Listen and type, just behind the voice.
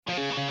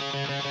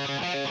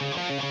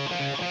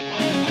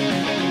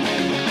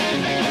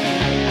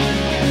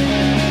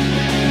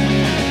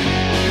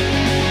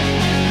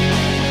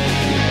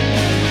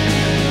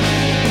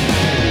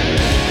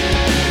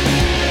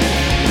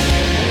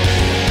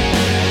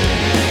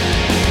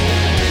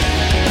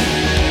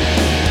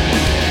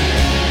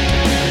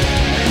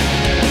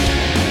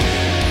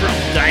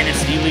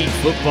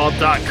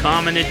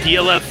DLFfootball.com and the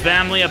DLF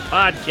family of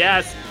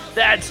podcasts.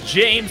 That's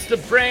James the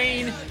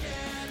Brain.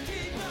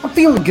 I'm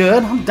feeling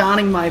good. I'm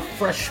donning my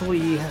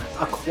freshly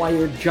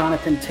acquired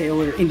Jonathan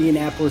Taylor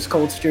Indianapolis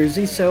Colts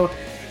jersey. So,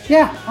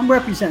 yeah, I'm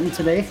representing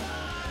today.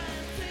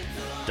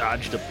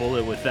 Dodged a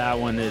bullet with that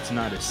one. It's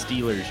not a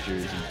Steelers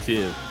jersey,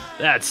 too.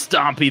 That's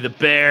Stompy the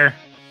Bear.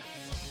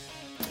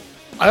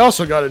 I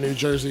also got a new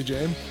jersey,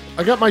 James.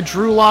 I got my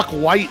Drew Lock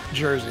white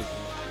jersey.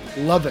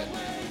 Love it.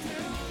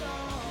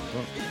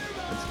 Well,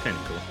 that's kind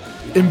of cool.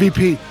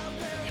 MVP.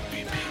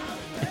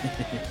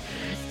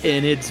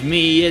 And it's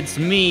me, it's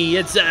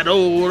that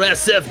old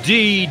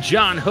SFD,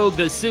 John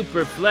Hoga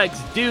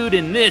SuperFlex dude,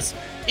 and this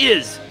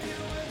is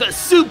the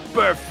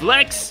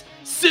SuperFlex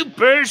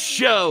Super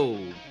Show.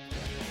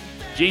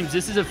 James,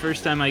 this is the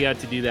first time I got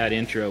to do that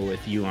intro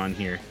with you on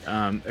here.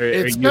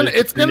 It's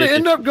gonna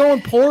end up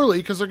going poorly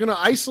because they're gonna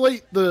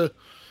isolate the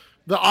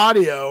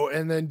audio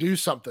and then do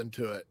something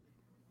to it.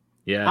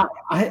 Yeah,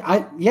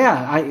 I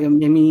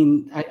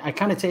mean, I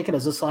kind of take it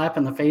as a slap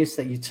in the face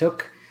that you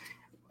took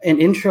an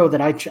intro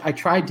that I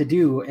tried to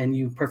do and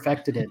you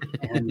perfected it,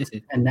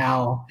 and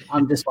now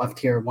I'm just left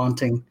here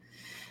wanting.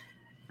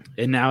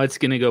 And now it's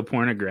gonna go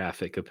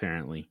pornographic,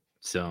 apparently.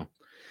 So,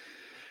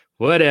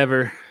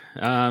 whatever.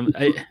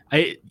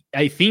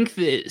 I think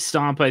that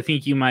Stomp. I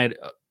think you might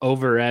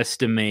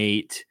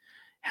overestimate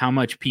how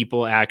much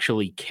people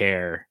actually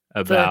care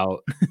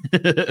about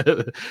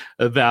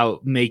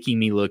about making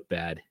me look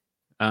bad.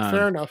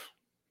 Fair enough.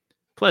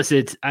 Plus,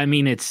 it's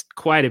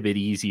quite a bit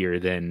easier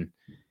than,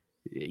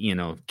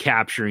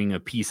 capturing a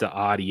piece of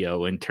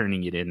audio and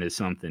turning it into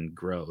something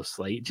gross.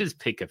 Like, just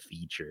pick a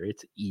feature.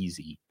 It's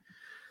easy.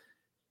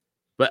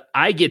 But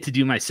I get to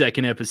do my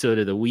second episode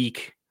of the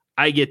week.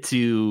 I get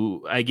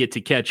to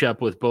catch up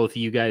with both of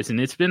you guys, and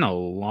it's been a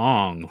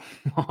long,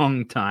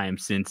 long time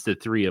since the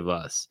three of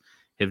us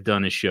have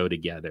done a show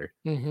together.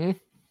 Mm-hmm.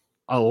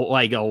 A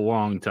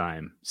long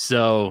time.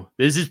 So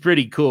this is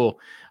pretty cool.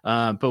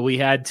 But we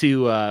had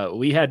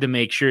to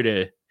make sure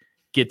to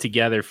get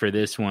together for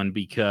this one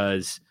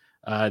because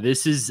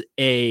this is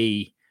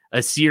a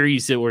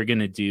series that we're going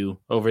to do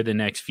over the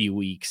next few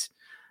weeks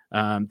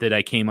that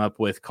I came up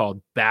with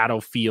called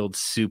Battlefield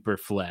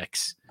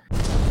SuperFlex.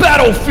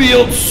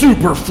 Battlefield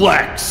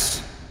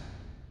SuperFlex.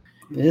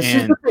 This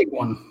is the big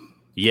one.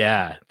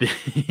 Yeah.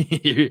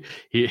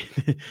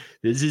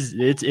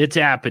 It's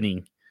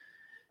happening.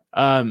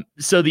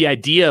 So the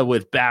idea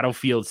with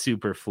Battlefield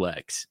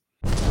SuperFlex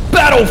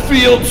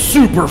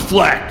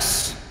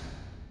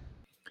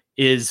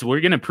is we're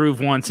going to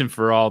prove once and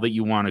for all that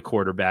you want a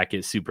quarterback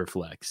at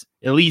SuperFlex.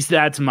 At least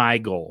that's my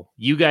goal.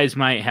 You guys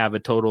might have a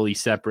totally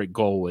separate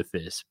goal with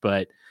this,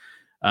 but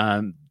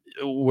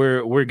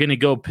we're going to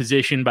go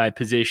position by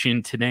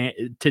position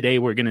today. Today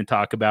we're going to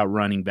talk about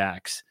running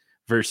backs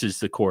versus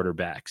the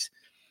quarterbacks.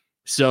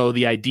 So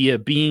the idea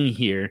being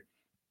here,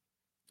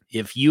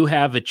 if you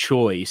have a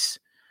choice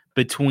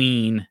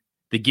between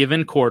the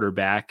given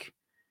quarterback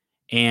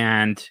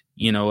and,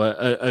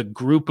 a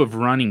group of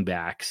running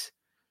backs,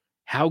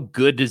 how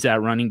good does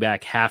that running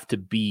back have to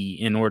be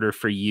in order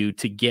for you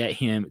to get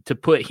him, to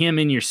put him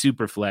in your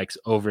Superflex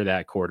over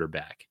that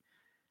quarterback?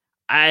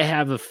 I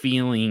have a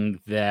feeling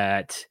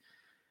that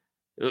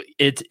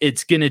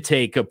it's going to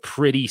take a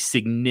pretty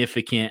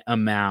significant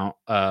amount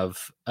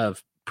of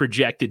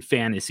projected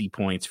fantasy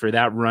points for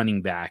that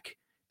running back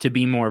to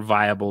be more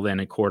viable than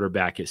a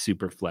quarterback at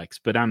Superflex.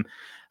 But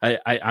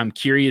I'm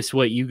curious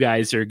what you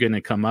guys are going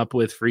to come up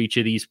with for each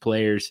of these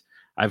players.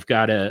 I've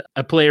got a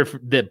player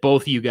that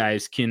both you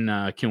guys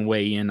can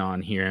weigh in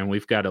on here, and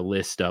we've got a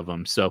list of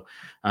them. So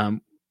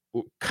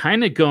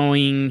kind of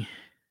going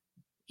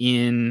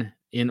in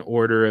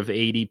order of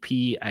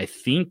ADP, I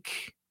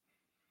think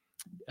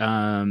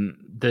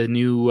the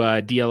new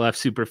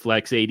DLF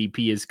Superflex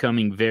ADP is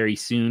coming very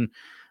soon.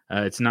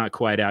 It's not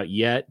quite out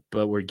yet,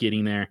 but we're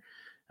getting there.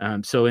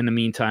 So in the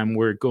meantime,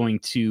 we're going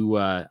to,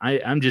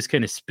 I'm just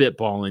kind of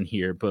spitballing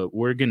here, but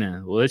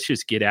let's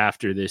just get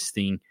after this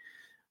thing.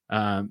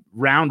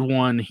 Round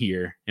one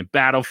here in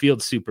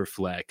Battlefield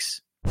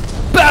Superflex.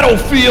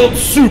 Battlefield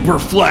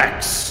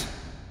Superflex.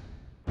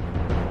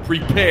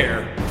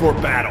 Prepare for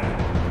battle.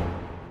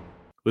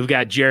 We've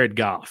got Jared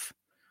Goff.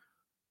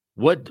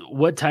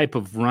 What type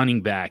of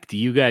running back do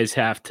you guys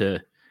have to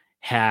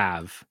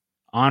have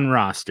on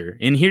roster?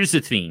 And here's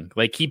the thing,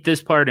 keep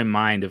this part in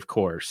mind, of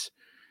course,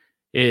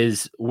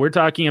 is we're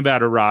talking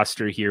about a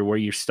roster here where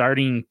you're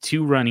starting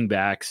two running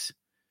backs.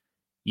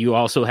 You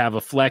also have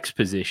a flex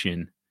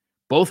position.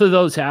 Both of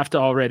those have to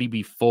already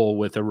be full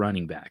with a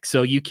running back.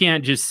 So you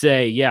can't just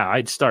say, yeah,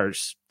 I'd start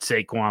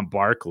Saquon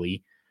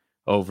Barkley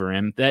over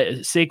him.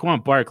 That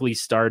Saquon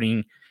Barkley's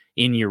starting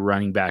in your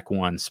running back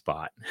one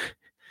spot.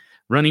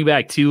 Running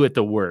back two at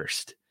the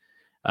worst.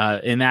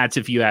 And that's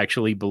if you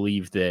actually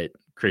believe that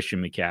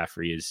Christian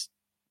McCaffrey is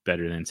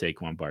better than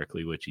Saquon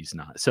Barkley, which he's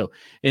not. So,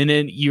 and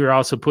then you're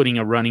also putting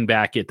a running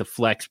back at the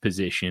flex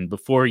position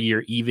before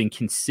you're even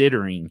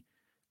considering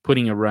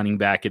putting a running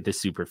back at the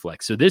super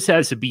flex. So this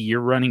has to be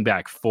your running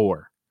back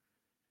 4.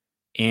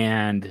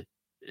 And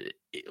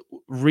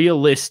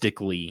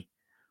realistically,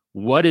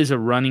 what is a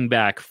running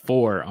back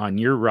 4 on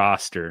your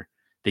roster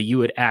that you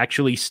would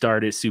actually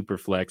start at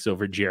SuperFlex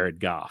over Jared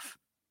Goff?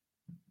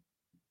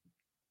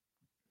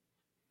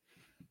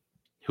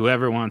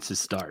 Whoever wants to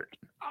start.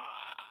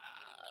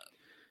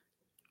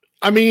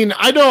 I mean,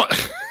 I don't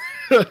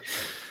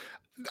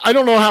I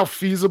don't know how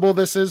feasible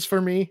this is for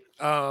me.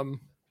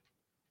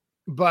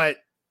 But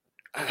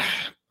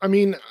I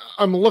mean,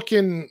 I'm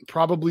looking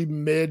probably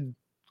mid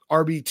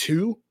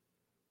RB2.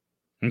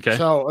 Okay.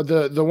 So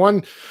the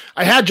one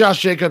I had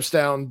Josh Jacobs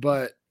down,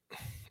 but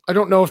I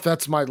don't know if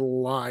that's my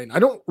line. I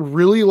don't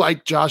really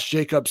like Josh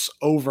Jacobs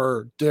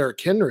over Derrick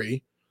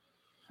Henry.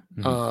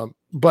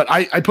 But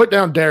I put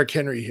down Derrick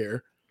Henry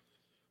here.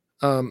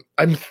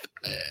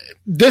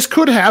 This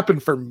could happen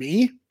for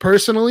me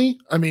personally.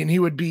 I mean, he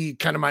would be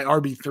kind of my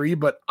RB3,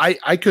 but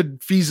I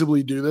could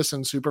feasibly do this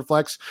in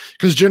Superflex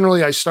because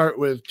generally I start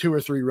with 2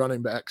 or 3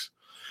 running backs.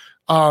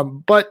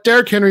 But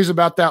Derrick Henry's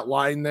about that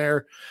line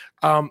there,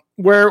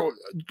 where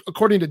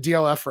according to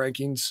DLF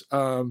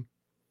rankings,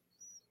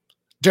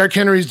 Derrick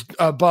Henry's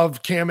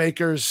above Cam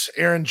Akers,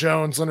 Aaron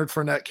Jones, Leonard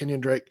Fournette,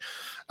 Kenyon Drake.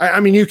 I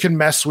mean, you can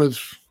mess with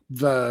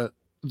the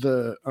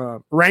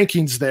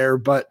rankings there,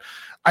 but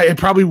I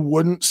probably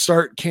wouldn't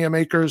start Cam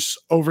Akers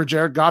over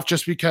Jared Goff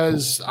just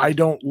because I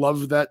don't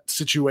love that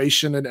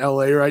situation in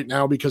LA right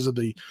now because of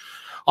the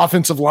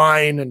offensive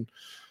line and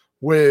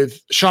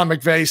with Sean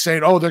McVay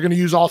saying, oh, they're going to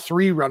use all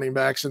 3 running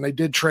backs. And they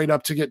did trade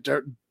up to get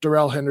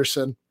Darrell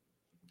Henderson.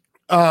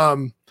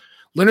 Leonard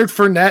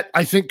Fournette,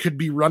 I think, could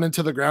be run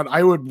into the ground.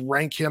 I would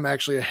rank him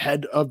actually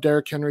ahead of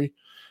Derrick Henry.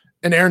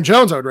 And Aaron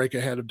Jones, I would rank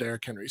ahead of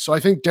Derrick Henry. So I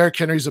think Derrick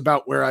Henry's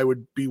about where I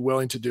would be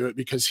willing to do it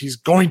because he's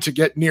going to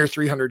get near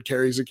 300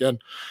 carries again.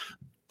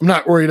 I'm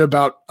not worried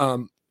about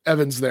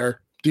Evans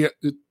there.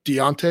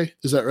 Deontay,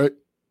 is that right?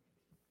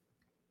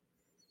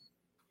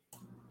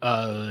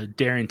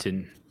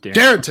 Darrington.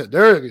 Darrington.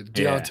 There we go.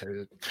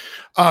 Deontay.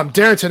 Yeah.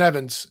 Darrington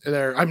Evans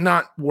there. I'm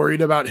not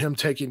worried about him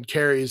taking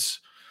carries.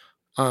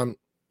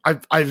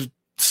 I've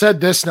said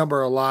this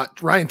number a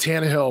lot. Ryan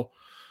Tannehill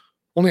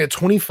only had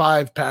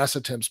 25 pass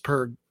attempts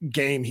per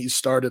game he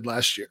started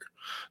last year.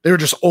 They were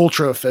just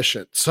ultra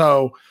efficient.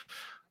 So,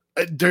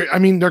 they're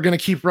going to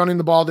keep running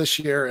the ball this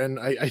year, and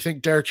I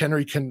think Derrick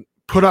Henry can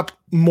put up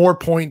more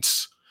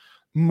points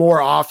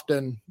more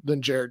often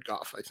than Jared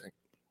Goff, I think.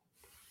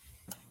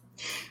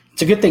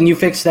 It's a good thing you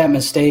fixed that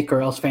mistake,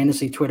 or else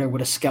Fantasy Twitter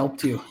would have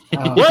scalped you.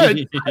 What?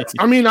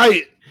 I mean,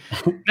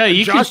 no,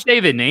 you can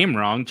say the name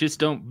wrong. Just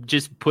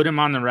put him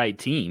on the right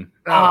team.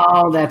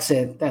 Oh, that's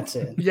it.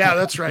 Yeah,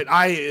 that's right.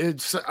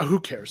 It's who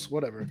cares?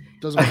 Whatever.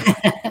 Doesn't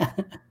matter.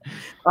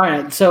 All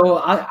right. So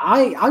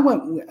I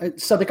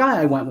went. So the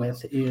guy I went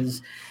with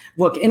is,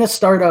 look, in a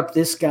startup,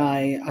 this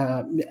guy.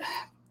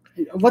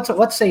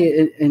 Let's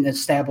say an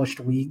established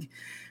league.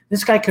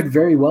 This guy could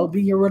very well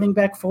be your running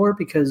back 4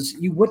 because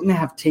you wouldn't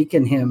have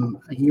taken him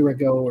a year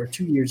ago or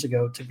 2 years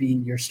ago to be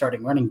your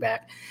starting running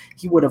back.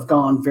 He would have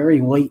gone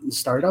very late in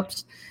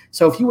startups.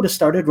 So if you would have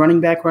started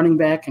running back,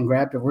 and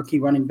grabbed a rookie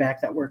running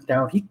back that worked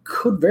out, he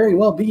could very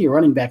well be your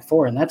running back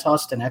 4, and that's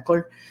Austin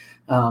Eckler.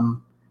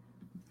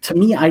 To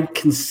me, I'd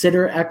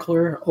consider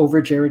Eckler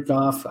over Jared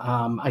Goff.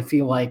 I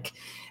feel like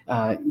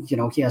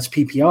he has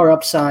PPR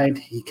upside.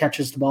 He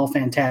catches the ball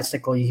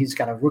fantastically. He's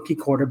got a rookie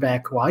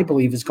quarterback who I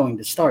believe is going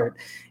to start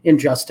in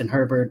Justin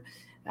Herbert.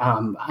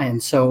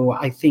 And so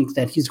I think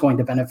that he's going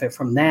to benefit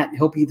from that.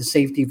 He'll be the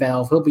safety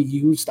valve. He'll be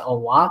used a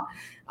lot.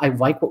 I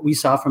like what we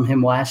saw from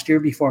him last year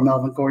before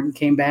Melvin Gordon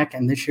came back.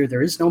 And this year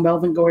there is no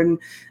Melvin Gordon.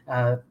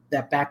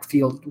 That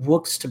backfield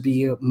looks to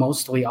be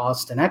mostly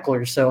Austin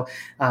Eckler. So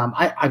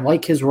I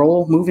like his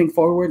role moving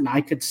forward. And I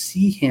could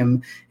see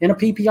him in a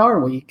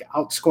PPR week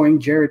outscoring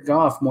Jared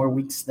Goff more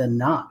weeks than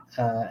not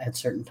at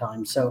certain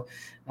times. So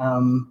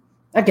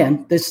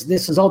again, this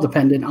is all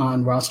dependent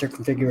on roster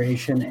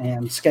configuration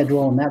and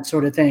schedule and that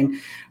sort of thing.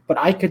 But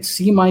I could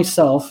see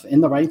myself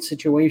in the right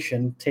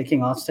situation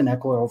taking Austin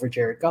Eckler over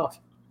Jared Goff.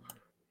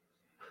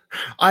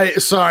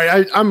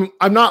 I'm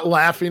not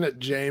laughing at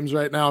James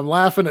right now. I'm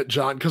laughing at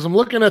John because I'm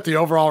looking at the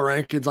overall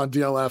rankings on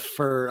DLF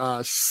for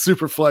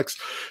Superflex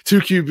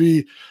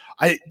 2QB.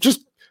 I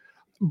just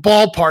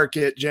ballpark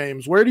it,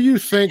 James. Where do you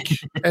think,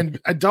 and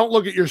I don't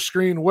look at your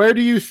screen, where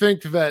do you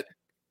think that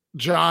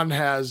John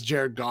has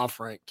Jared Goff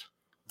ranked?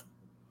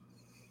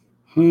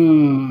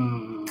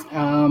 Well,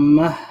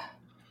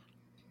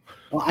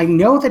 I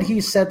know that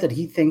he said that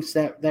he thinks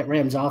that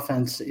Rams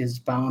offense is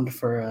bound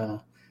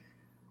for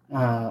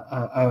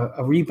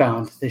a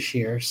rebound this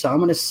year. So I'm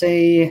going to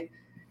say,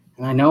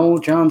 and I know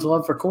John's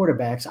love for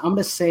quarterbacks, I'm going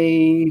to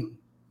say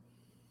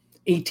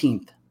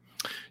 18th.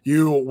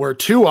 You were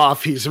 2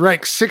 off. He's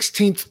ranked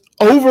 16th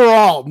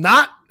overall,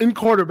 not in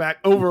quarterback,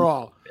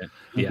 overall.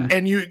 Yeah.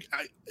 And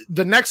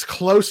the next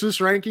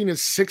closest ranking is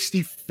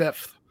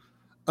 65th.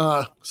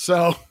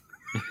 So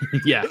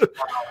yeah.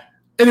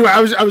 Anyway,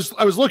 I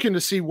was looking to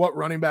see what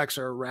running backs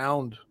are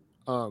around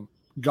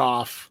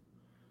Goff.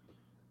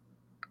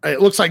 It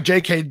looks like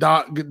J.K.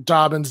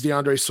 Dobbins,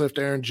 DeAndre Swift,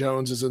 Aaron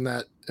Jones is in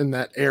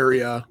that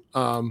area.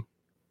 Austin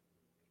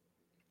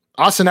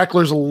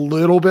Eckler's a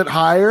little bit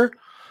higher,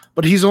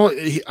 but he's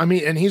only,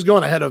 and he's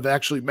going ahead of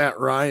actually Matt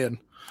Ryan,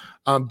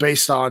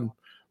 based on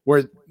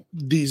where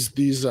these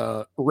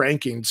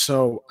rankings.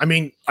 So,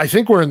 I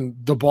think we're in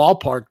the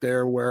ballpark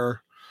there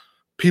where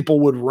people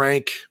would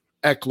rank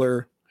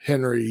Eckler,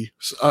 Henry,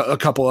 a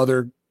couple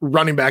other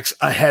running backs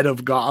ahead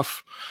of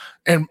Goff,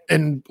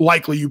 and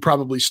likely you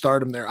probably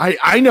start him there.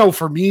 I know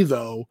for me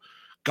though,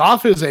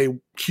 Goff is a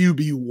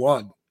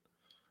QB1,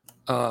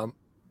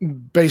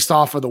 based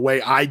off of the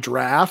way I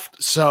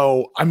draft.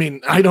 So,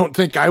 I don't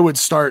think I would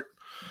start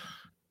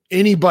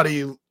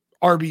anybody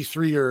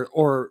RB3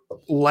 or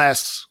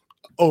less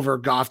over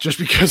Goff, just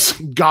because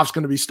Goff's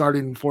going to be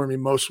starting for me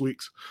most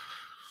weeks.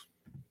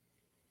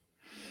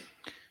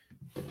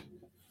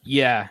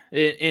 Yeah.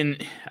 And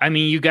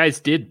you guys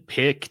did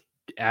pick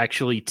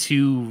actually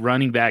 2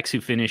 running backs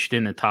who finished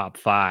in the top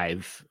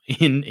 5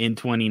 in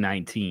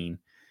 2019.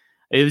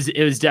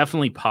 It was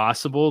definitely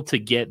possible to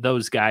get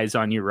those guys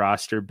on your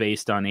roster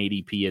based on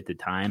ADP at the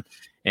time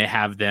and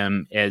have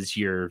them as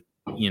your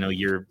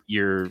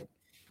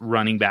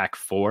running back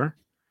 4.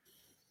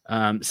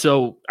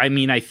 So,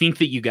 I think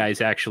that you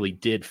guys actually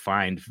did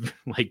find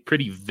like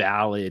pretty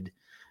valid,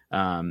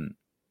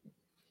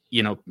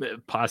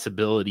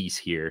 possibilities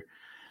here.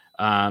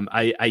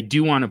 I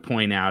do want to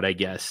point out, I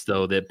guess,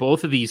 though, that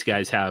both of these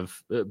guys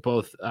have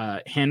both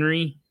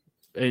Henry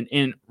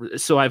and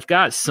so I've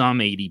got some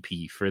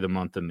ADP for the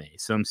month of May,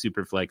 some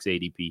SuperFlex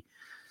ADP.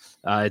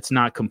 It's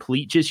not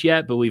complete just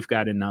yet, but we've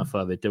got enough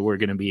of it that we're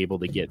going to be able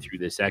to get through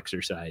this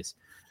exercise.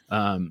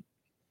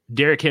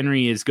 Derrick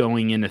Henry is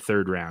going in the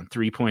 3rd round,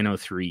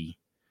 3.03.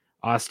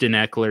 Austin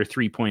Eckler,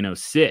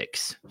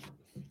 3.06.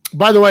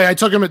 By the way, I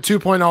took him at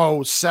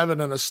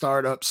 2.07 in a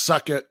startup.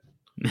 Suck it.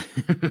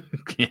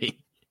 Okay.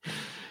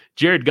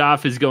 Jared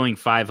Goff is going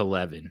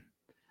 5.11.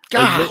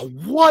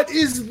 God, what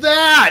is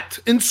that?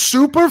 In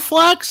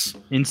SuperFlex?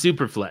 In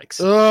SuperFlex.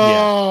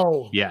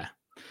 Oh. Yeah.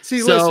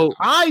 See, listen,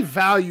 I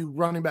value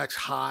running backs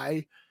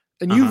high,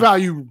 and you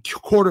value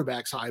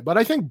quarterbacks high, but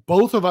I think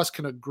both of us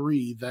can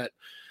agree that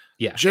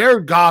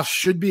Jared Goff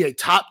should be a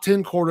top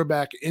 10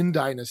 quarterback in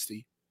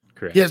Dynasty.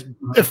 Correct. He has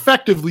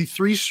effectively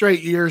 3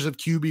 straight years of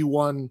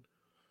QB1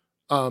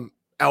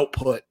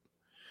 output,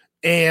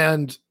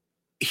 and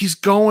he's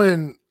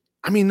going,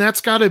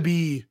 that's got to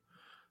be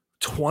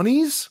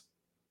 20s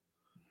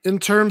in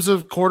terms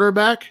of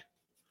quarterback.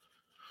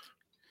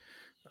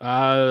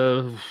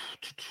 Let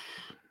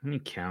me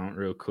count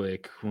real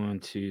quick. 1,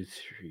 2,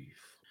 3,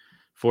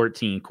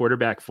 14.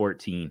 Quarterback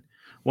 14.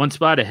 1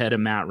 spot ahead of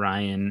Matt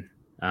Ryan.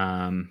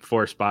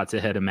 4 spots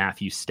ahead of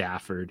Matthew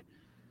Stafford.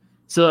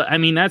 So,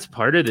 that's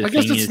part of the thing.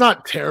 I guess it's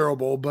not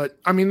terrible, but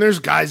there's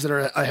guys that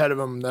are ahead of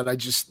him that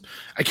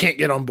I can't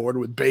get on board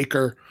with.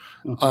 Baker.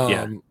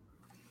 I'm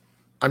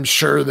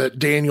sure that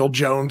Daniel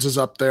Jones is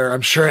up there.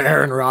 I'm sure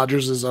Aaron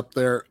Rodgers is up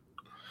there.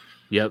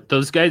 Yep.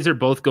 Those guys are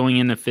both going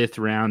in the 5th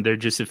round. They're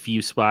just a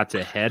few spots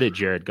ahead of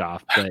Jared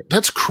Goff. But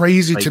that's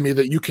crazy to me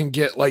that you can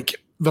get like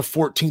the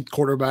 14th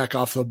quarterback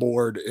off the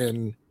board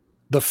in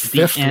the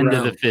 5th end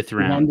round. of the 5th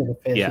round. The end of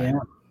the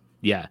 5th,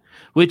 yeah.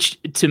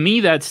 Which to me,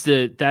 that's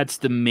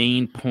the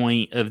main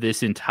point of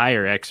this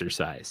entire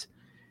exercise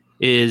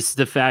is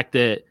the fact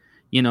that,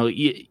 you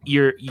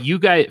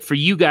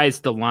guys,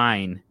 the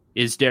line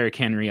is Derrick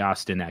Henry,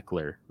 Austin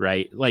Eckler,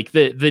 right? Like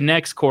the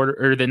next quarter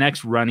or the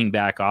next running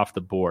back off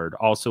the board,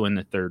 also in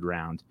the 3rd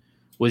round,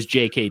 was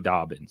J.K.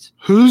 Dobbins.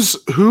 Who's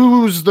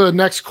the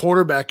next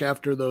quarterback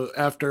after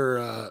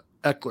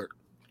Eckler?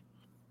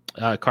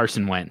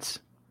 Carson Wentz.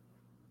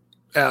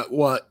 At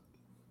what?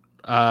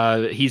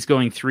 He's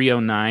going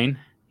 309.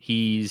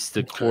 He's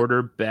the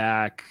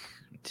quarterback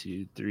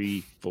 2,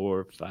 3,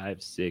 4,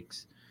 5,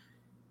 6.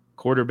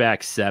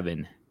 Quarterback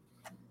 7.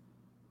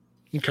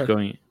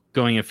 Okay.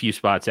 Going a few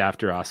spots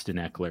after Austin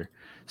Eckler.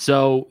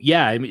 So,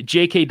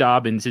 J.K.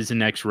 Dobbins is the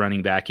next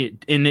running back.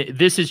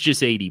 This is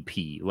just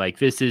ADP. Like,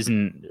 this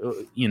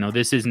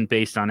isn't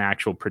based on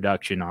actual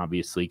production,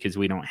 obviously, because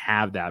we don't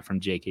have that from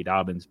J.K.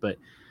 Dobbins. But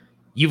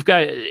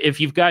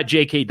if you've got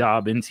J.K.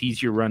 Dobbins,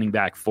 he's your running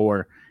back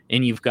 4,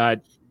 and you've got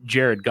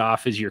Jared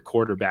Goff as your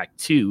quarterback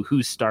 2,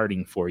 who's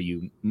starting for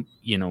you,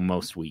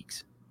 most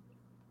weeks.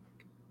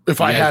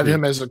 If I have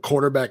him as a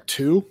quarterback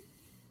 2?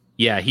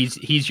 Yeah,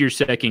 he's your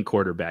second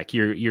quarterback.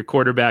 Your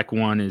quarterback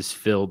 1 is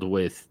filled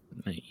with,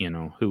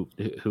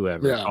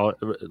 whoever,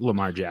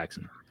 Lamar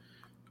Jackson.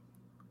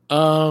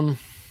 I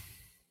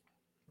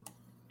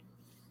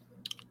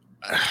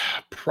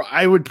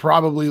would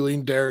probably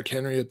lean Derrick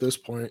Henry at this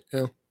point.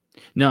 Yeah.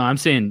 No, I'm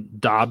saying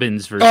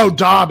Dobbins versus. Oh,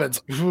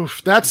 Dobbins.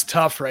 Oof, that's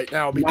tough right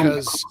now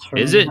because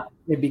is it?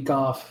 It'd be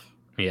Goff.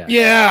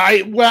 Yeah.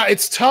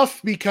 It's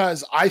tough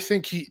because I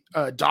think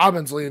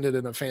Dobbins landed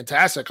in a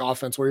fantastic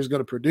offense where he's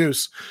going to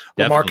produce.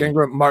 But Mark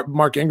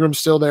Ingram's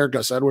still there.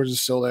 Gus Edwards is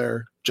still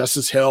there.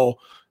 Justice Hill.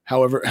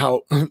 However,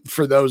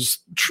 for those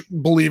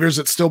believers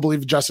that still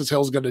believe Justice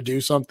Hill is going to do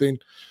something.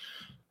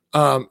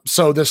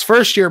 So this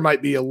first year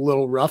might be a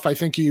little rough. I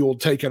think he will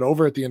take it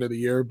over at the end of the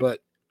year, but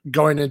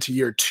going into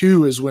year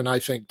 2 is when I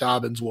think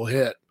Dobbins will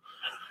hit.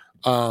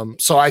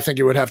 So I think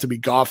it would have to be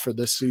Goff for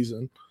this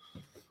season.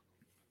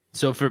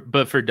 So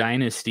for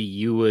Dynasty,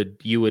 you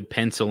would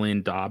pencil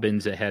in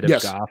Dobbins ahead of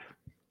Yes. Goff.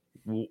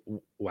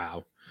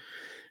 Wow.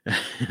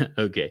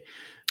 Okay.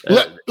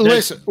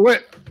 Listen,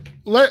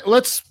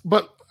 let's.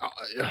 But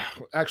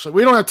actually,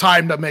 we don't have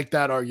time to make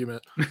that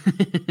argument.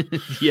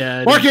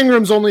 Yeah. Mark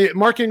Ingram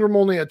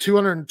only had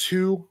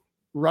 202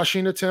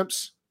 rushing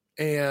attempts,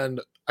 and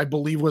I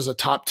believe was a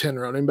top 10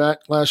 running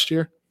back last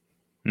year.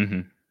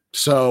 Mm-hmm.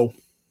 So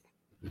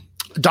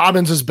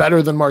Dobbins is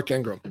better than Mark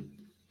Ingram.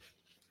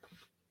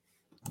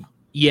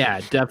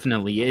 Yeah,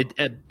 definitely.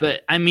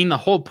 But I mean, the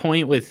whole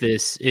point with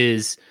this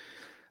is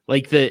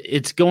like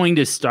it's going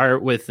to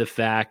start with the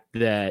fact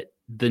that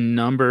the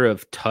number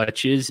of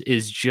touches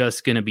is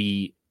just going to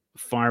be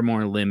far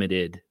more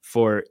limited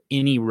for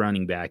any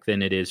running back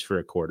than it is for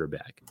a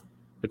quarterback.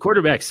 The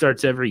quarterback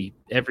starts every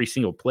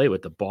single play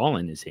with the ball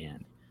in his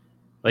hand.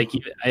 Like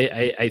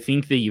I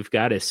think that you've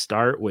got to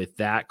start with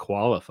that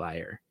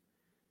qualifier.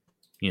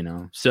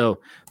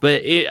 So,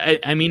 but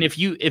I mean, if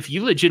you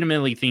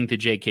legitimately think that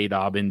J.K.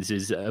 Dobbins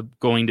is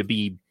going to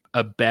be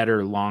a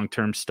better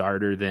long-term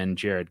starter than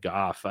Jared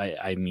Goff,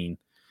 I mean,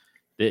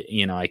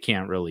 I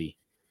can't really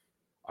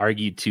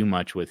argue too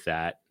much with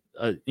that,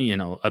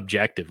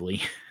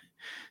 objectively.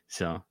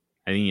 So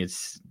I think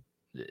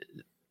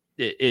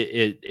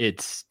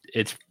it's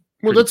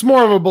well, that's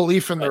more of a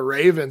belief in the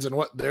Ravens and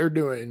what they're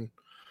doing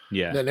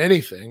than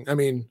anything. I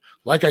mean,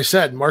 like I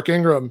said, Mark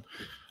Ingram,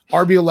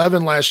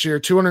 RB11 last year,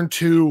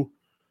 202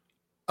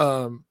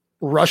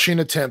 rushing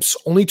attempts,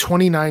 only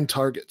 29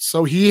 targets.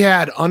 So he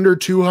had under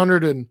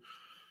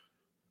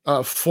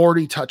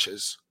 240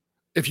 touches,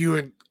 if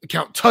you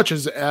count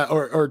touches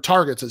or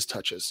targets as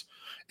touches.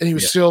 And he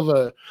was still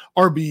the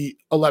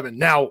RB11.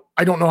 Now,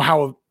 I don't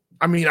know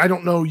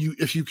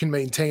if you can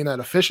maintain that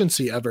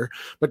efficiency ever,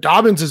 but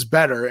Dobbins is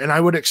better. And I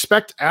would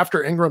expect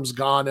after Ingram's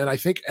gone, and I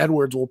think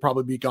Edwards will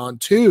probably be gone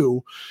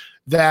too,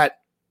 that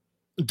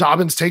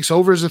Dobbins takes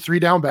over as a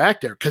 3-down back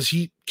there, because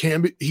he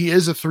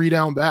is a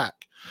 3-down back.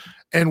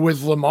 And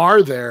with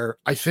Lamar there,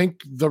 I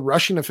think the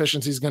rushing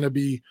efficiency is going to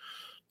be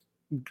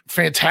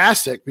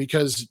fantastic,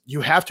 because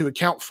you have to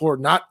account for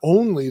not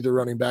only the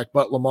running back,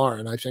 but Lamar.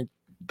 And I think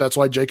that's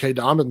why J.K.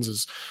 Dobbins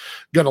is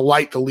going to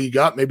light the league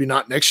up. Maybe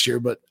not next year,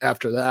 but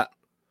after that.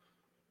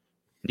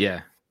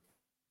 Yeah.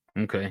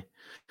 Okay.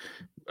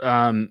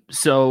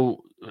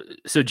 So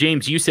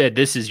James, you said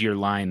this is your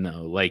line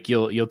though. Like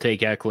you'll take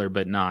Eckler,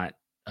 but not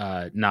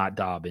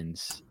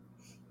Dobbins.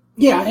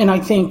 Yeah, and I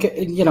think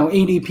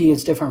ADP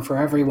is different for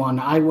everyone.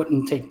 I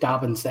wouldn't take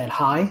Dobbins that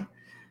high,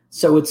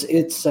 so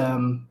it's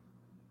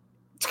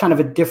kind of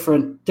a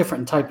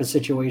different type of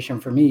situation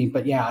for me.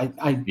 But yeah,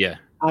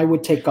 I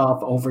would take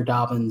Goff over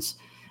Dobbins,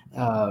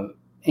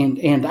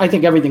 and I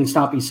think everything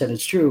Stompy said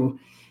is true.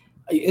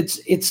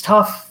 It's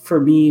tough for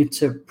me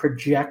to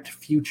project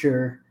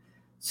future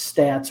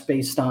stats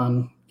based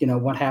on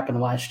what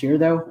happened last year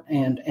though,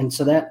 and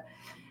so that,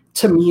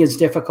 to me, is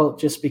difficult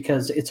just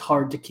because it's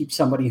hard to keep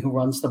somebody who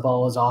runs the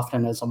ball as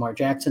often as Lamar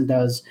Jackson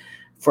does,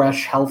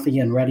 fresh, healthy,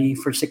 and ready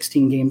for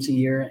 16 games a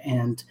year.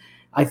 And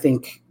I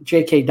think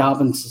J.K.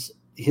 Dobbins,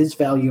 his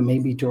value may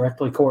be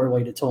directly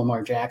correlated to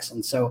Lamar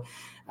Jackson. So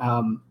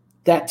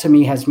that, to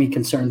me, has me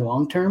concerned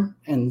long-term.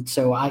 And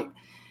so I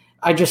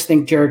just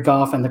think Jared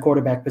Goff and the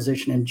quarterback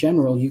position in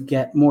general, you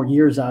get more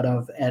years out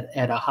of at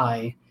a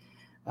high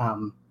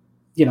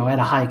at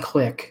a high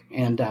click,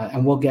 and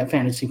we'll get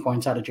fantasy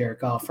points out of Jared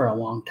Goff for a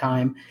long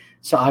time.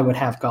 So I would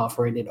have Goff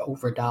rated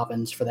over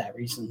Dobbins for that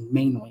reason,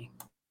 mainly.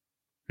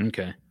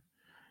 Okay.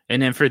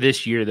 And then for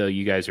this year, though,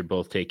 you guys are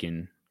both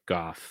taking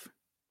Goff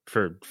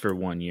for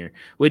 1 year,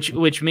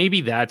 which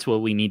maybe that's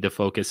what we need to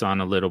focus on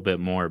a little bit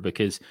more,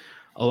 because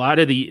a lot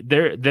of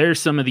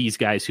there's some of these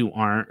guys who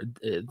aren't,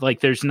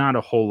 like, there's not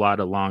a whole lot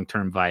of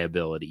long-term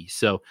viability.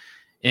 So,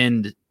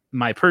 and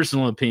my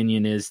personal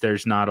opinion is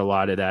there's not a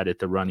lot of that at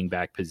the running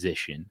back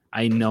position.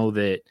 I know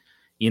that,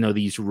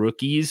 these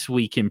rookies,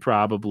 we can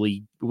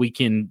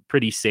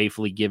pretty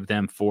safely give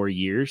them 4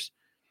 years.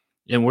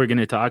 And we're going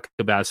to talk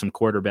about some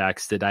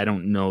quarterbacks that I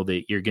don't know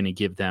that you're going to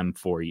give them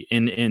 4 years.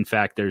 And in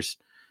fact, there's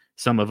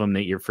some of them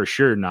that you're for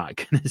sure not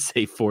going to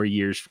say 4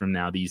 years from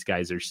now, these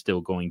guys are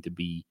still going to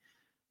be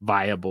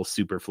viable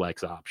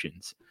SuperFlex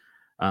options.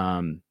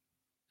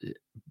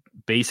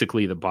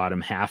 Basically the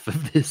bottom half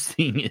of this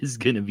thing is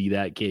going to be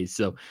that case.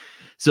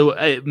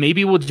 So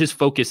maybe we'll just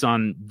focus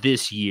on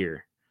this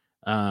year.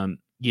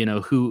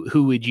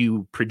 Who would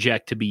you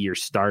project to be your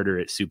starter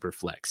at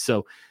SuperFlex?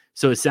 So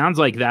it sounds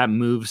like that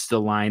moves the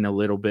line a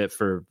little bit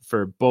for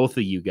both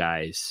of you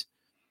guys.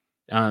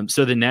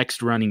 So the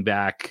next running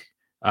back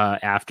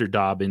after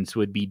Dobbins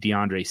would be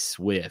DeAndre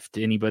Swift.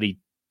 Anybody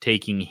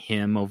taking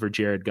him over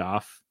Jared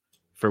Goff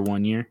for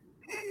 1 year?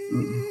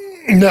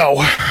 No,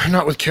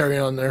 not with carry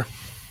on there.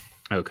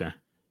 Okay.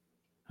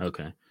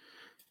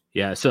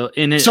 Yeah. So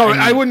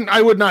I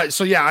would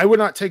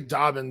not take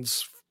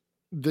Dobbins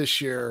this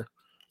year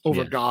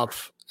over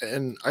Goff.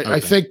 And I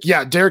think,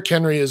 Derrick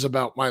Henry is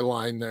about my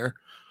line there.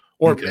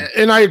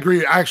 And I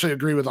actually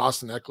agree with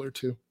Austin Eckler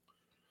too.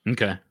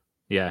 Okay.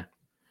 Yeah.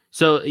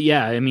 So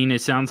yeah, I mean,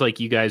 it sounds like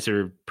you guys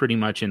are pretty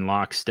much in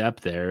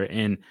lockstep there.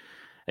 And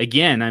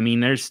again, I mean,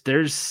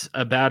 there's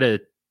about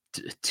a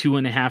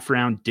 2.5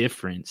 round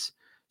difference.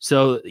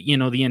 So,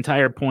 the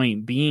entire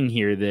point being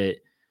here that,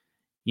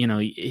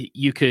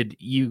 you could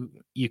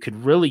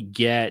really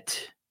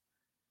get,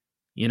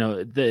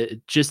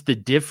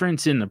 the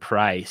difference in the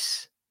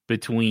price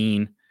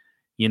between,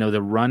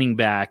 the running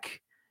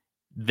back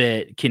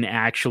that can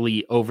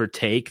actually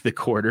overtake the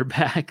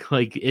quarterback.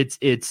 Like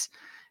it's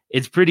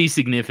pretty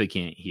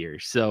significant here.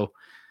 So,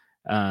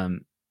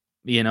 and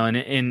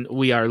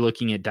we are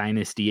looking at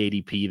dynasty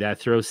ADP that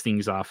throws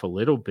things off a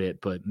little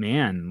bit, but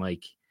man,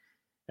 like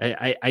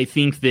I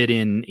think that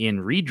in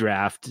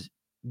redraft,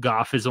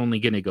 Goff is only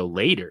going to go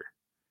later.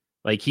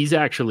 Like he's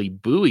actually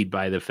buoyed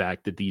by the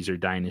fact that these are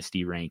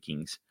dynasty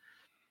rankings.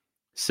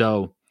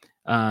 So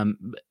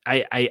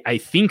I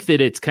think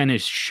that it's kind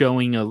of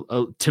showing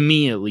to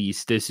me, at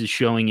least, this is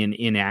showing an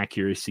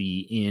inaccuracy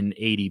in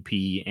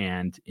ADP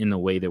and in the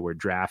way that we're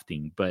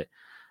drafting, but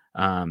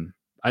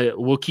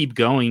we'll keep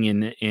going,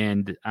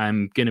 and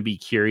I'm going to be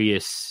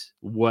curious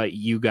what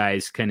you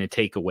guys kind of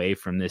take away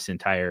from this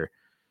entire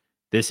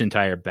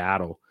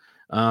battle.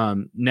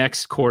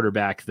 Next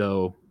quarterback,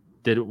 though,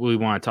 that we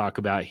want to talk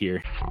about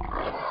here.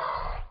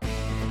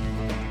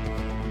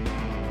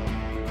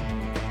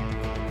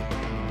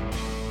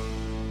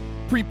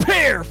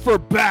 Prepare for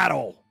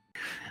battle.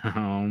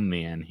 Oh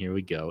man, here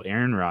we go.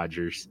 Aaron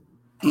Rodgers.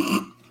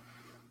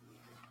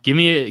 Give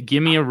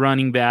me a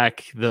running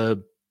back,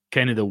 the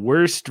kind of the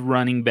worst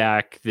running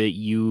back that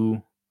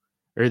you,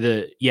 or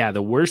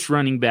the worst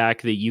running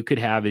back that you could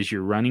have as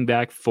your running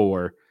back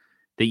 4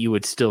 that you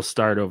would still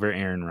start over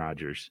Aaron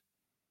Rodgers.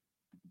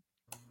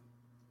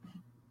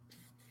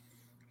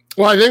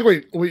 Well, I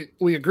think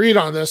we agreed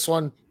on this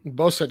one. We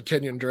both said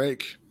Kenyon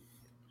Drake.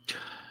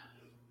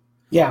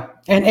 Yeah,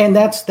 and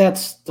that's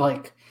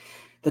like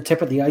the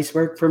tip of the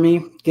iceberg for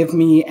me. Give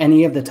me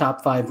any of the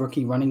top 5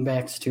 rookie running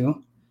backs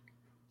too.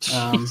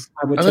 I think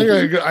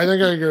I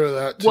agree with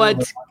that too.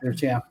 What?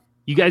 Rodgers, yeah.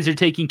 You guys are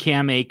taking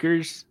Cam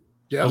Akers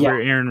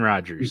over Aaron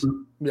Rodgers.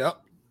 Mm-hmm. Yeah.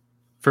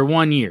 For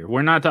 1 year.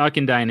 We're not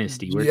talking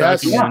dynasty. We're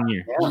talking 1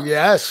 year. Yeah.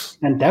 Yes.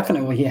 And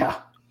definitely, yeah.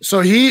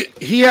 So he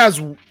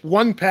has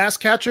one pass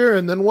catcher,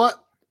 and then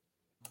what?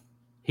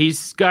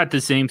 He's got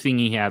the same thing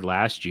he had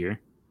last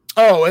year.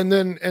 Oh, and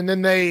then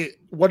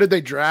what did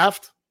they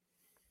draft?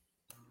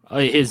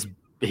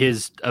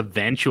 His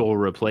eventual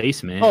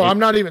replacement. Oh, I'm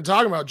not even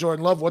talking about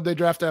Jordan Love. What did they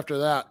draft after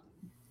that?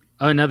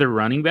 Another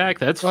running back?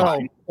 That's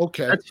fine. Oh,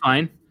 okay. That's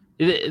fine.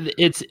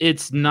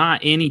 It's not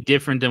any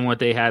different than what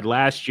they had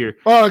last year.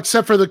 Oh,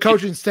 except for the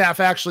coaching staff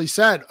actually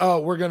said,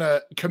 "Oh, we're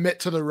gonna commit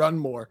to the run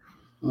more."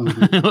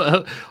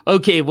 Mm-hmm.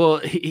 Okay, well,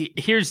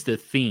 here's the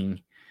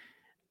thing: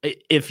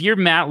 if you're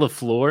Matt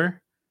LaFleur,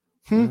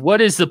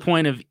 what is the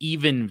point of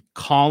even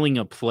calling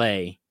a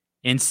play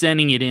and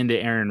sending it into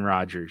Aaron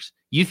Rodgers?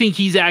 You think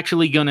he's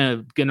actually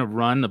gonna Mm-hmm.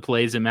 run the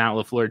plays that Matt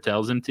LaFleur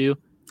tells him to?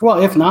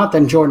 Well, if not,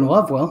 then Jordan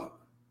Love will.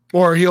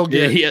 Or he'll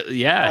get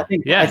I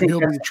think he'll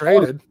be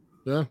traded.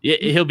 Yeah.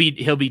 He'll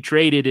be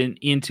traded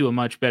into a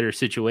much better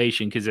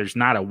situation because there's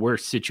not a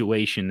worse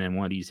situation than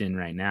what he's in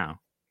right now.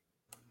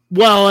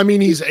 Well, I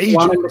mean, he's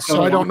aging,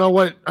 so I don't know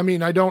what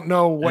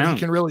he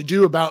can really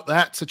do about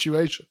that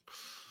situation.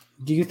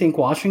 Do you think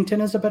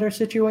Washington is a better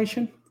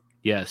situation?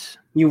 Yes.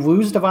 You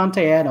lose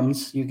Devontae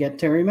Adams, you get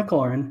Terry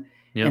McLaurin,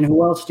 and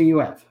who else do you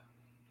have?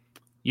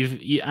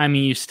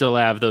 You still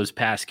have those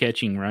pass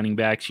catching running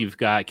backs. You've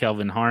got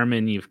Kelvin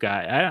Harmon. You've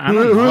got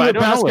who are the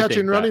pass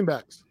catching running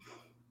backs?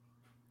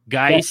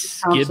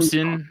 Geis,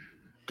 Gibson.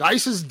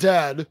 Geis is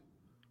dead.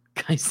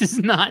 Geis is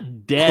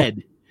not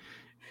dead.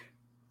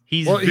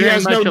 He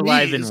has much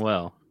alive and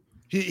well.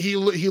 He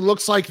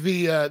looks like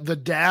the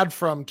dad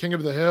from King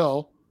of the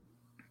Hill.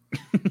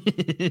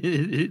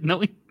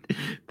 No,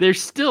 they're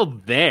still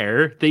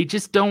there. They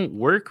just don't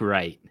work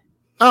right.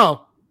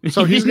 Oh,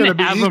 so he's gonna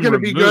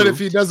be good if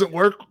he doesn't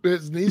work.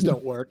 His knees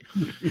don't work.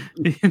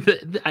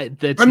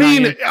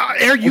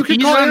 Eric, you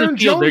could call Aaron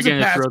Jones a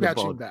pass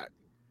catching back.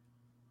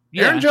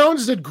 Yeah. Aaron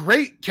Jones did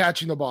great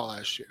catching the ball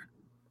last year.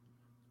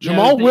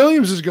 Jamal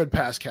Williams is a good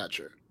pass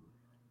catcher.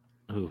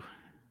 Oh,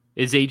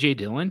 is AJ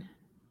Dillon?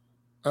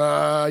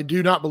 I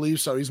do not believe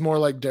so. He's more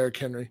like Derrick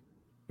Henry.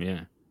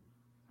 Yeah.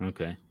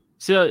 Okay.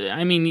 So,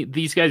 I mean,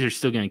 these guys are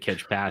still going to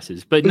catch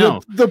passes, but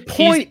no. The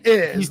point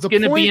is, he's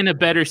going to be in a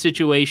better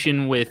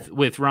situation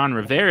with Ron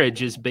Rivera,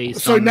 just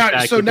based on the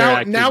fact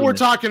that now we're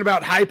talking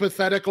about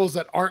hypotheticals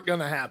that aren't going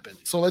to happen.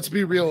 So let's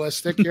be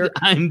realistic here.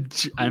 I'm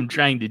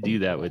trying to do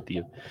that with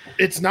you.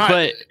 It's not.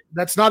 But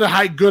that's not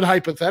a good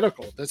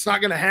hypothetical. That's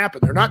not going to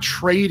happen. They're not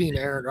trading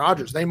Aaron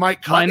Rodgers. They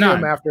might cut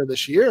him after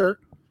this year.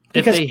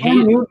 Because who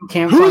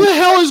the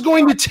hell is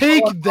going to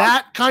take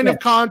that kind of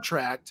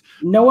contract?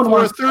 No one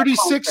for a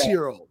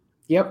 36-year-old.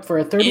 Yep, for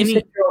a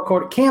 36-year-old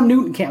quarter. Cam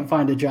Newton can't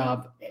find a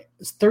job.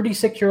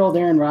 36-year-old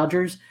Aaron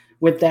Rodgers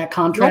with that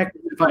contract.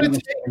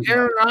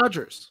 Aaron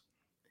Rodgers.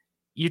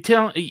 You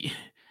tell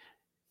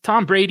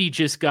Tom Brady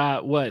just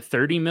got what,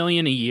 $30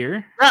 million a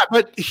year? Yeah,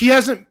 but he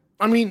hasn't.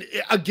 I mean,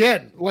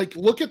 again, like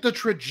look at the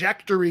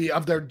trajectory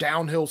of their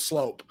downhill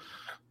slope.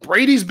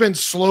 Brady's been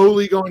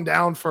slowly going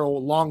down for a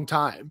long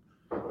time.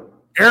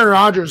 Aaron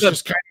Rodgers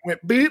just kind of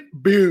went beep,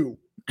 boo,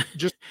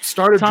 just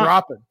started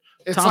dropping.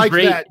 It's like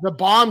Brady, that, the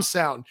bomb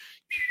sound.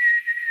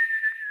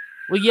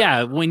 Well,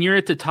 yeah, when you're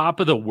at the top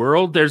of the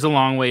world, there's a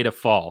long way to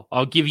fall.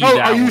 I'll give you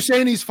that. Are you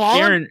saying he's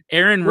falling?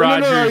 Aaron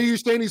Rodgers. No, are you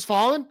saying he's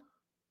falling?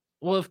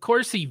 Well, of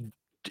course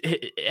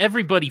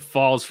everybody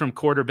falls from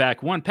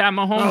quarterback one. Pat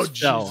Mahomes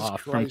fell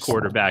off from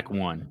quarterback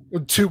one.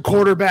 To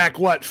quarterback,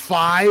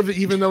 5,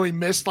 even though he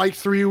missed like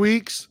 3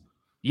 weeks?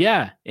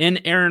 Yeah,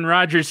 and Aaron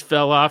Rodgers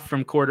fell off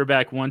from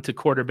quarterback 1 to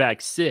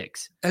quarterback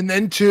 6. And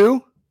then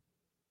 2?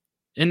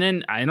 And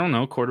then, I don't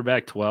know,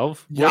 quarterback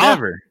 12?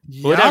 Whatever.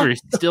 Whatever.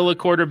 Still a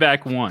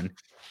quarterback 1.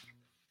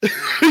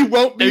 He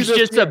won't be. There's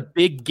just a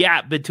big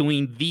gap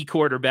between the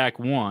quarterback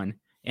 1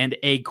 and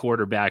a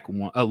quarterback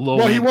 1. A low.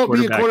 Well, he won't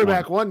be a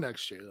quarterback 1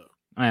 next year,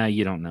 though.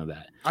 You don't know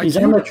that. He's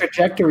on the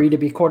trajectory to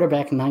be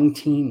quarterback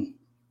 19.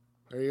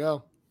 There you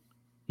go.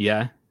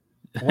 Yeah.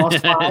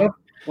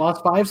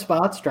 Lost 5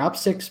 spots, dropped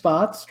 6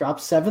 spots,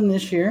 dropped 7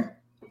 this year.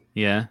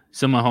 Yeah.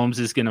 So Mahomes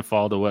is going to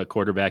fall to what,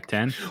 quarterback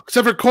 10?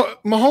 Except for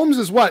Mahomes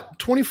is what,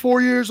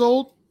 24 years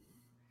old?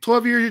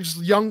 12 years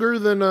younger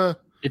than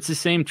It's the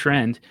same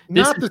trend.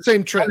 Not the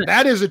same trend.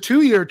 That is a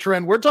 2-year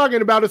trend. We're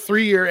talking about a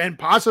 3-year and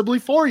possibly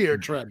 4-year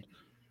trend.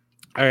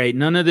 All right.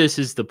 None of this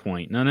is the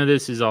point. None of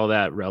this is all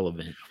that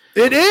relevant.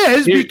 It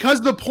is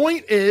because the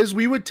point is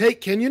we would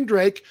take Kenyon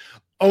Drake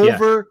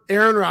over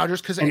Aaron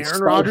Rodgers because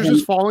Aaron Rodgers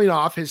is falling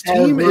off. His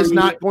team is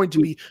not going to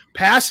be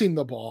passing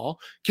the ball.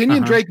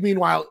 Kenyon Drake,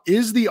 meanwhile,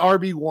 is the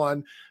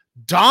RB1,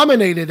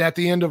 dominated at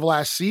the end of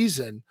last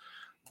season.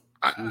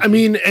 I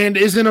mean, and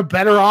is in a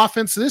better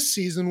offense this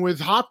season with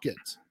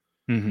Hopkins.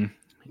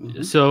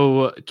 Mm-hmm.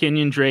 So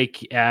Kenyon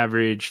Drake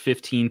averaged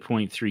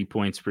 15.3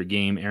 points per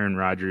game. Aaron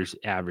Rodgers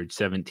averaged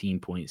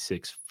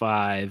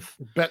 17.65.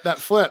 Bet that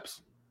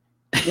flips.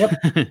 Yep.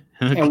 Okay.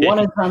 And one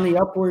is on the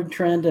upward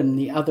trend and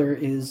the other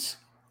is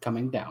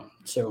coming down.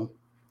 So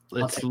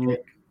we'll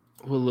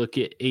look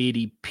at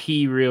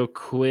ADP real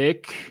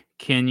quick.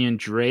 Kenyon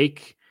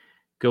Drake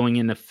going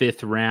in the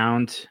 5th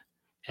round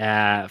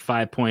at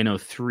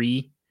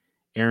 5.03.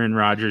 Aaron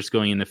Rodgers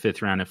going in the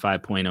 5th round at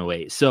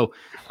 5.08. So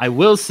I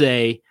will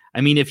say,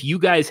 I mean, if you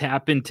guys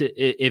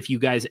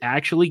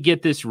actually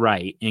get this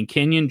right and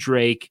Kenyon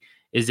Drake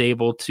is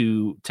able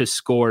to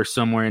score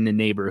somewhere in the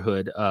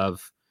neighborhood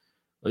of,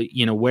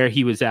 where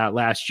he was at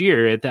last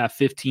year at that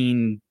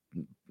 15,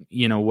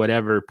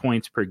 whatever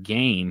points per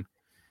game,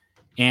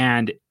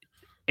 and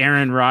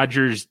Aaron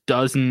Rodgers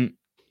doesn't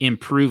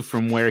improve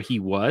from where he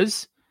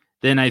was,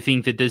 then I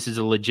think that this is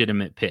a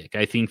legitimate pick.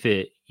 I think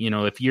that,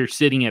 if you're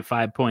sitting at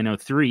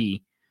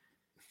 5.03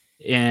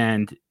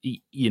 and,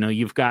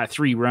 you've got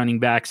 3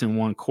 running backs and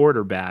 1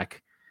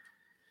 quarterback,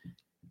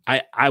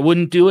 I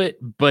wouldn't do it,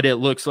 but it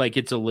looks like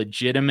it's a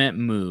legitimate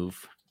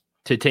move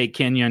to take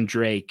Kenyon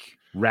Drake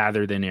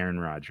rather than Aaron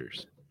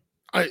Rodgers.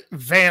 I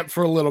vamp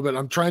for a little bit.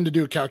 I'm trying to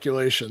do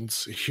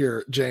calculations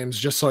here, James,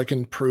 just so I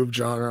can prove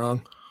John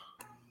wrong.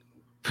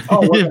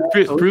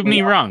 Prove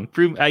me wrong.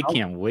 I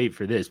can't wait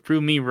for this.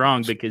 Prove me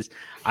wrong because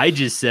I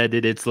just said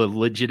that it's a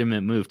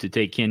legitimate move to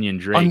take Kenyon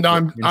Drake.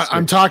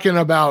 I'm talking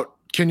about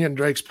Kenyon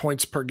Drake's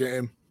points per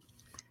game.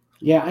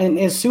 Yeah, and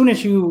as soon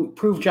as you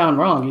prove John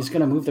wrong, he's going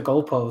to move the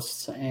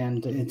goalposts,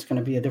 and it's going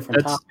to be a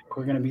different topic.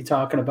 We're going to be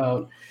talking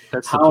about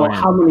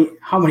how many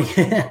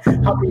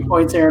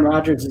points Aaron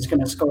Rodgers is going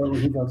to score when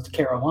he goes to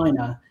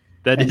Carolina.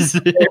 That is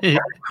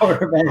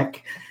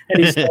quarterback,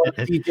 and he's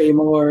DJ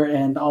Moore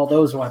and all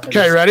those weapons.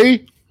 Okay,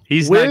 ready?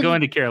 He's not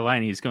going to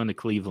Carolina. He's going to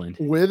Cleveland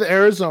with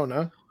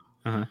Arizona.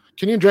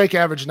 Kenyon Drake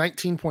averaged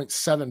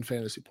 19.7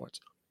 fantasy points.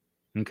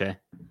 Okay,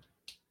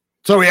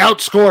 so he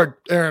outscored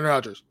Aaron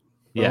Rodgers.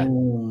 Yeah.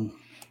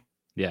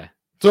 Yeah.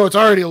 So it's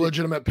already a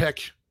legitimate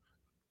pick,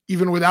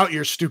 even without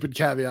your stupid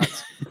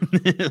caveats.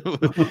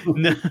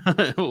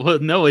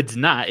 No, it's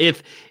not.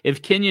 If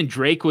Kenyon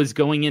Drake was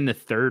going in the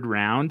 3rd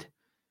round,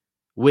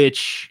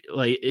 which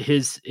like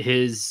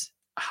his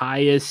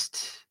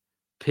highest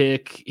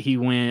pick, he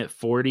went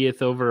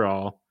 40th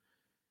overall,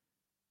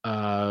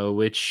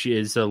 which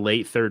is a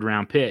late 3rd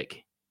round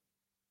pick.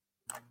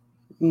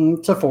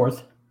 It's a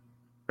 4th.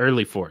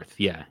 Early 4th.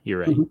 Yeah, you're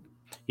right. Mm-hmm.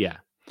 Yeah.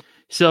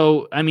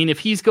 So, I mean, if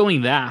he's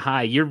going that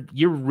high, you're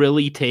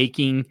really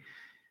taking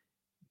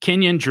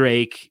Kenyon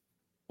Drake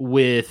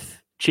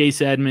with Chase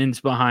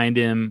Edmonds behind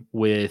him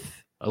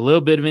with a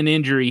little bit of an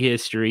injury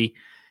history.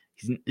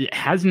 It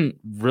hasn't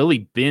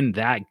really been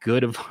that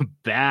good of a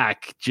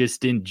back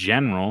just in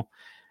general.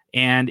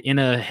 And in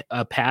a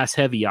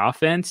pass-heavy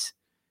offense,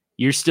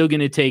 you're still going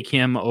to take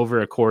him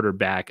over a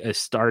quarterback, a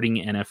starting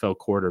NFL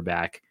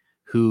quarterback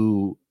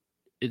who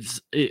in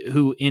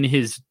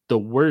the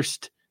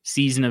worst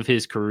season of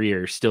his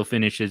career still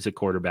finishes a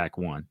quarterback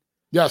 1.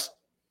 Yes.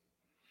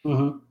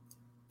 Mm-hmm.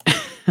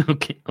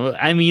 Okay. Well,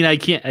 I mean, I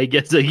guess I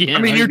can't. I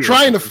mean, you're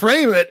trying to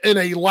frame it in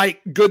a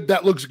good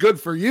that looks good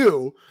for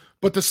you,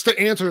 but the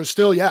answer is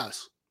still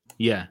yes.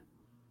 Yeah.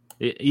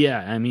 Yeah.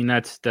 I mean,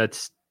 that's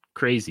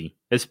crazy,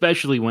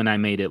 especially when I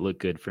made it look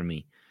good for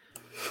me.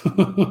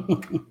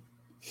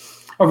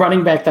 A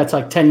running back that's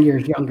like 10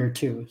 years younger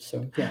too.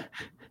 So yeah.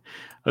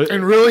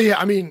 And really,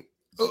 I mean,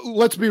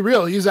 let's be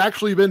real. He's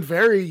actually been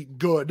very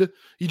good.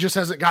 He just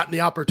hasn't gotten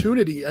the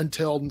opportunity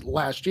until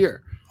last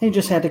year. He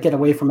just had to get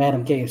away from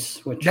Adam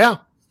Gase, which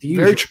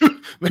very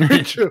true.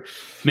 Very true.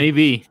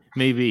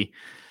 Maybe.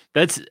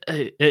 That's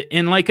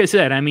and like I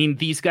said, I mean,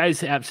 these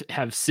guys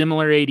have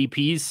similar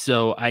ADPs,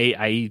 so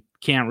I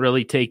can't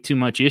really take too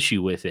much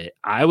issue with it.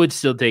 I would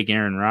still take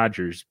Aaron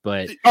Rodgers,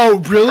 but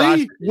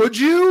really? Would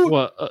you?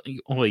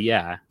 Well,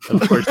 yeah,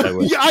 of course I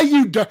would. Yeah,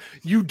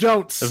 you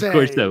don't say. Of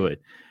course I would.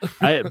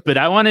 But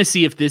I want to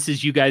see if this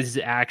is you guys'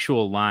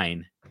 actual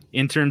line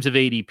in terms of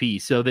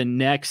ADP. So the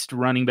next two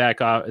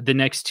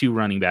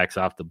running backs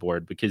off the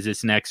board, because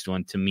this next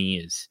one to me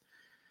is.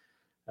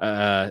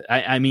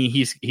 I mean,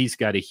 he's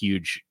got a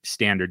huge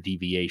standard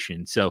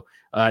deviation. So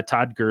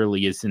Todd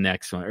Gurley is the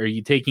next one. Are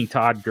you taking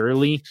Todd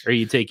Gurley or are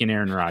you taking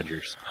Aaron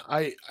Rodgers?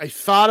 I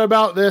thought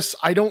about this.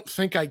 I don't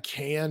think I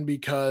can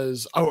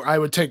because I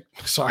would take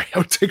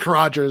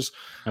Rodgers.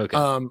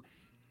 Okay.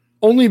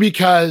 Only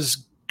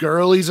because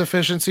Gurley's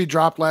efficiency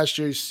dropped last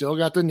year. He's still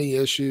got the knee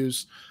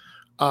issues.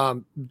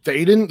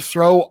 They didn't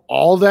throw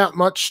all that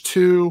much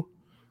to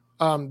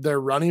their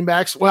running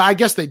backs. Well, I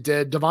guess they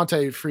did.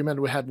 Devontae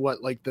Freeman had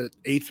like the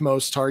 8th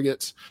most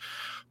targets,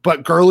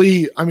 but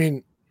Gurley, I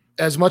mean,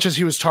 as much as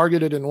he was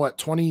targeted in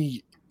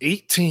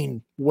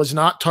 2018, was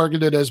not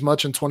targeted as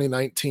much in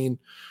 2019.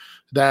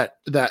 That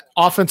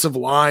offensive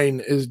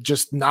line is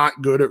just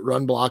not good at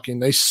run blocking.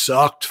 They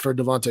sucked for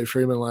Devontae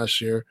Freeman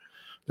last year.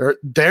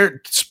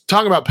 They're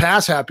talking about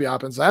pass happy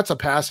offense. That's a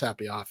pass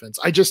happy offense.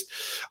 I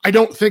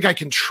don't think I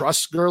can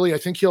trust Gurley. I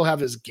think he'll have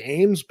his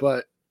games,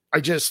 but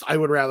I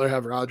would rather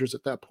have Rodgers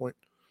at that point.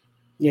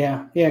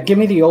 Yeah. Give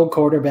me the old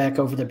quarterback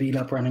over the beat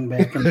up running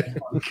back.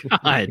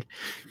 God,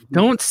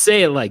 don't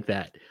say it like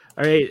that.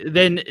 All right,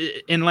 then,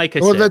 and like I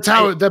said,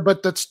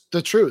 but that's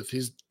the truth.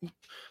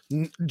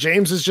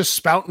 James is just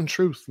spouting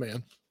truth,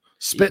 man.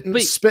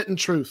 Spitting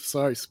truth.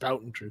 Sorry,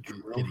 spouting truth.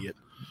 You idiot.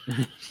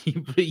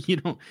 But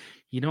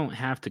you don't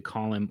have to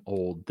call him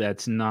old.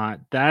 That's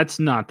not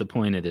the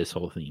point of this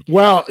whole thing.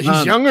 Well,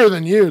 he's younger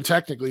than you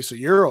technically, so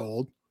you're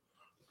old.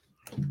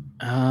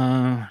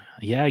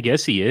 Yeah, I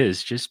guess he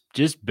is.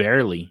 Just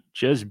barely.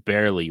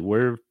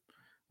 We're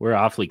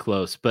awfully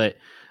close, but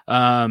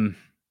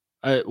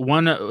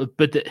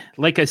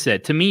like I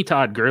said, to me,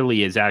 Todd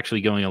Gurley is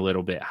actually going a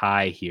little bit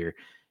high here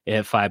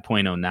at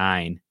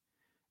 5.09.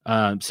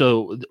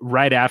 So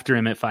right after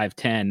him at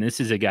 5.10, this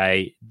is a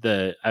guy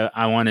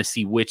I want to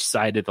see which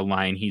side of the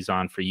line he's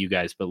on for you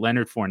guys, but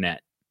Leonard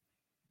Fournette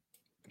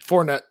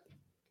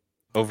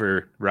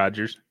over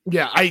Rodgers.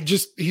 Yeah.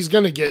 He's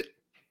going to get,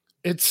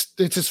 it's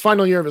his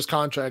final year of his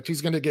contract.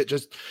 He's going to get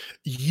just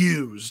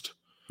used.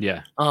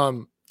 Yeah.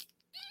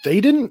 They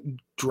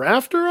didn't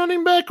draft a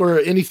running back or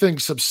anything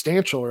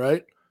substantial,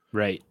 right?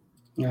 Right.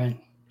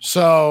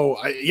 So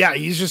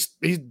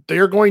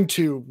they're going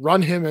to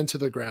run him into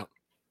the ground.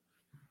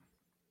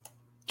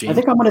 I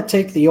think I'm going to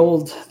take the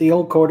old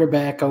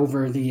quarterback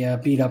over the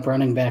beat up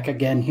running back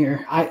again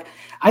here.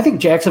 I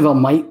think Jacksonville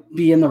might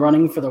be in the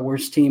running for the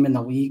worst team in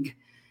the league.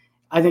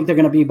 I think they're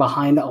going to be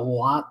behind a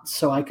lot,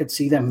 so I could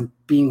see them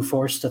being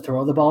forced to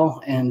throw the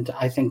ball, and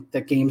I think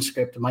the game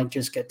script might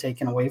just get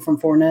taken away from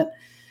Fournette.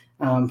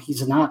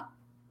 He's not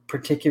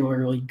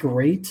particularly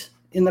great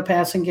in the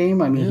passing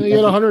game. I mean, he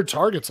had 100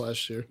 targets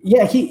last year.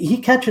 Yeah, he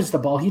catches the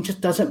ball. He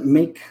just doesn't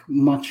make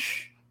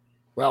much.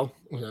 Well,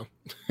 you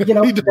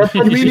know, he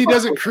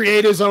doesn't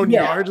create his own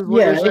yards?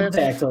 Yeah,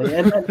 exactly.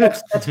 And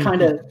that's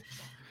kind of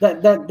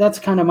that's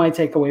kind of my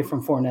takeaway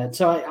from Fournette.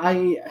 So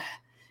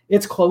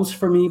it's close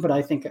for me, but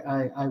I think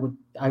I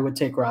would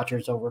take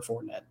Rodgers over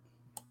Fournette.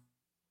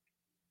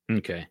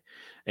 Okay.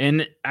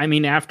 And I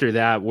mean, after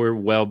that, we're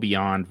well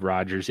beyond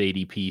Rodgers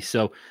ADP.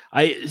 So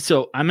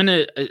I'm going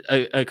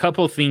to, a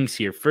couple things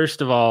here.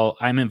 First of all,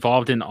 I'm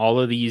involved in all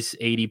of these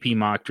ADP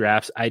mock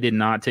drafts. I did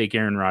not take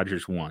Aaron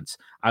Rodgers once.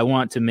 I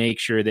want to make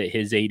sure that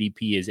his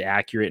ADP is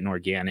accurate and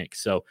organic.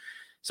 So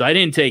I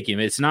didn't take him.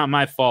 It's not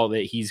my fault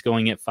that he's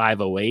going at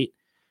 508.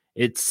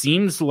 It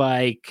seems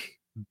like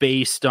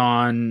based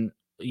on,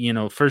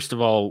 first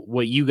of all,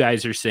 what you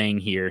guys are saying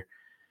here,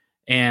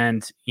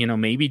 and,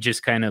 maybe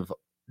just kind of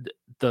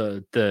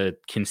the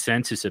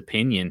consensus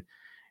opinion,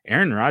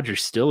 Aaron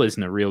Rodgers still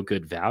isn't a real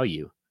good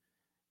value.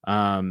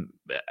 I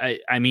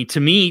mean, to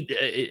me,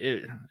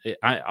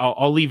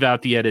 I'll leave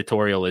out the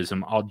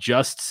editorialism. I'll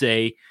just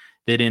say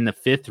that in the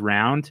 5th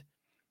round,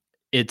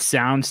 it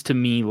sounds to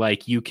me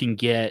like you can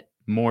get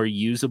more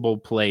usable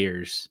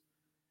players,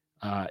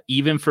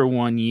 even for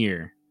 1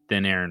 year,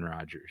 than Aaron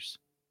Rodgers.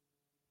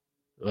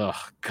 Oh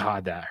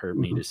God, that hurt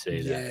me to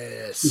say that.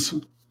 Yes.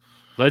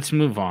 Let's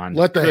move on.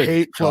 Let the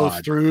hate flow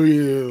through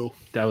you.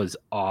 That was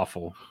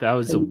awful. That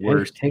was the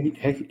worst.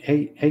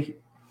 Hey.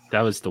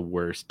 That was the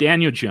worst.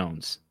 Daniel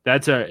Jones.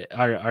 That's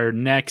our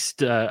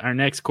next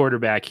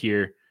quarterback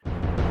here.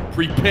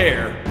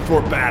 Prepare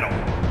for battle.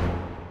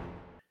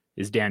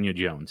 Is Daniel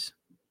Jones.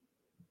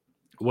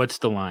 What's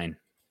the line?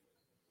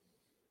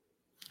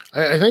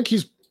 I think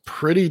he's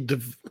pretty.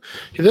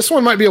 This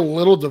one might be a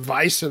little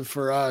divisive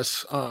for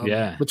us.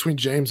 Between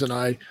James and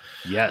I.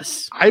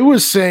 Yes, I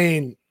was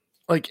saying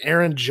like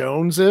Aaron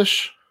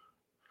Jones-ish.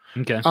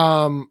 Okay.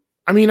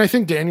 I mean, I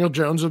think Daniel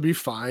Jones will be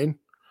fine.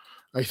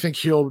 I think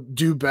he'll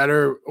do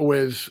better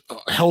with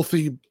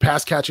healthy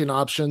pass catching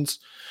options.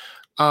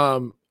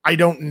 I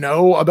don't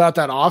know about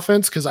that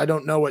offense because I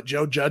don't know what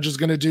Joe Judge is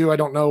going to do. I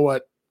don't know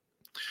what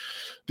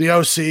the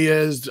OC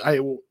is.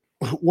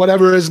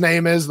 Whatever his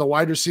name is,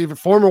 the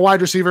former wide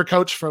receiver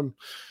coach from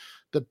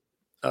the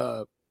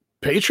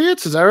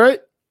Patriots. Is that right?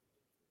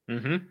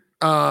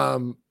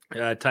 Mm-hmm.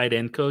 Tight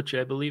end coach,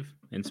 I believe,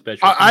 in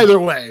special.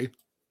 Either way,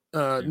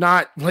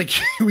 not like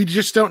we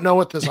just don't know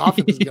what this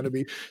offense is going to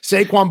be.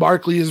 Saquon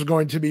Barkley is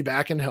going to be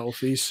back and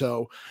healthy,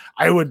 so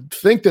I would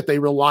think that they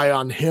rely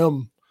on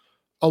him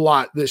a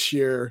lot this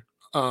year,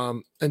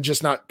 and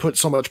just not put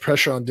so much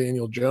pressure on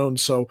Daniel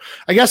Jones. So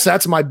I guess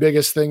that's my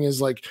biggest thing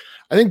is like,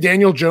 I think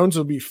Daniel Jones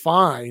will be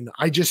fine.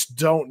 I just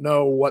don't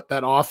know what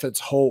that offense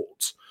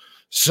holds.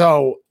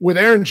 So with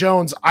Aaron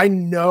Jones, I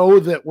know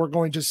that we're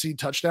going to see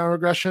touchdown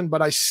regression,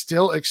 but I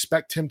still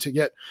expect him to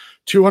get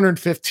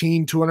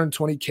 215,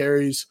 220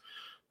 carries,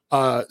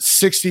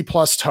 60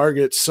 plus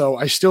targets. So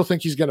I still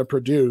think he's going to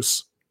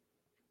produce.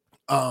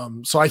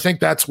 So I think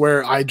that's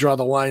where I draw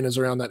the line, is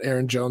around that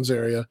Aaron Jones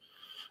area.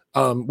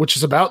 Which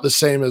is about the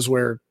same as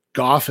where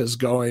Goff is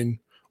going,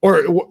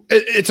 or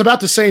it's about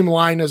the same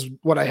line as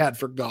what I had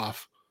for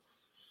Goff.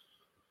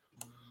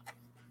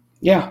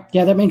 Yeah,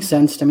 that makes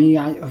sense to me.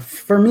 I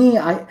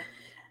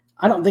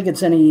don't think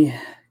it's any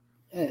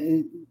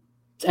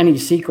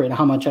secret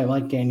how much I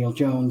like Daniel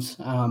Jones.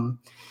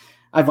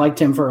 I've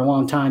liked him for a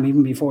long time,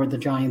 even before the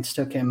Giants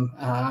took him.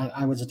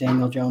 I was a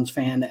Daniel Jones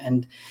fan,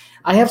 and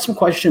I have some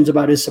questions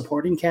about his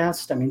supporting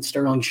cast. I mean,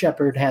 Sterling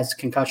Shepard has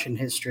concussion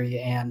history,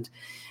 and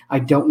I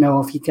don't know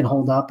if he can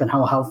hold up and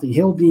how healthy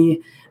he'll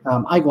be.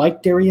 I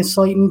like Darius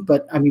Slayton,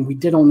 but I mean, we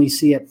did only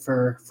see it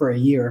for a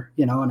year,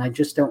 and I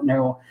just don't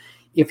know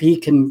if he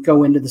can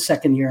go into the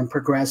second year and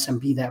progress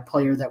and be that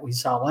player that we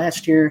saw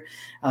last year.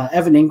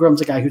 Evan Ingram's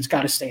a guy who's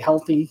got to stay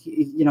healthy.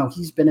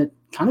 He's been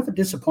kind of a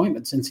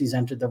disappointment since he's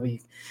entered the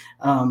league.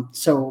 And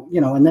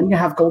then you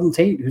have Golden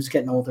Tate, who's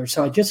getting older.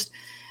 So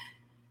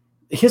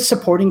his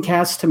supporting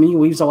cast to me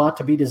leaves a lot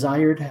to be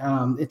desired.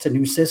 It's a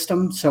new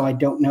system, so I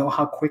don't know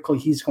how quickly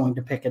he's going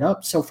to pick it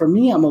up. So for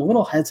me, I'm a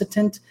little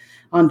hesitant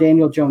on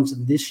Daniel Jones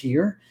this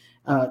year.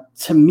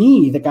 To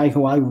me, the guy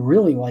who I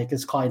really like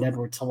is Clyde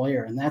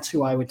Edwards-Helaire, and that's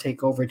who I would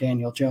take over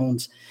Daniel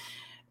Jones.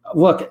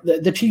 Look,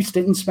 the Chiefs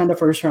didn't spend a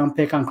first-round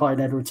pick on Clyde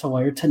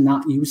Edwards-Helaire to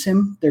not use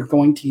him. They're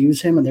going to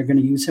use him, and they're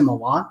going to use him a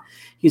lot.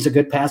 He's a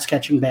good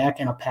pass-catching back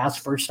in a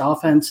pass-first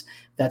offense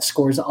that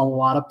scores a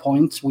lot of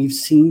points. We've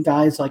seen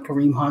guys like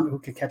Kareem Hunt, who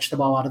could catch the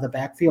ball out of the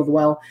backfield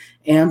well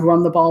and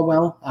run the ball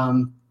well,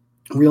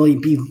 really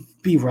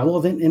be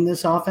relevant in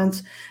this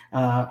offense.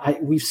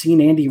 We've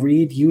seen Andy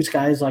Reid use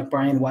guys like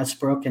Brian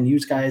Westbrook and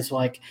use guys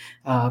like,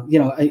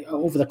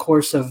 over the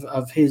course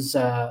of his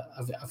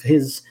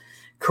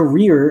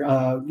career,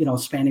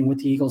 spanning with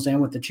the Eagles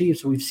and with the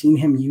Chiefs, we've seen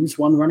him use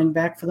one running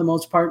back for the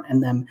most part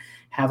and then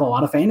have a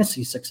lot of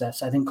fantasy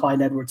success. I think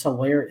Clyde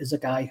Edwards-Helaire is a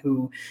guy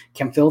who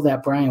can fill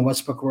that Brian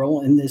Westbrook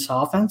role in this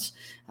offense.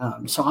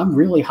 So I'm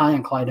really high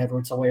on Clyde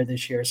Edwards-Helaire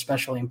this year,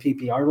 especially in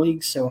PPR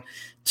leagues. So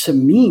to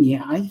me,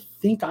 I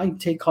think I'd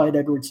take Clyde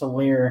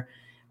Edwards-Helaire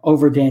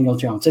over Daniel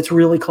Jones. It's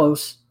really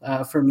close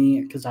for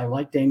me because I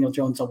like Daniel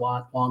Jones a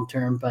lot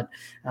long-term, but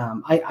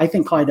I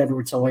think Clyde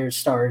Edwards-Helaire's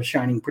star is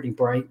shining pretty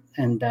bright,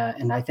 and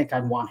I think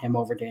I'd want him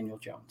over Daniel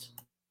Jones.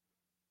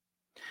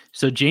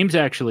 So James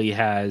actually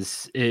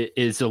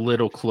is a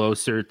little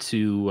closer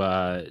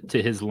to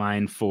his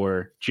line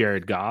for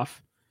Jared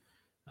Goff.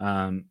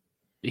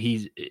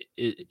 He's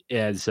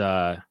as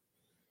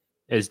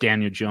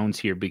Daniel Jones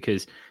here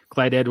because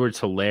Clyde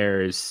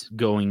Edwards-Helaire is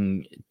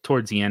going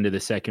towards the end of the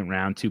second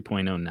round,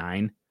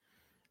 2.09.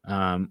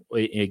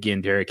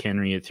 Again, Derrick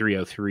Henry at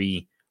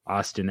 303,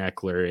 Austin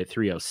Eckler at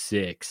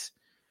 306.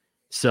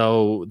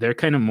 So they're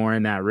kind of more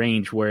in that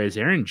range, whereas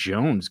Aaron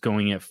Jones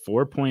going at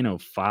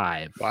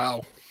 4.05.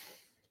 Wow.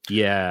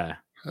 Yeah.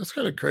 That's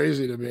kind of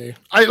crazy to me.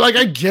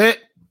 I get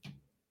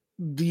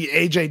the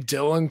AJ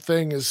Dillon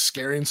thing is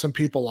scaring some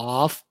people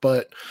off,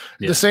 but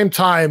at the same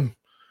time,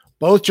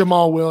 both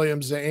Jamal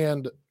Williams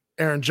and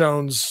Aaron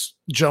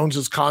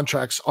Jones's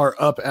contracts are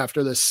up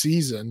after this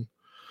season.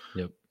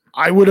 Yep.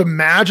 I would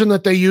imagine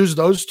that they use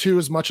those two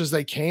as much as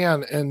they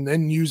can and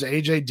then use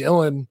AJ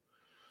Dillon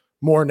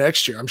more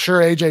next year. I'm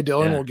sure AJ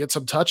Dillon will get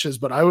some touches,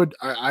 but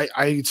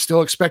I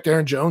still expect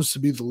Aaron Jones to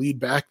be the lead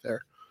back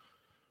there.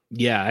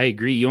 Yeah, I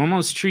agree. You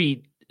almost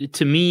treat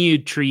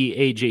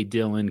AJ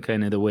Dillon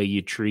kind of the way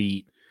you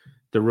treat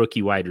the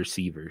rookie wide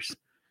receivers.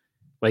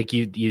 Like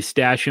you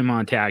stash him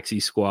on taxi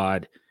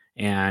squad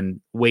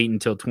and wait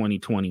until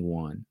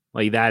 2021.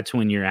 Like that's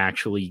when you're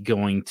actually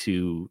going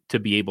to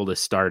be able to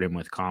start him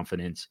with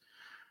confidence.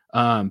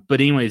 But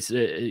anyways,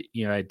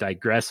 I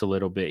digress a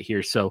little bit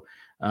here. So,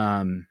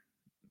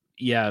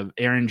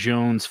 Aaron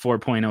Jones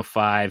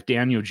 4.05,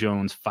 Daniel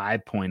Jones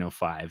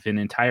 5.05, an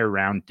entire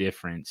round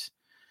difference.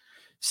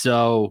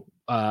 So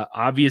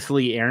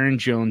obviously Aaron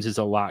Jones is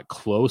a lot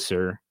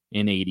closer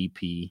in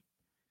ADP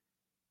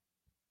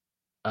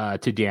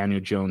to Daniel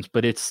Jones,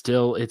 but it's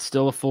still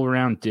a full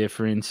round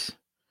difference.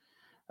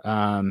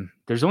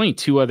 There's only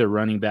two other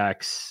running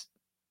backs.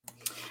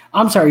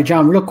 I'm sorry,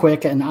 John, real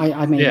quick, and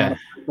I may not.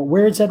 But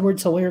where's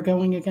Edwards-Helaire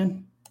going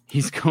again?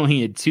 He's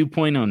going at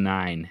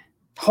 2.09.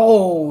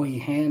 Holy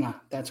Hannah,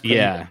 that's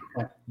crazy.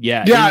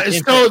 Yeah.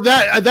 So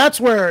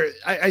that's where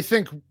I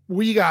think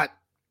we got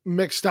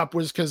mixed up,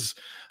 was because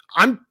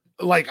I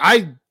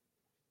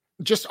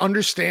just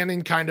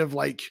understanding kind of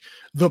like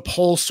the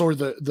pulse or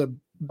the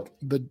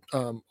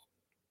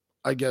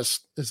I guess,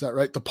 is that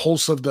right? The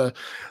pulse of the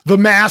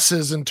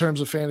masses in terms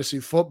of fantasy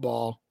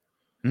football.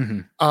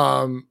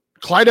 Mm-hmm.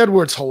 Clyde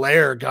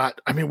Edwards-Helaire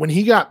when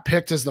he got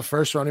picked as the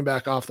first running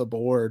back off the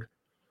board,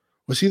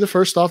 was he the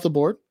first off the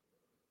board?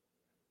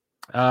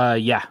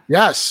 Yeah.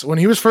 Yes. When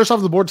he was first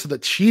off the board to the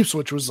Chiefs,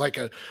 which was like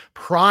a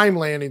prime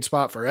landing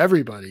spot for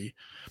everybody,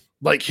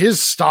 like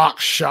his stock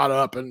shot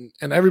up and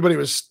everybody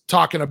was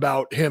talking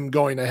about him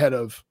going ahead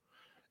of,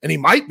 and he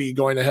might be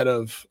going ahead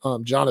of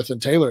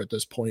Jonathan Taylor at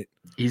this point.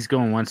 He's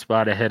going one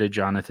spot ahead of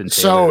Jonathan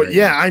Taylor.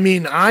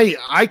 So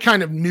I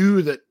kind of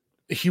knew that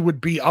he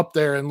would be up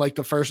there in like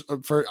the first.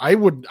 I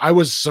wouldn't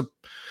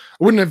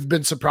have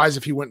been surprised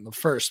if he went in the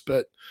first,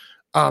 but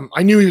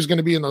I knew he was going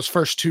to be in those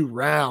first two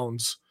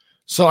rounds.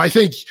 So I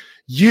think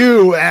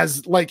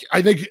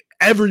I think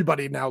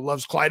everybody now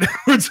loves Clyde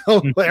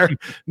Edwards-Helaire,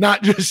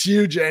 not just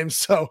you, James.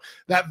 So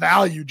that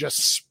value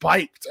just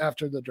spiked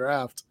after the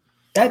draft.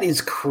 That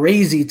is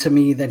crazy to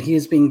me that he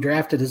is being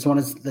drafted as one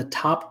of the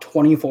top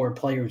 24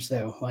 players,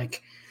 though.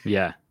 Like,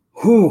 yeah.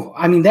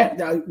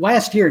 That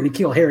last year,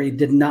 N'Keal Harry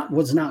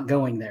was not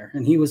going there,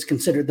 and he was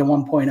considered the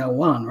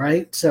 1.01,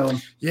 right? So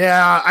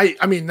yeah,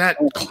 that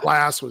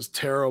class was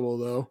terrible,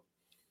 though.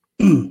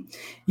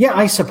 Yeah,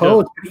 I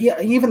suppose.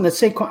 Yeah, even was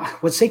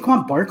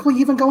Saquon Barkley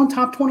even going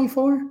top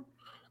 24?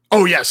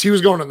 Oh yes, he was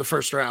going in the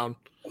first round.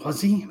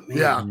 Was he?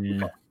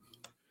 Man.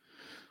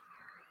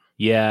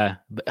 Yeah.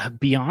 But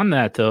beyond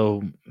that,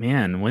 though,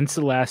 man, when's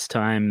the last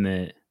time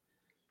that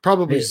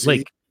probably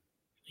Zeke?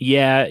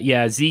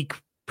 Zeke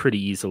pretty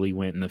easily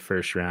went in the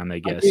first round, I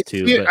guess,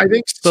 too. I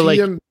think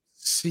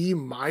CMC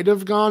might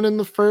have gone in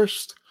the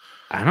first.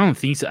 I don't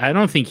think so. I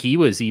don't think he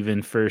was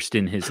even first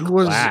in his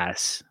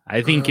class.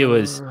 I think it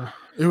was.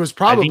 It was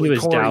probably. I think it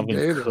was Corey Dalvin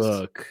Davis.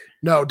 Cook.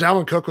 No,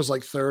 Dalvin Cook was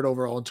like third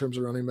overall in terms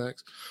of running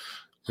backs.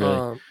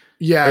 Really?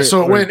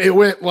 It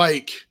went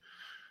like,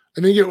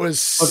 I think it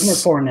was. Wasn't it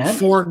Fournette?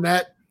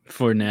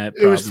 Fournette.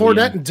 It was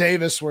Fournette and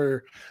Davis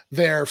were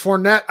there.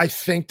 Fournette, I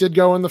think, did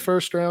go in the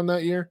first round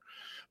that year,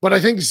 but I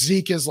think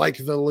Zeke is like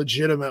the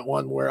legitimate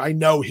one where I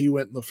know he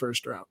went in the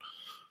first round.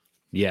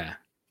 Yeah.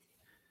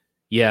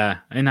 Yeah,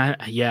 and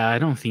I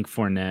don't think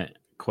Fournette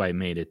quite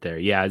made it there.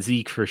 Yeah,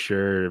 Zeke for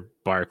sure,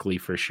 Barkley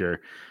for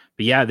sure.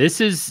 But yeah, this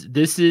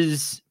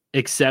is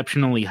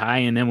exceptionally high.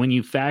 And then when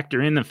you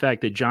factor in the fact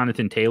that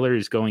Jonathan Taylor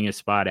is going a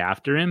spot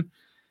after him,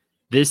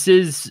 this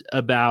is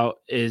the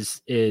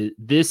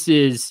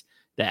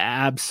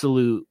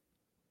absolute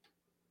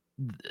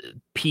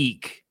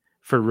peak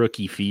for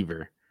rookie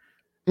fever.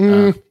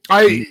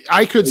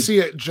 I could see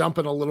it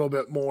jumping a little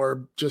bit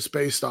more just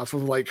based off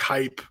of like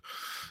hype.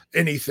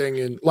 Anything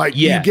and like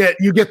you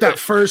get that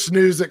first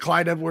news that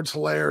Clyde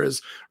Edwards-Helaire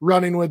is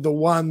running with the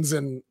ones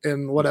in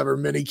whatever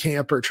mini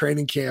camp or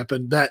training camp,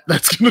 and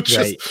that's gonna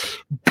just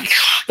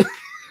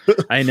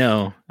I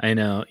know.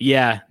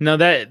 Yeah, no,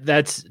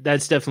 that's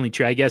definitely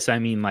true. I guess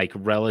like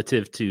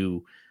relative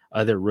to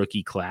other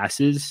rookie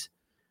classes,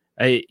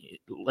 this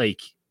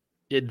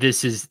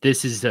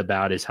is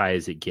about as high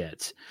as it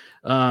gets.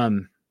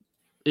 So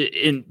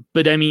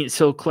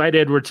Clyde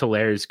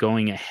Edwards-Helaire is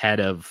going ahead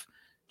of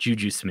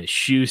Juju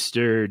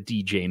Smith-Schuster,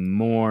 DJ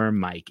Moore,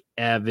 Mike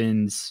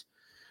Evans,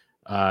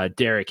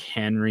 Derrick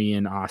Henry,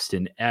 and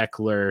Austin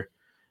Eckler.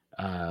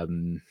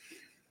 Trying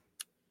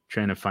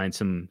to find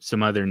some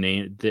other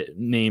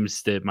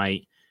names that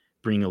might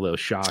bring a little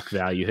shock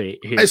value.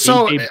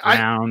 So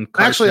Brown,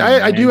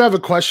 I do have a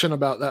question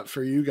about that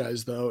for you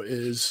guys, though,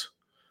 is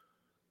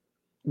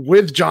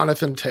with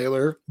Jonathan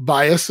Taylor,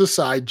 bias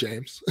aside,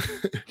 James,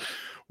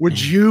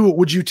 would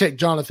you take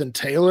Jonathan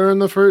Taylor in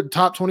the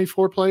top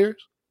 24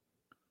 players?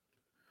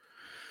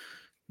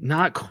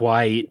 Not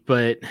quite,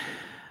 but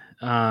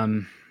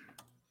I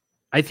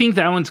think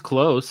that one's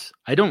close.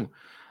 I don't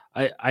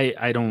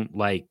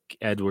like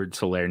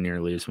Edwards-Helaire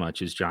nearly as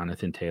much as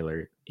Jonathan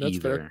Taylor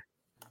either.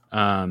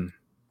 Fair.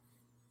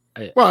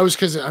 It was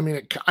because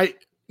I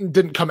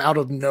didn't come out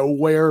of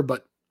nowhere,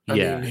 but I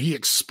mean he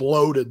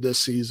exploded this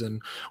season.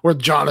 Where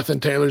Jonathan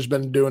Taylor's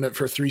been doing it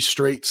for 3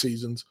 straight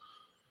seasons.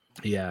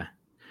 Yeah.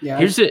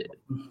 Yeah.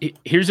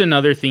 Here's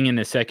another thing in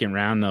the second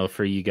round though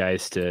for you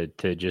guys to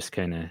just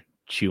kind of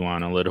chew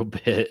on a little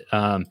bit.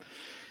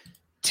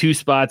 2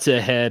 spots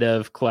ahead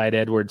of Clyde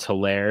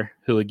Edwards-Helaire,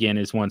 who again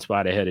is 1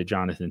 spot ahead of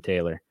Jonathan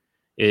Taylor,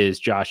 is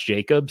Josh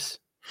Jacobs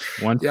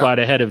One spot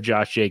ahead of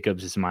Josh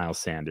Jacobs is Miles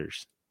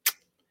Sanders.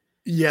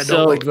 Yeah,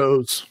 don't like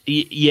those.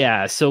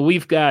 Yeah, so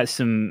we've got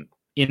some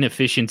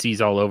inefficiencies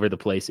all over the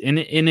place. And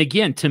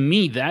again, to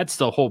me, that's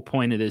the whole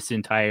point of this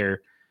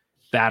entire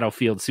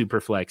Battlefield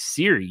Superflex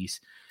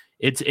series.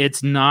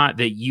 It's not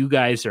that you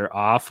guys are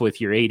off with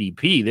your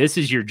ADP. This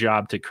is your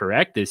job to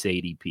correct this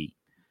ADP.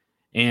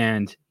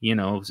 And,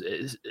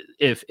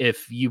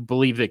 if you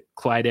believe that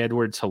Clyde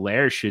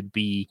Edwards-Helaire should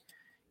be,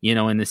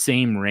 in the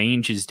same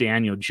range as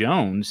Daniel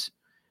Jones,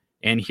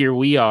 and here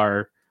we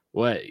are,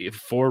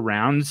 4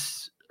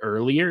 rounds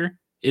earlier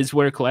is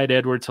where Clyde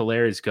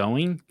Edwards-Helaire is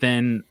going,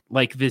 then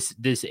like this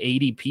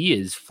ADP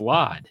is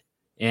flawed.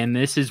 And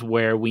this is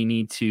where we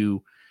need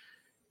to,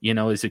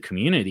 as a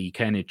community,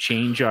 kind of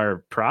change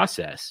our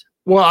process.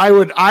 Well,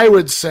 I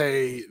would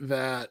say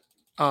that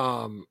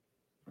the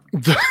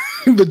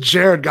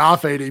Jared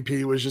Goff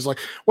ADP was just like,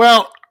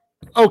 well,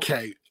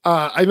 okay.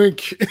 I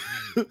think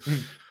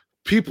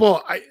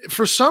people,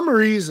 for some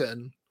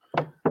reason,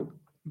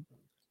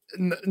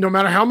 no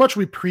matter how much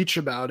we preach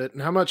about it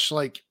and how much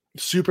like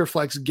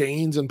Superflex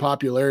gains in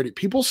popularity,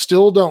 people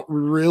still don't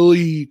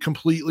really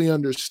completely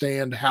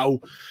understand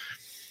how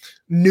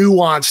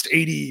nuanced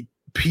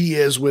ADP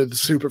is with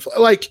Superflex.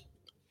 Like,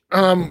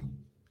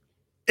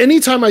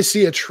 anytime I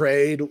see a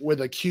trade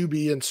with a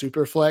QB and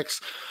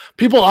Superflex,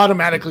 people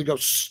automatically go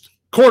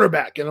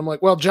quarterback. And I'm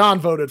like, well, John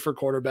voted for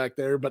quarterback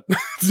there, but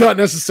it's not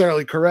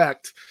necessarily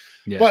correct.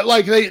 Yeah. But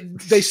like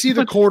they see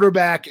the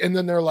quarterback and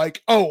then they're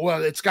like, oh,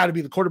 well, it's got to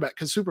be the quarterback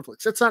because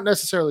Superflex. That's not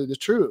necessarily the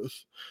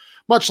truth.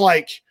 Much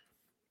like,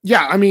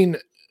 yeah, I mean,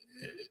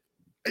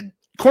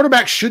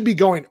 quarterback should be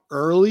going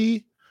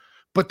early,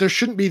 but there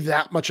shouldn't be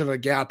that much of a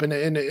gap. And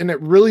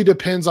it really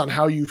depends on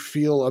how you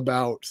feel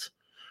about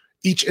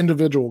each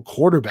individual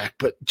quarterback.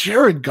 But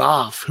Jared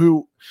Goff,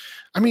 who,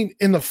 I mean,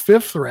 in the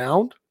 5th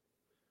round,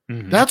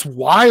 that's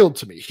wild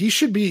to me. He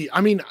should be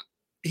off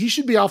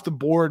the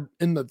board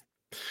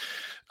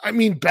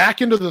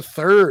back into the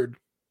 3rd,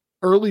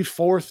 early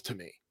 4th to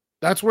me.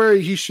 That's where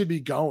he should be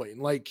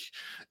going.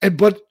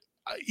 But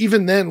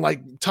even then,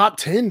 like top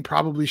 10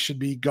 probably should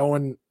be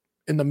going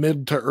in the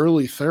mid to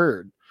early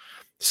 3rd.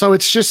 So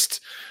it's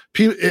just,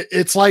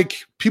 it's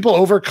like people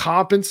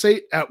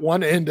overcompensate at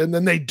one end and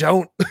then they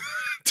don't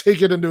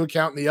take it into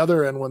account in the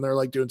other end when they're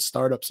like doing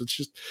startups. It's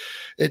just,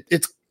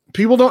 it's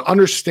people don't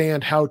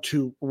understand how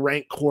to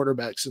rank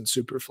quarterbacks in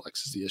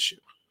Superflex is the issue.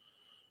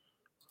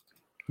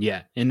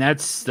 Yeah. And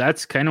that's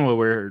kind of what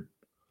we're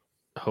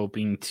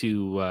hoping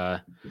to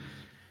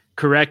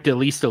correct at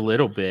least a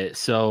little bit.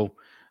 So,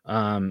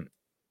 it's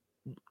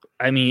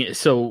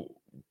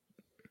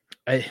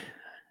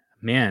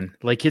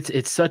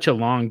such a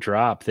long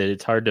drop that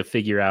it's hard to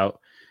figure out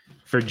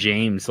for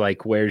James.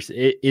 Like,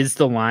 is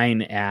the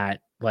line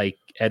at like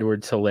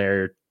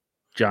Edwards-Helaire,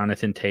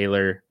 Jonathan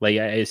Taylor? Like,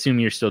 I assume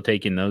you're still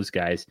taking those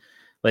guys.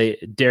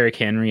 Like Derrick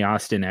Henry,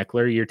 Austin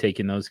Eckler, you're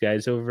taking those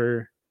guys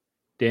over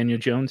Daniel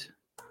Jones?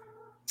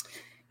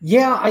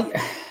 Yeah,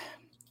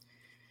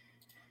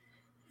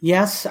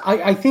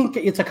 I think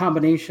it's a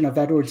combination of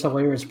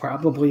Edwards-Helaire is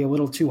probably a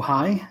little too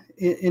high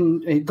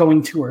in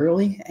going too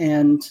early,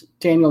 and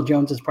Daniel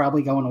Jones is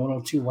probably going a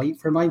little too late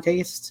for my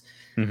taste.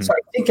 Mm-hmm. So I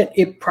think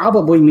it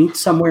probably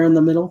meets somewhere in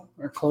the middle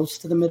or close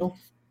to the middle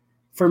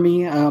for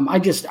me. A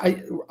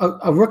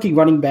rookie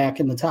running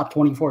back in the top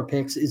 24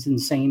 picks is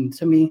insane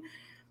to me.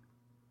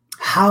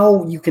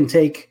 How you can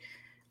take,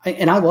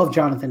 and I love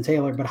Jonathan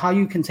Taylor, but how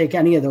you can take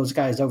any of those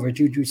guys over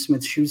Juju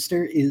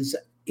Smith-Schuster is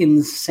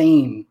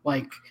insane.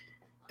 Like,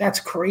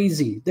 that's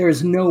crazy.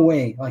 There's no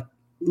way I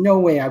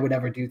would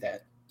ever do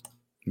that.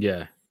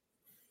 Yeah.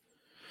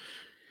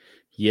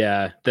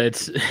 Yeah,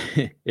 that's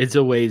it's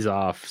a ways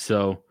off.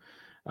 So,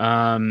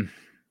 who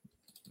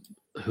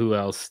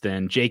else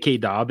then? J.K.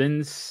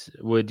 Dobbins.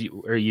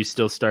 Are you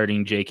still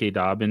starting J.K.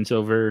 Dobbins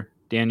over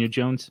Daniel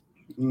Jones?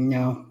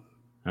 No.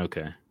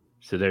 Okay.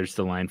 So there's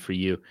the line for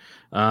you.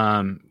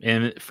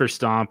 And for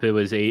Stomp, it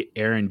was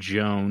Aaron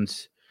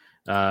Jones,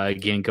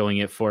 again,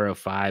 going at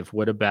 405.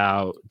 What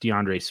about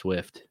DeAndre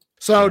Swift?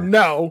 So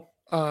no,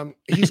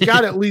 he's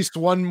got at least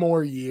one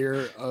more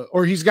year,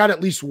 or he's got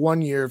at least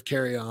 1 year of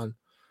carry on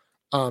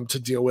to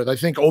deal with. I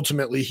think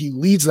ultimately he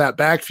leads that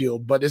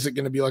backfield, but is it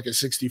going to be like a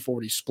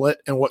 60-40 split?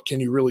 And what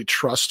can you really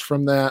trust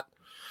from that?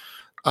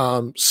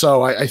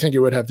 So I think it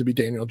would have to be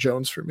Daniel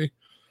Jones for me.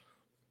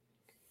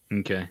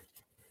 Okay.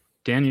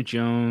 Daniel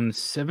Jones,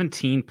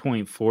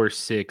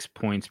 17.46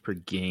 points per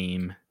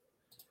game.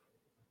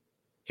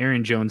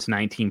 Aaron Jones,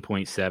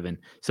 19.7.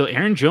 So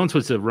Aaron Jones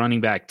was a running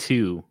back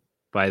 2,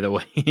 by the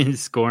way,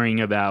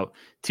 scoring about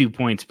 2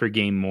 points per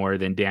game more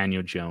than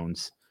Daniel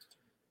Jones,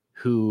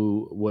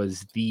 who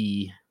was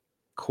the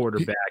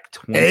quarterback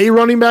 20. A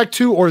running back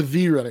 2 or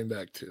the running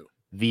back 2?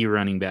 The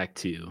running back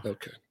 2.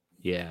 Okay.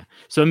 Yeah.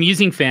 So I'm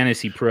using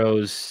Fantasy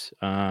Pros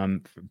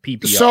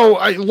PPR. So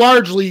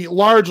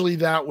largely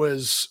that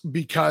was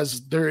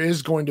because there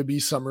is going to be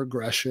some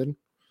regression.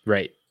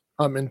 Right.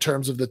 In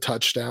terms of the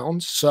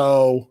touchdowns.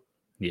 So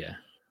yeah.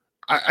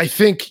 I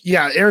think,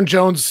 Aaron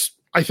Jones,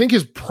 I think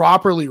is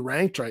properly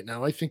ranked right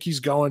now. I think he's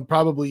going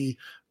probably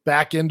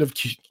back end of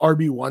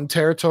RB1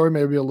 territory,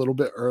 maybe a little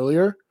bit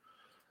earlier.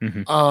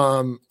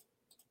 Mm-hmm.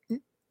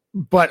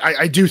 But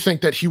I do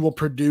think that he will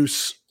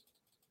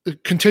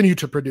continue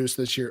to produce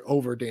this year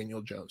over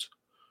Daniel Jones.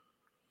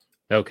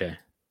 Okay.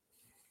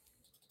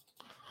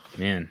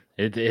 Man,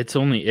 it's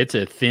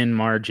a thin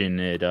margin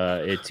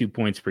at 2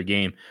 points per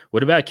game.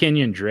 What about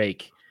Kenyon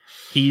Drake?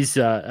 He's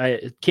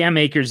Cam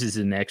Akers is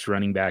the next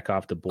running back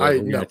off the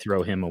board. We're going to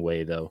throw him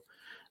away though.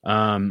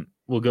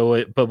 We'll go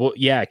with,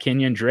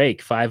 Kenyon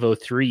Drake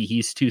 503.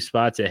 He's 2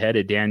 spots ahead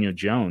of Daniel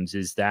Jones.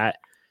 Is that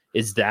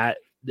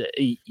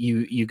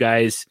you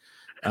guys?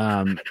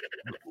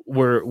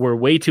 We're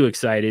way too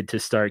excited to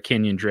start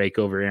Kenyon Drake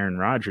over Aaron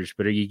Rodgers,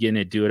 but are you going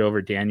to do it over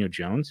Daniel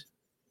Jones?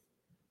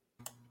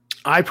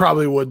 I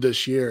probably would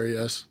this year.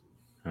 Yes.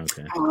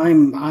 Okay.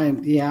 I'm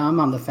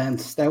on the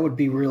fence. That would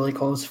be really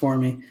close for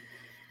me.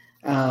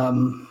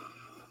 I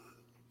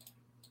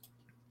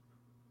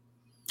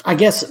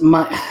guess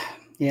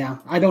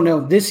I don't know.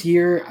 This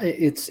year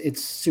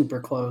it's super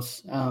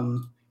close.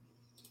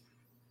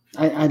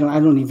 I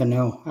don't even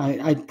know.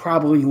 I'd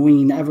probably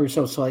lean ever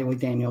so slightly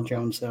Daniel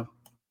Jones though.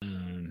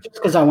 Just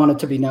because I want it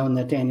to be known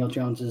that Daniel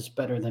Jones is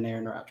better than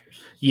Aaron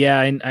Rodgers. Yeah,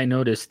 I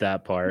noticed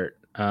that part.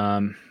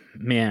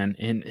 Man,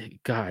 and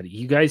God,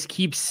 you guys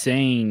keep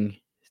saying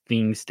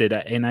things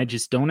and I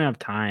just don't have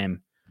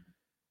time.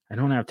 I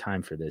don't have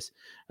time for this.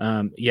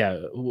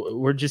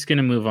 We're just going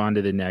to move on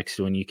to the next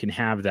one. You can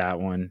have that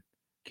one.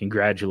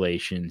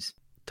 Congratulations.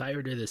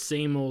 Tired of the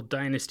same old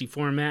dynasty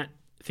format?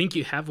 Think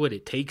you have what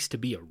it takes to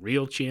be a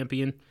real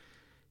champion?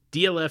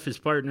 DLF has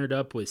partnered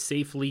up with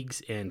Safe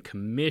Leagues and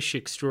commish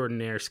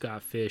extraordinaire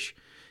Scott Fish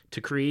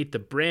to create the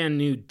brand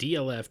new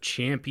DLF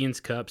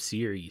Champions Cup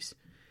Series.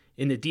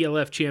 In the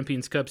DLF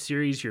Champions Cup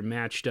Series, you're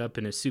matched up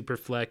in a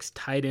SuperFlex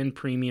tight end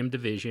premium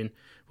division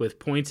with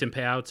points and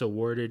payouts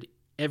awarded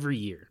every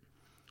year.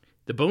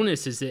 The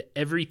bonus is that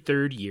every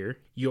third year,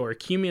 your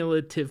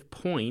cumulative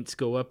points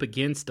go up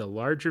against a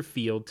larger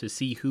field to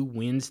see who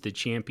wins the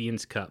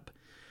Champions Cup.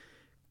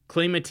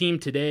 Claim a team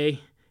today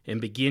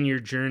and begin your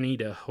journey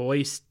to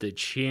hoist the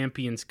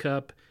Champions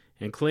Cup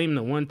and claim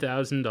the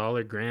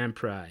 $1,000 grand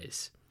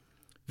prize.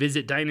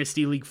 Visit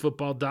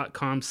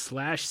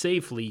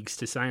dynastyleaguefootball.com/safeleagues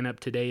to sign up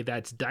today.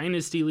 That's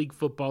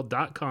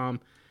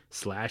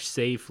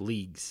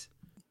dynastyleaguefootball.com/safeleagues.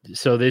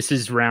 So this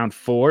is round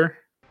 4.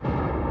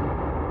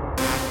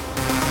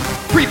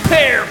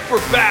 Prepare for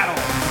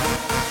battle.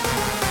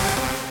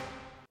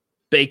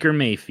 Baker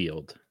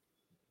Mayfield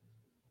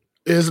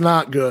is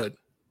not good.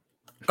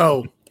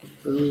 Oh,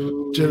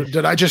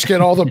 did I just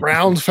get all the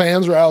Browns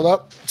fans riled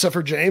up except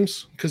for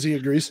James because he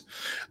agrees?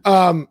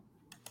 I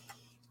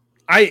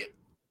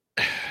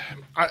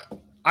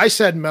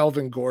said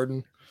Melvin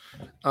Gordon.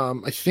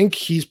 I think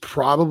he's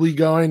probably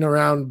going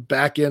around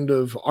back end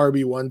of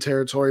RB1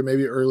 territory,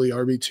 maybe early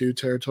RB2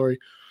 territory.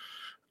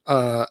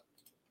 And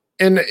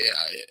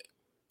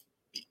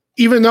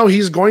even though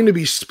he's going to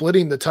be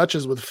splitting the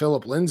touches with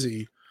Phillip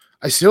Lindsay,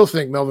 I still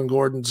think Melvin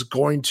Gordon's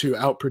going to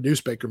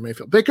outproduce Baker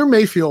Mayfield. Baker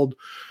Mayfield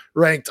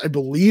ranked, I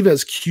believe,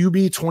 as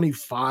QB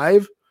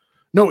 25.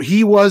 No,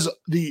 he was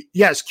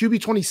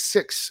QB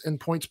 26 in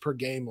points per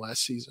game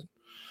last season.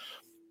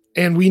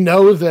 And we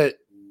know that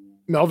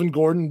Melvin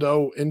Gordon,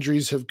 though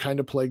injuries have kind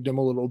of plagued him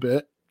a little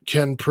bit,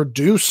 can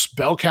produce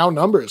bell cow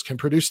numbers, can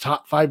produce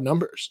top 5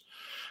 numbers.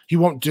 He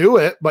won't do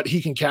it, but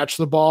he can catch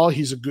the ball.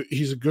 He's a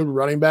good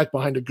running back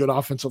behind a good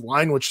offensive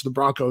line, which the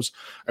Broncos,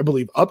 I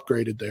believe,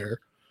 upgraded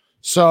there.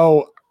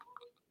 So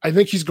I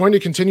think he's going to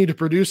continue to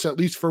produce at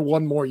least for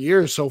one more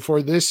year. So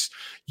for this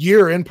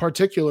year in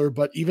particular,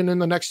 but even in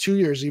the next 2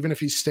 years, even if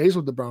he stays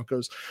with the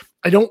Broncos,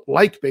 I don't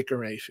like Baker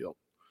Mayfield.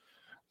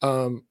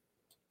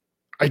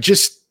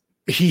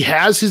 He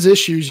has his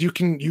issues. You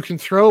can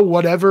throw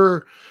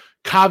whatever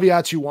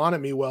caveats you want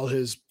at me. Well,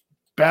 his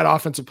bad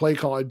offensive play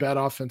calling, bad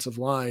offensive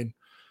line,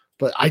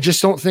 but I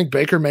just don't think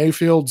Baker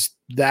Mayfield's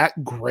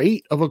that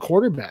great of a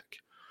quarterback.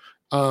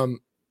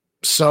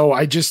 So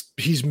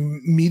he's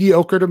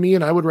mediocre to me,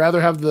 and I would rather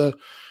have the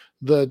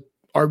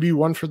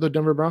RB1 for the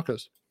Denver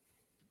Broncos.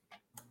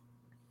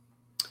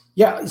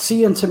 Yeah,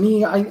 see, and to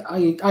me,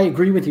 I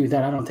agree with you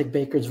that I don't think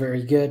Baker's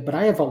very good, but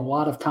I have a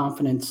lot of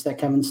confidence that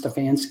Kevin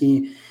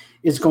Stefanski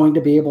is going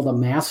to be able to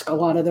mask a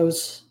lot of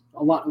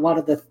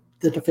the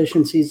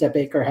deficiencies that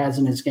Baker has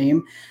in his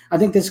game. I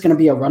think this is going to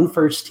be a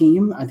run-first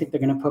team. I think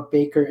they're going to put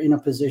Baker in a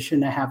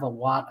position to have a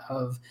lot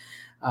of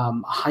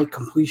high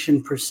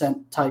completion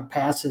percent type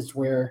passes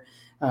where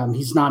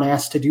he's not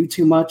asked to do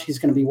too much. He's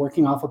going to be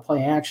working off of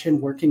play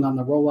action, working on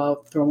the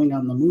rollout, throwing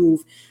on the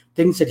move,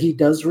 things that he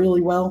does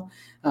really well.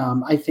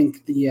 I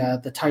think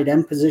the tight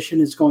end position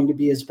is going to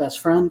be his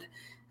best friend,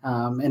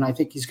 and I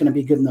think he's going to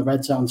be good in the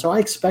red zone. So I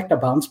expect a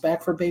bounce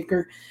back for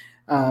Baker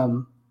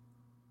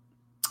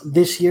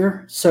this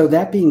year. So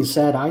that being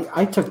said,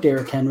 I took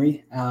Derrick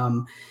Henry.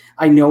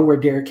 I know where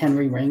Derrick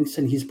Henry ranks,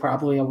 and he's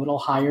probably a little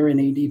higher in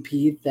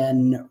ADP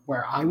than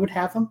where I would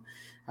have him.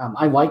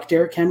 I like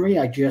Derrick Henry.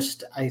 I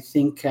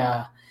think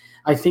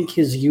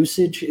his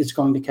usage is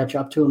going to catch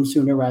up to him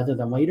sooner rather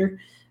than later.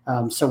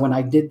 So when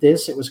I did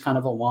this, it was kind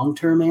of a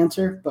long-term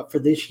answer. But for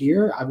this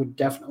year, I would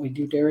definitely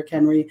do Derrick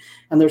Henry.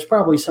 And there's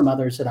probably some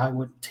others that I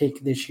would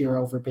take this year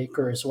over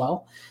Baker as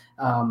well.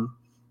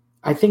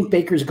 I think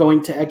Baker's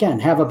going to, again,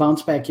 have a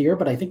bounce back year,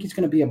 but I think he's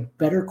going to be a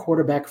better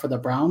quarterback for the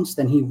Browns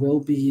than he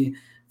will be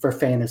for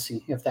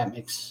fantasy, if that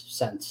makes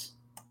sense.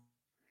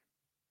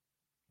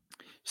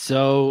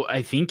 So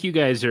I think you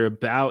guys are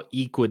about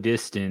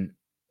equidistant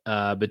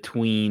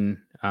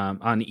between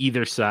on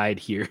either side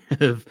here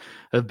of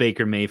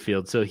Baker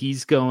Mayfield. So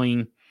he's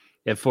going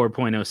at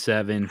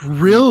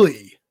 4.07.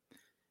 Really?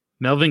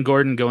 Melvin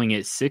Gordon going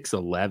at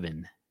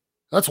 6.11.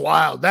 That's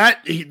wild.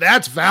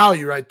 That's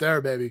value right there,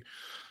 baby.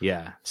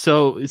 Yeah.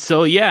 So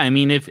yeah, I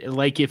mean, if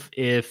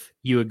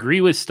you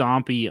agree with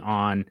Stompy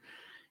on,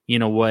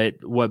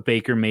 what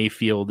Baker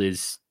Mayfield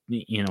is,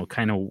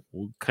 kind of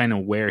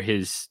where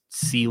his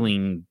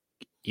ceiling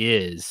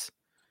is,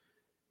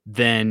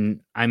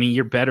 then I mean,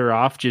 you're better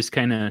off just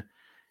kind of,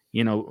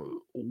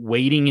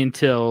 waiting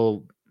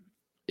until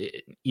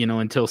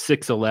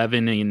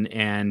 6.11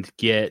 and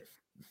get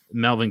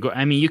Melvin Gordon.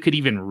 I mean, you could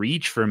even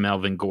reach for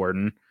Melvin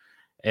Gordon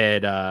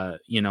at in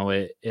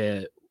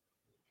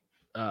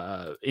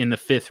the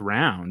 5th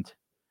round,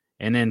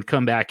 and then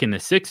come back in the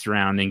 6th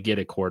round and get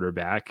a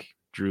quarterback.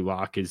 Drew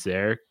Lock is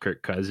there,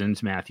 Kirk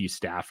Cousins, Matthew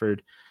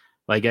Stafford.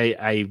 Like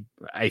I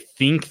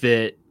think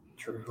that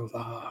Drew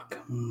Lock.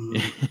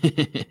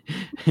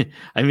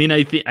 I mean,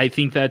 I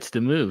think that's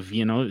the move.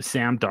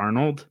 Sam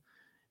Darnold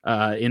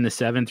in the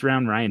 7th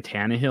round, Ryan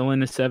Tannehill in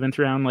the 7th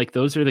round. Like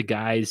those are the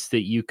guys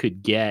that you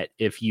could get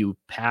if you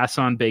pass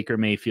on Baker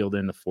Mayfield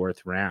in the 4th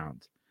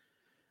round.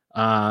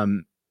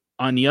 On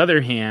the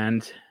other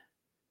hand,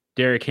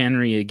 Derrick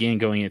Henry again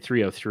going at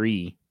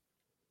 303.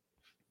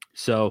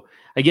 So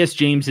I guess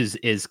James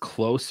is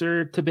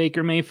closer to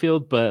Baker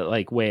Mayfield, but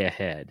like way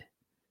ahead.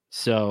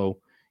 So,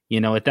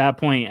 at that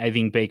point, I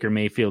think Baker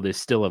Mayfield is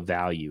still a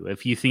value.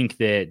 If you think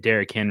that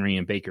Derrick Henry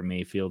and Baker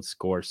Mayfield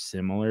score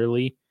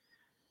similarly,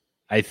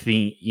 I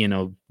think,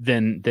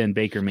 then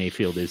Baker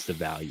Mayfield is the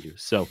value.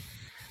 So,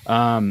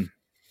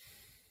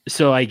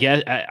 so I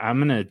guess I'm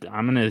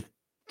gonna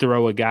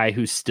throw a guy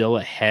who's still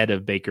ahead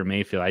of Baker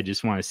Mayfield. I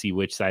just want to see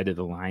which side of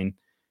the line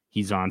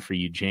he's on for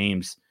you,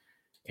 James.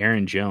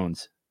 Aaron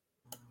Jones.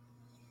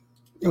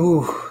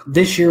 Ooh,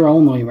 this year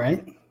only,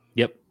 right?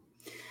 Yep.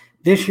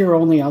 This year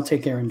only, I'll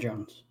take Aaron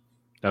Jones.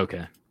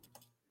 Okay.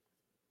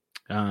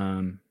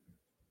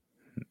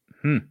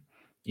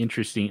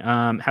 Interesting.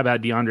 How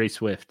about DeAndre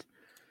Swift?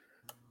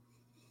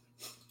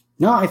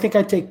 No, I think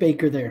I'd take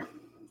Baker there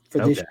for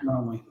this year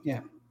only. Yeah.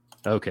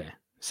 Okay.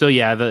 So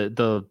yeah,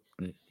 the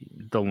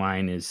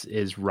line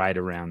is right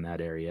around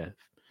that area.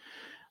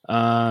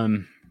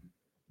 We'll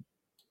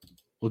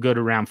go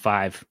to round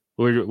 5.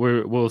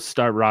 We'll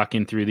start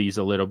rocking through these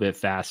a little bit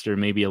faster,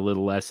 maybe a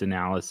little less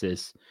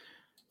analysis,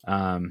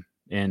 and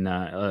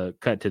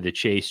cut to the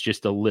chase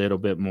just a little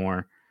bit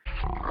more.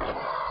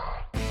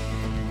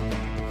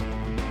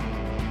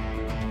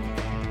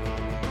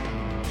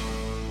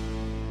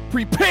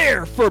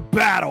 Prepare for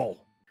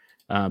battle.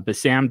 But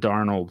Sam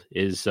Darnold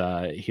is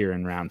here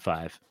in round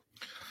 5.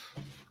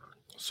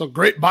 So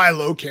great buy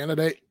low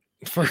candidate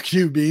for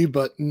QB,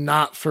 but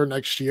not for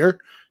next year.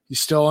 He's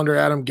still under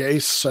Adam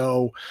Gase.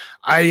 So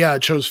I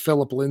chose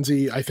Phillip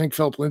Lindsay. I think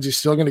Phillip Lindsay's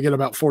still going to get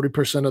about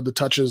 40% of the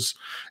touches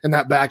in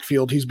that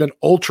backfield. He's been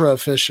ultra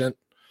efficient.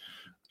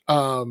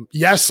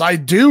 Yes, I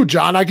do,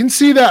 John. I can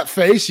see that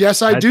face.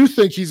 Yes, I do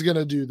think he's going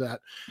to do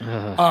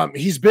that.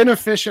 He's been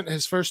efficient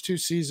his first 2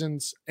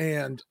 seasons,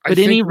 and but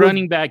any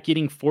running back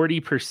getting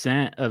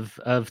 40% of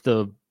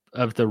the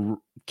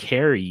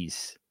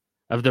carries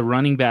of the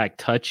running back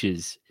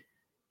touches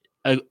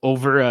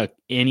over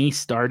any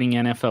starting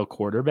NFL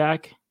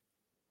quarterback.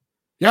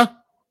 Yeah,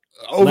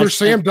 over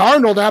Sam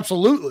Darnold,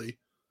 absolutely.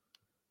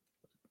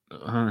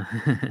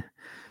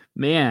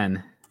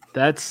 Man.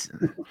 That's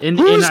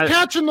who's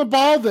catching the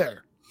ball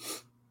there?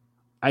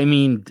 I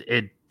mean,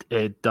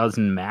 it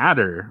doesn't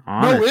matter.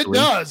 Honestly. No, it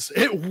does.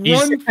 It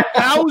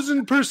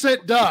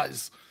 1000%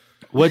 does.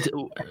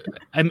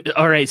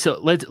 All right. So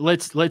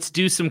let's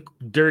do some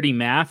dirty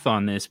math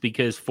on this,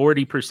 because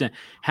 40%.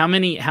 How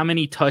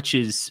many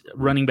touches,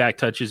 running back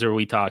touches, are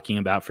we talking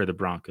about for the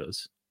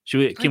Broncos?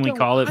 Can we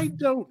call it? I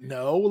don't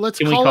know.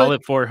 Can we call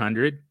it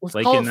 400? Let's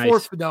call it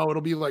 4. No,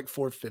 it'll be like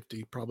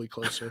 450, probably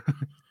closer.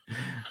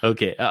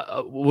 Okay,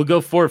 we'll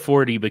go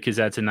 440 because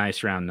that's a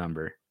nice round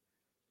number.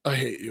 I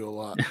hate you a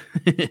lot.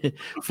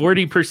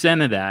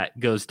 40% of that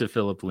goes to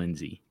Phillip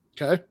Lindsay.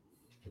 Okay.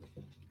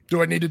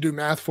 Do I need to do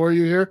math for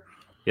you here?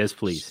 Yes,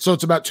 please. So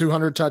it's about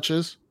 200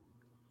 touches.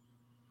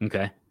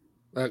 Okay.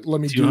 Let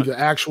me do the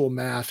actual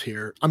math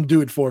here. I'm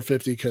doing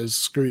 450 because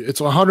screw you. It's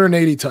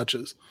 180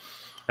 touches.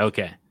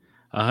 Okay.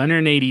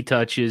 180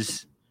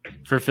 touches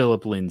for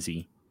Phillip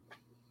Lindsay.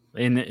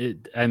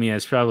 And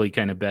that's probably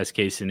kind of best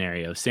case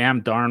scenario.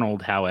 Sam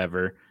Darnold,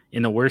 however,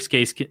 in the worst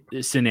case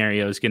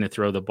scenario, is going to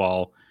throw the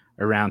ball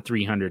around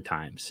 300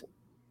 times.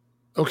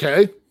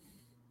 Okay.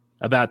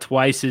 About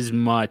twice as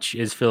much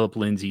as Phillip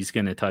Lindsay's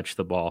going to touch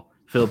the ball.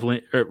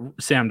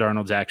 Sam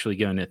Darnold's actually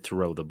going to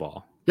throw the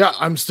ball. Yeah,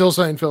 I'm still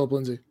saying Philip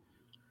Lindsay.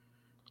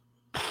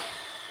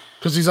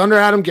 Because he's under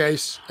Adam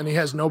Gase, and he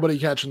has nobody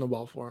catching the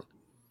ball for him.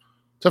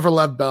 Except for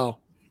Lev Bell.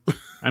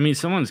 I mean,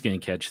 someone's going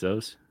to catch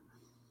those.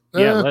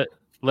 Yeah,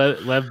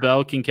 Lev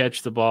Bell can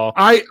catch the ball.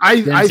 I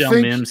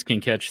think Mims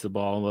can catch the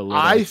ball a little.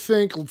 I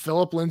think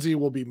Philip Lindsay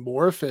will be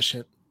more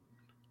efficient,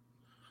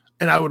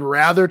 and I would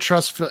rather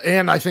trust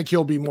and I think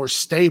he'll be more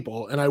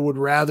stable, and I would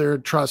rather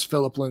trust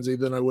Philip Lindsay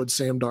than I would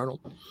Sam Darnold.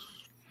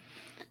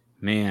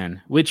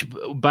 Man, which,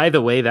 by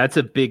the way, that's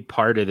a big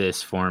part of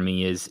this for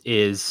me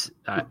is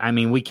I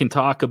mean, we can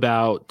talk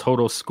about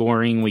total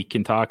scoring. We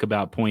can talk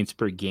about points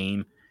per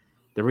game.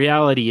 The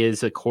reality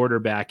is a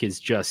quarterback is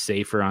just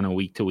safer on a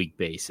week-to-week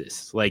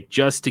basis. Like,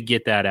 just to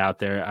get that out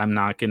there, I'm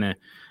not gonna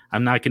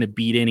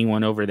beat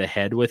anyone over the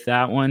head with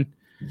that one.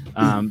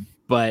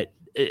 But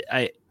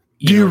do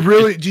you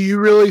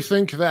really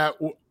think that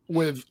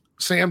with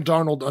Sam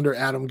Darnold under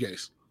Adam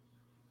Gase?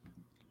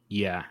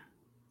 Yeah.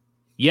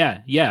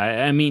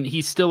 I mean,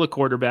 he's still a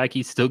quarterback.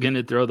 He's still going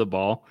to throw the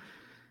ball.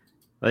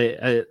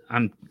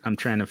 I'm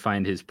trying to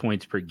find his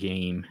points per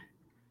game,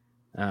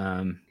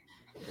 and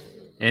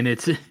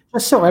it's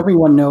just so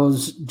everyone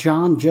knows.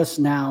 John just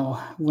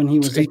now, when he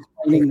was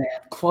explaining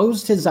that,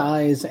 closed his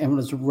eyes and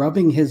was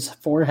rubbing his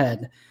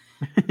forehead,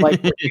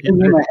 like giving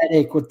him a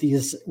headache with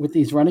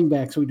these running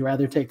backs. We'd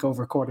rather take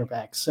over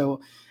quarterbacks. So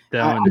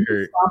that one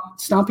hurt.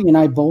 Stompy and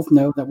I both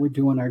know that we're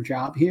doing our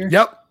job here.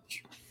 Yep,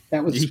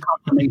 that was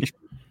confirmation.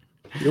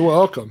 You're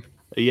welcome.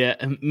 Yeah.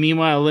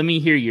 Meanwhile, let me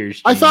hear yours,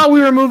 Gene. I thought we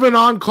were moving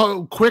on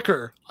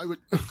quicker. I would.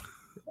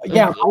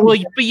 Yeah. Well,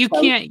 but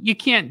you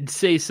can't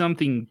say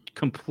something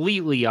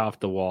completely off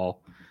the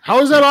wall. How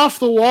is that off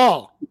the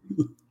wall?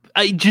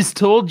 I just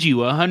told you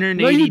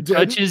 180 No,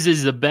 touches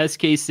is the best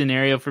case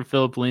scenario for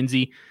Philip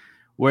Lindsay,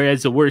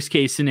 whereas the worst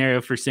case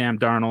scenario for Sam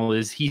Darnold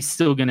is he's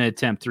still going to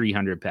attempt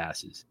 300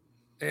 passes.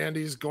 And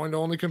he's going to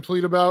only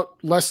complete about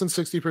less than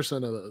 60%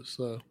 of those.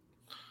 So.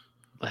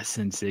 Less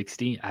than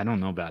 60? I don't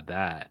know about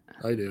that.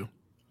 I do.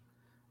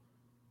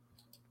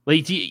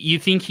 Like, do you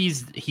think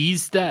he's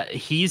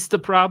the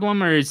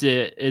problem, or is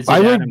it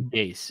Adam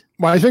Gase?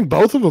 Well, I think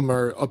both of them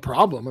are a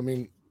problem. I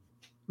mean,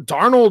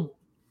 Darnold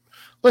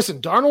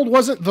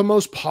wasn't the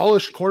most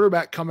polished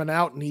quarterback coming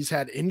out, and he's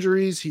had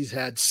injuries, he's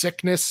had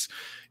sickness,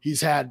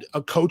 he's had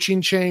a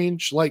coaching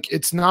change. Like,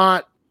 it's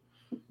not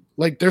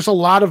like there's a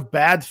lot of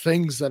bad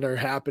things that are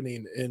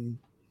happening in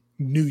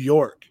New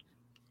York.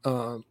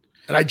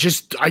 And I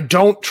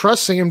don't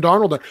trust Sam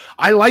Darnold.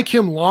 I like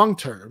him long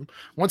term.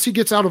 Once he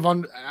gets out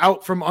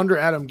from under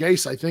Adam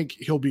Gase, I think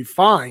he'll be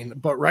fine.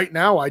 But right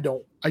now, I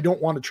don't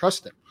want to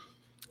trust him.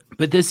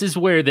 But this is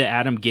where the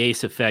Adam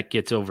Gase effect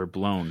gets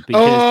overblown.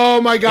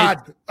 Oh my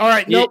God! All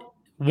right, nope.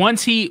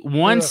 Once the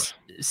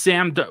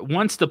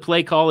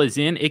play call is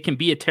in, it can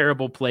be a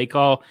terrible play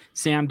call.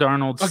 Sam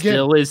Darnold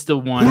still is the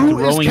one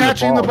throwing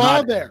catching the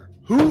ball.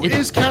 Who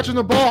is catching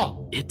the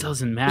ball? It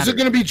doesn't matter. Is it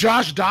going to be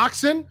Josh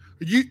Doxson?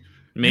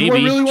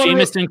 Maybe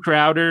Jamison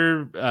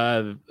Crowder,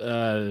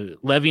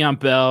 Le'Veon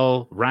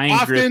Bell,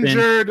 Ryan Griffin.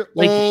 Injured,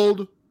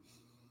 old.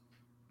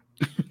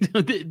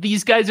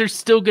 These guys are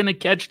still going to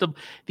catch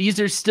these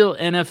are still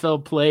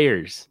NFL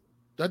players.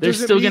 They're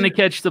still going to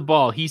catch the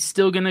ball. He's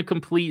still going to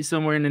complete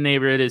somewhere in the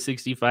neighborhood of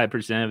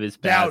 65% of his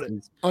passes. Doubt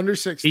it. Under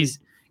 60.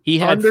 He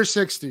had under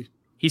 60.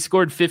 He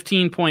scored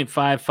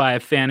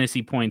 15.55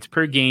 fantasy points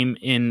per game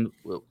in,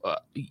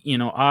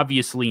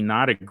 obviously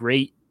not a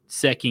great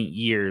second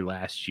year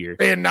last year.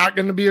 And not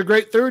going to be a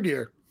great third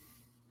year.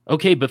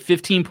 Okay, but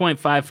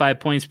 15.55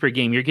 points per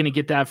game. You're going to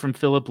get that from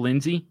Philip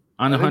Lindsay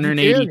on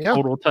 180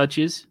 total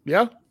touches?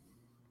 Yeah.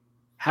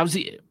 How's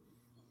he?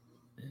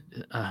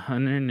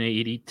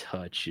 180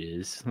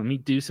 touches. Let me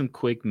do some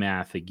quick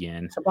math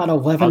again. It's about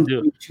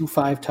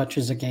 11.25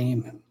 touches a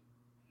game.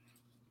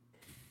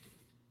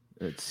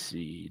 Let's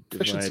see.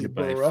 Divided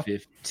by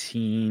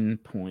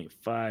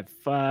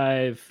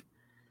 15.55.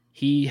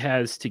 He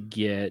has to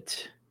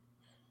get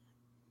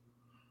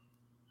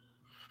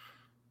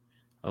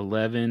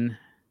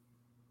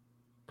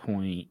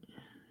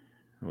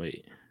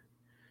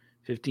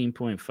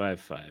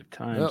 15.55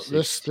 times.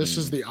 This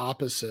is the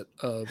opposite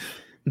of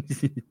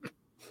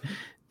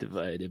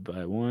divided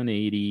by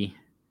 180,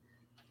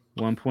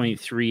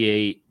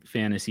 1.38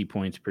 fantasy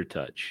points per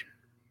touch.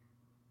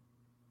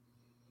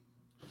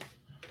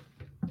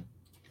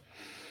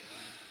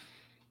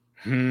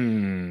 I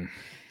don't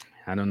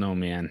know,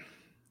 man.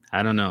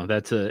 I don't know.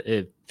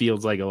 It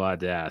feels like a lot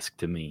to ask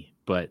to me,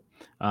 but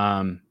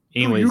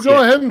anyways, you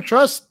go ahead and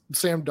trust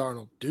Sam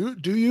Darnold. Do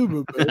you,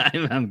 boo-boo?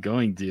 I'm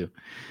going to.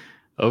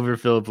 Over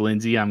Philip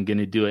Lindsay, I'm going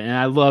to do it. And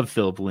I love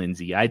Philip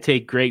Lindsay. I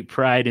take great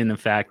pride in the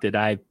fact that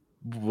I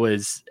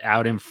was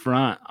out in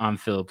front on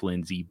Philip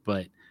Lindsay,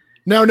 but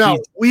no,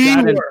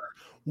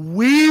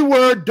 we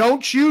were.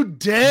 Don't you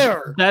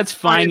dare. That's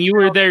fine. You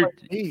were there.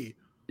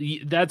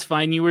 That's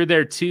fine. You were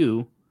there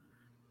too.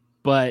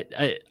 But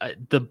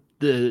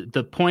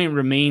the point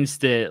remains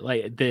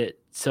that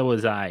so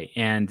was I,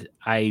 and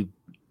I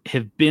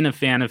have been a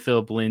fan of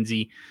Philip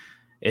Lindsay.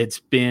 It's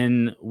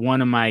been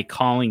one of my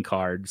calling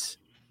cards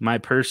my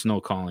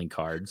personal calling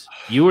cards.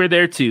 You were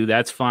there too.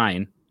 That's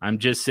fine. I'm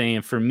just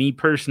saying, for me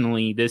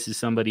personally, this is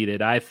somebody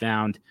that I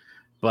found,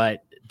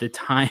 but the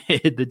time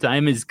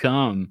has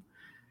come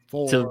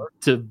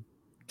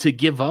to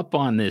give up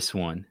on this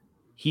one.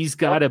 He's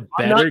got a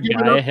better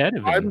guy ahead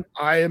of him.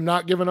 I am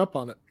not giving up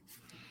on it.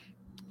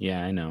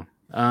 Yeah, I know.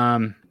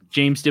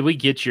 James, did we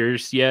get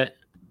yours yet?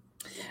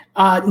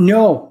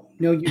 No,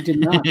 you did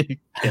not.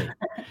 Okay.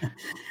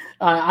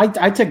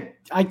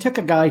 I took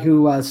a guy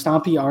who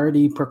Stompy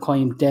already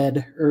proclaimed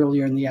dead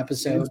earlier in the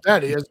episode. He's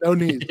dead. He has no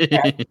knees.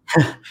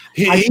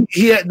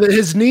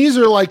 His knees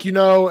are like,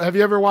 have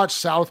you ever watched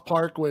South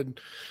Park when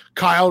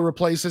Kyle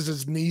replaces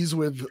his knees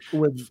with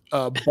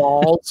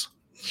balls,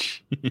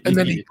 and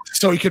then he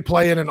could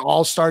play in an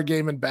all-star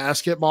game in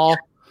basketball?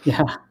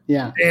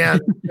 Yeah.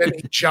 And then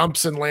he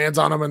jumps and lands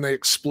on them, and they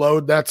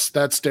explode. That's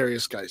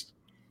Darius Geist.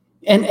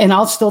 And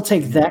I'll still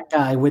take that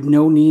guy with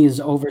no knees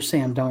over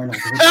Sam Darnold.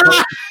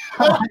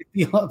 How I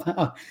feel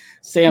about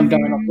Sam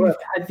Darnold. Look,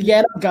 the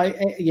Adam guy,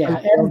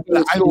 Adam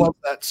Gase, I love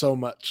that so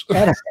much.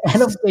 Adam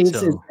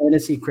Gase is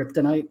fantasy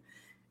kryptonite,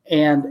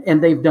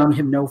 and they've done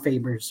him no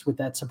favors with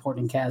that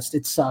supporting cast.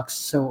 It sucks.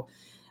 So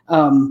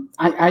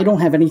I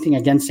don't have anything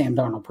against Sam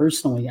Darnold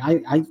personally.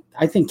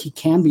 I think he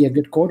can be a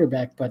good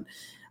quarterback, but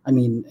I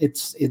mean,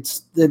 it's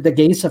the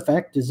Gase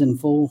effect is in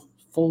full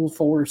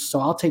force. So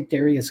I'll take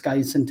Darius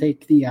Geist and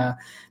take the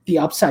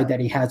upside that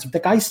he has. If the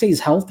guy stays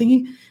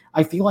healthy,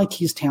 I feel like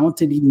he's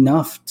talented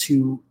enough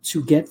to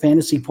get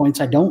fantasy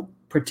points. I don't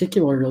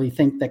particularly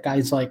think that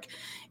guys like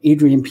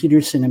Adrian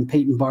Peterson and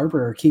Peyton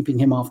Barber are keeping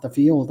him off the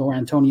field, or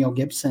Antonio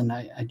Gibson.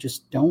 I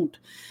just don't.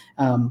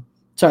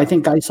 So I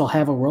think Geist will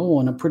have a role,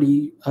 and a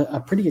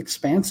pretty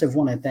expansive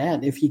one at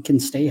that, if he can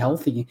stay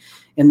healthy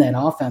in that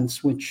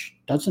offense, which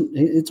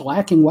it's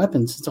lacking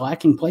weapons, it's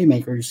lacking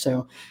playmakers.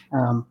 So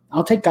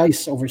I'll take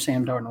Geist over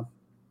Sam Darnold.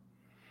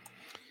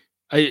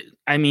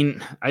 I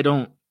mean, I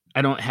don't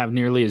have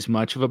nearly as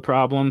much of a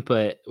problem,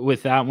 but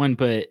with that one,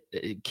 but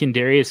can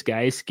Darius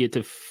Geist get to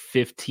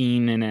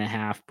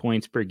 15.5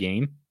 points per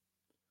game?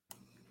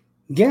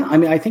 Yeah, I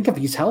mean, I think if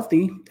he's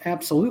healthy,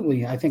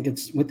 absolutely. I think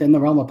it's within the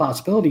realm of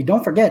possibility.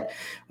 Don't forget,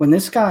 when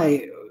this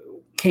guy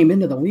came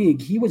into the league,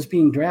 he was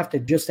being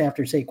drafted just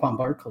after Saquon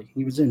Barkley.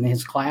 He was in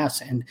his class,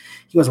 and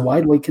he was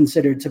widely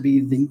considered to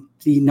be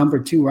the number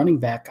 2 running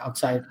back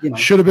outside.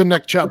 Should have been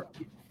Nick Chubb.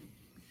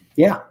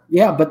 Yeah,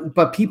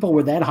 but people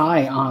were that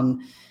high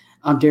on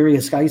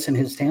Darius Geist and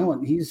his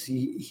talent.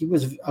 He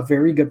was a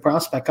very good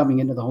prospect coming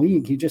into the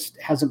league. He just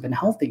hasn't been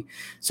healthy.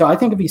 So I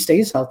think if he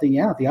stays healthy,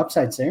 yeah, the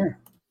upside's there.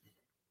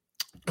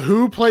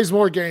 Who plays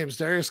more games,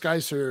 Darius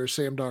Geist or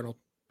Sam Darnold?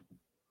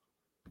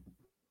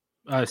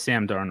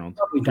 Sam Darnold,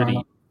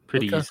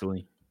 pretty Okay.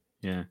 Easily.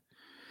 Yeah.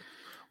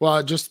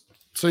 Well, just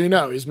so you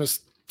know, he's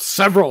missed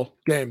several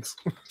games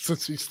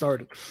since he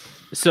started.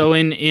 So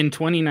in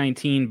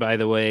 2019, by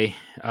the way,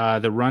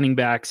 the running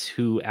backs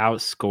who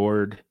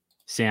outscored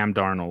Sam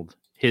Darnold,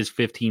 his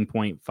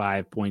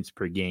 15.5 points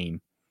per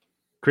game: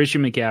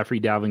 Christian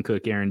McCaffrey, Dalvin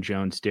Cook, Aaron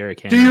Jones,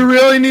 Derrick Henry. Do you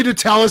really need to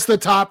tell us the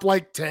top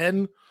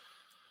 10?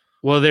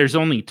 Well, there's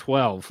only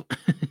 12.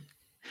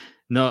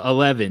 No,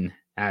 11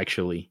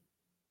 actually.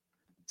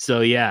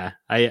 So yeah,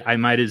 I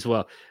might as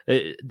well.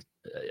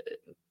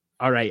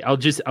 All right, I'll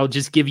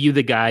just give you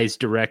the guys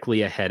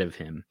directly ahead of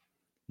him: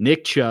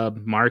 Nick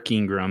Chubb, Mark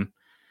Ingram.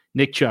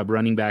 Nick Chubb,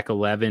 running back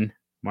 11.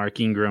 Mark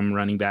Ingram,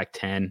 running back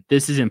 10.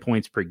 This is in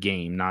points per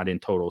game, not in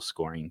total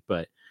scoring.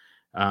 But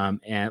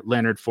and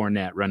Leonard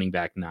Fournette, running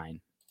back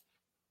 9.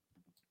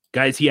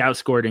 Guys he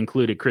outscored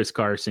included Chris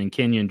Carson,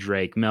 Kenyon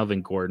Drake,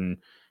 Melvin Gordon,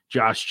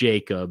 Josh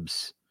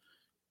Jacobs,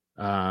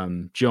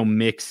 Joe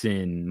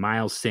Mixon,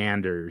 Miles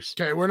Sanders.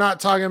 Okay, we're not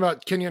talking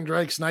about Kenyon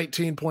Drake's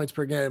 19 points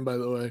per game, by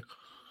the way.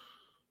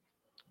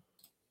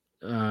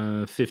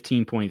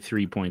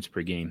 15.3 points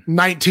per game.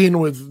 19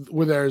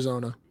 with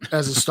Arizona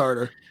as a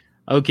starter.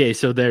 Okay,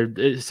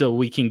 so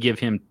we can give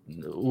him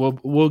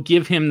we'll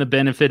give him the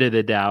benefit of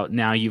the doubt.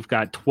 Now you've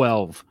got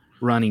 12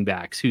 running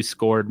backs who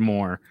scored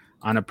more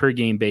on a per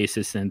game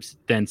basis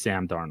than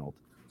Sam Darnold.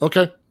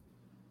 Okay.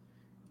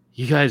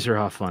 You guys are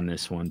off on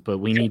this one, but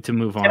we need to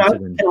move on to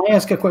the. Can I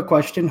ask a quick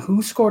question?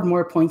 Who scored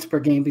more points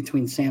per game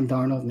between Sam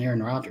Darnold and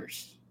Aaron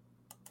Rodgers?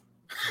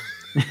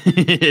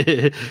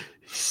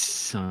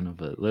 Son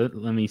of a.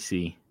 Let me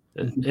see.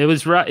 It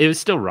was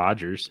still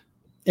Rodgers.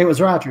 It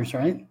was Rodgers,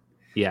 right?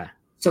 Yeah.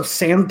 So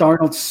Sam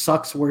Darnold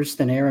sucks worse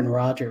than Aaron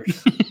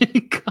Rodgers.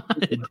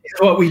 God. Is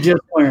what we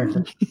just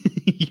learned.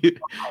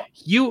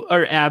 You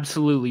are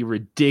absolutely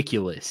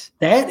ridiculous.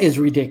 That is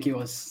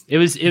ridiculous. It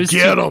was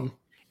Get him.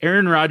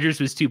 Aaron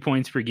Rodgers was 2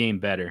 points per game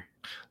better.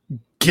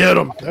 Get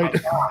him.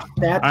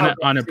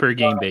 On a per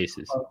game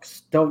basis.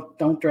 Folks.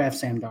 Don't draft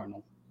Sam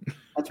Darnold.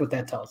 That's what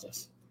that tells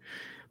us.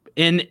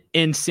 And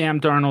Sam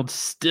Darnold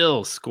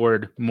still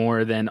scored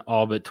more than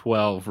all but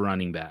 12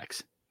 running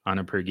backs on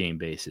a per game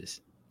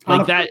basis.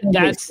 Like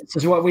this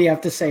is what we have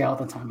to say all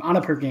the time, on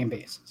a per game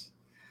basis.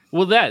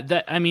 Well,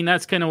 that I mean,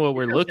 that's kind of what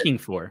we're looking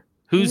for.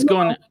 Who's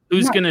going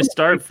to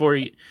start for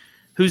you?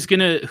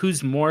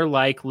 who's more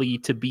likely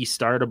to be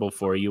startable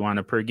for you on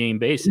a per game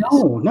basis?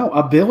 No.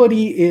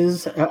 Availability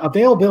is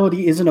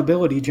an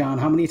ability, John.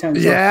 How many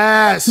times?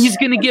 Yes. He's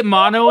going to get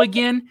mono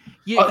again.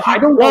 Yeah, I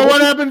don't know. Well,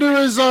 what happened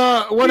to his?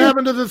 What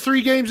happened to the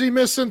 3 games he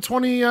missed in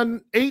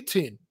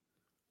 2018?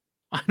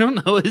 I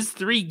don't know. His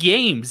 3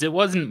 games. It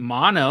wasn't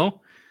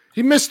mono.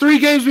 He missed 3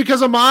 games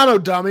because of mono,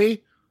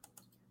 dummy.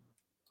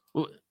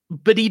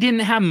 But he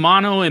didn't have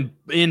mono in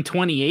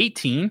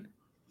 2018.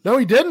 No,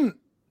 he didn't.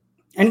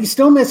 And he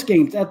still missed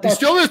games. He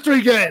still missed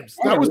 3 games.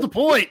 That was the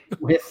point.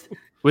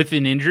 With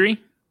an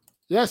injury?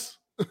 Yes.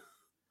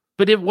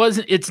 But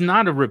it's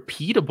not a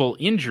repeatable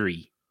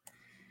injury.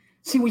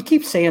 See, we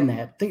keep saying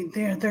that.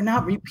 They're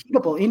not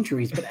repeatable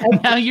injuries.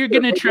 But now you're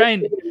going to try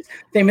and...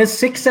 They miss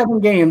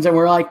 6-7 games, and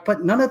we're like,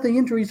 but none of the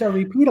injuries are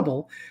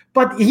repeatable.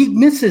 But he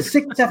misses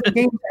 6-7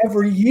 games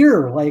every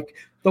year. Like,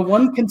 the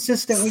one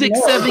consistent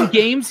 6-7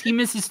 games, he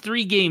misses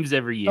 3 games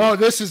every year. Oh,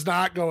 this is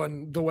not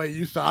going the way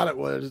you thought it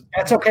was.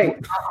 That's okay.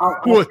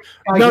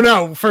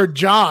 No, for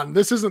John,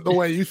 this isn't the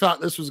way you thought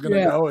this was going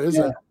to go, is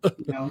it?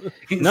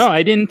 No,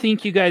 I didn't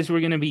think you guys were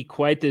going to be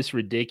quite this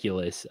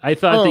ridiculous. I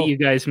thought that you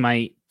guys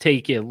might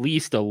take at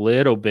least a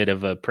little bit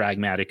of a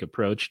pragmatic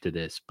approach to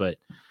this, but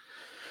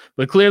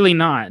clearly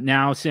not.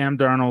 Now Sam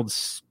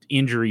Darnold's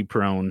injury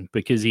prone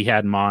because he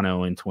had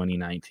mono in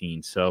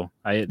 2019. So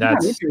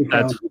that's he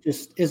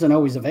just isn't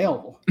always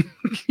available.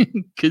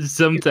 Because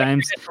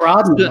sometimes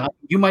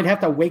you might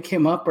have to wake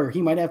him up, or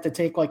he might have to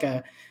take like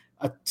a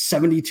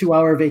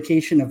 72-hour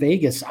vacation to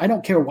Vegas. I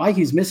don't care why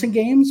he's missing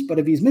games, but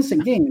if he's missing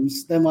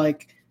games, then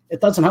like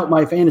it doesn't help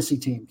my fantasy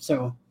team.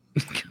 So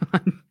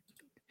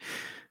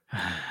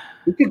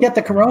you could get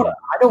the corona.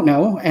 I don't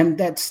know, and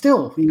that's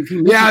still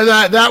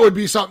that would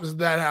be something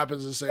that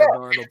happens to Sam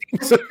Darnold.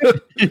 He's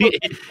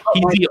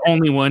the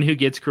only one who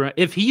gets corona.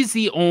 If he's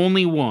the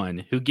only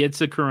one who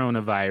gets a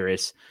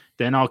coronavirus,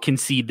 then I'll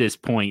concede this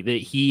point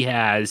that he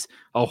has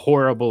a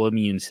horrible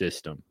immune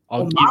system.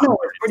 Mono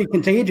was pretty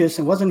contagious,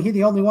 and wasn't he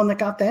the only one that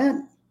got that?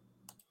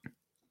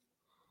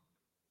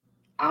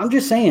 I'm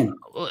just saying.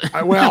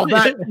 Well,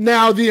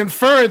 now the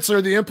inference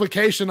or the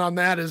implication on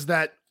that is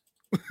that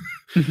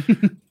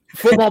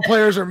football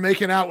players are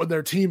making out with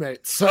their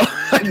teammates. So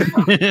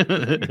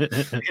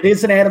it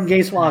is an Adam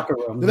Gase locker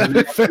room.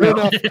 Fair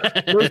enough.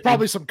 There's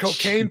probably some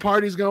cocaine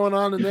parties going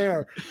on in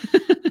there.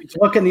 He's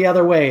looking the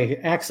other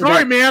way.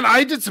 Sorry, man.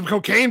 I did some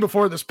cocaine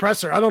before this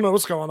presser. I don't know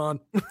what's going on.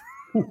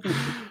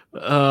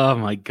 Oh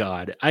my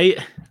God.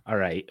 All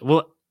right.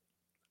 Well,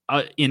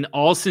 in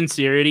all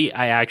sincerity,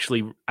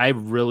 I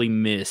really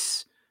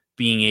miss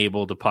being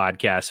able to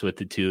podcast with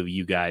the two of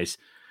you guys.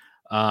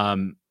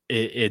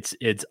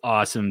 It's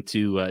awesome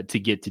to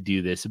get to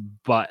do this.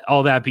 But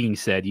all that being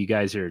said, you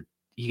guys are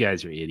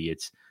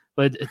idiots.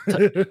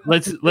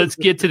 Let's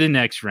get to the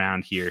next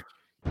round here.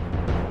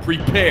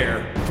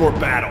 Prepare for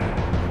battle.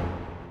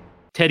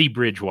 Teddy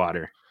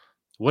Bridgewater.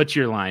 What's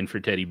your line for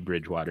Teddy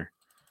Bridgewater?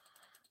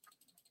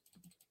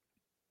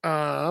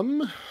 Let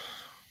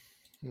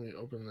me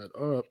open that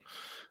up.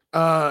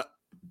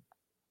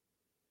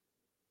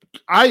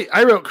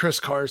 I wrote Chris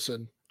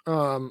Carson.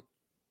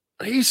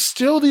 He's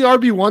still the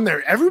RB1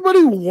 there.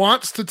 Everybody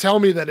wants to tell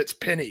me that it's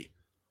Penny.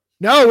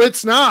 No,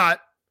 it's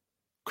not.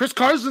 Chris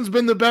Carson's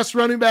been the best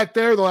running back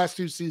there the last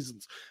 2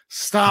 seasons.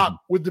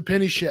 Stop with the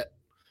Penny shit.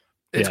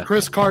 It's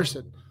Chris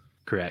Carson.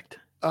 Correct.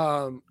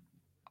 I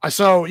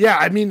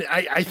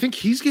think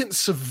he's getting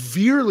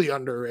severely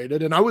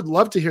underrated, and I would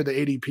love to hear the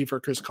ADP for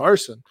Chris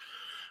Carson.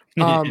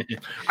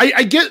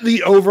 I get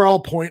the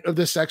overall point of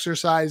this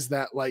exercise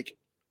that, like,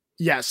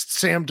 yes,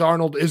 Sam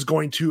Darnold is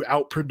going to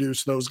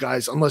outproduce those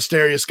guys unless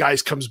Darius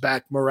Guice comes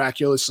back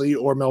miraculously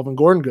or Melvin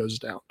Gordon goes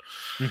down.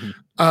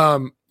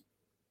 Mm-hmm.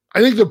 I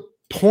think the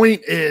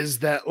point is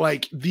that,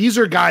 like, these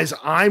are guys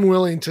I'm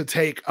willing to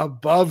take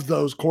above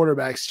those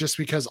quarterbacks just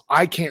because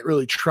I can't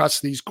really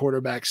trust these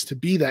quarterbacks to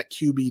be that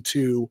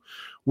QB2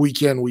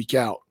 week in, week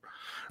out.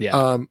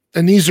 Yeah.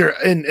 And these are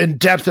in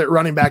depth at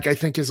running back, I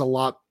think is a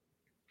lot.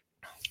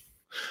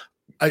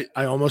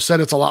 I almost said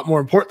it's a lot more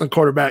important than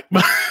quarterback,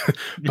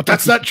 but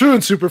that's not true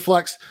in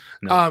SuperFlex.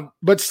 No.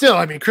 But still,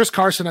 I mean, Chris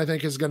Carson, I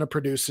think, is going to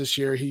produce this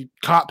year. He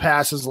caught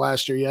passes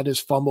last year. He had his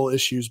fumble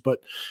issues, but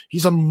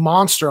he's a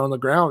monster on the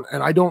ground,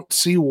 and I don't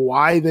see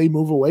why they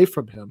move away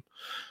from him.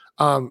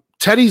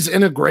 Teddy's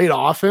in a great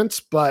offense,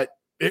 but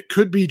it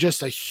could be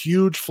just a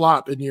huge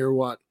flop in year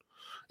 1.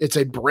 It's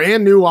a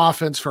brand new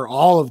offense for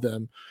all of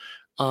them.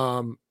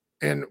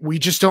 And we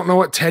just don't know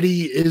what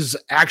Teddy is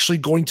actually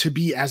going to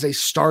be as a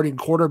starting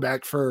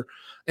quarterback for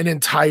an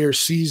entire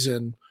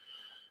season.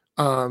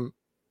 Do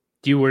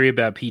you worry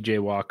about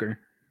PJ Walker?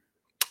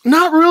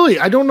 Not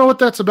really. I don't know what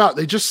that's about.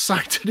 They just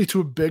signed Teddy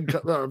to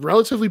a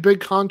relatively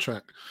big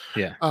contract.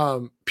 Yeah.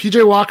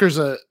 PJ Walker's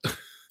an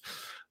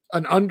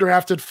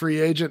undrafted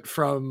free agent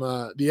from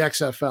the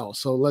XFL.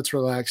 So let's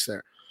relax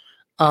there.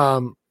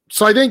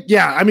 So I think,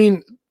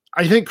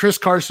 I think Chris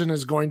Carson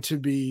is going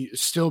to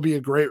still be a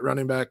great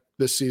running back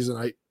this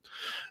season.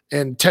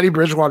 And Teddy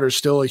Bridgewater is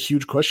still a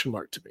huge question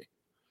mark to me.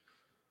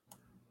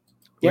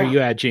 Where are you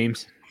at,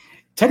 James?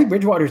 Teddy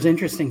Bridgewater is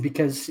interesting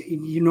because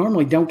you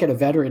normally don't get a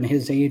veteran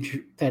his age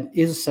that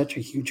is such a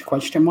huge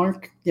question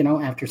mark,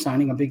 after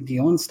signing a big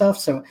deal and stuff.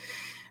 So,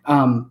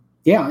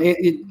 you're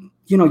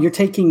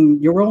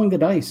rolling the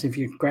dice if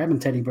you're grabbing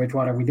Teddy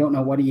Bridgewater. We don't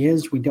know what he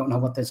is. We don't know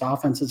what this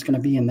offense is going to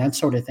be and that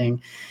sort of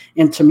thing.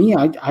 And to me,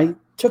 I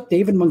took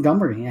David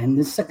Montgomery, and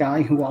this is a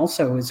guy who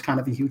also is kind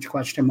of a huge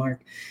question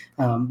mark.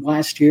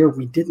 Last year,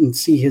 we didn't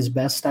see his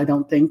best, I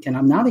don't think, and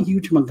I'm not a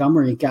huge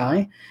Montgomery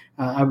guy.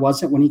 I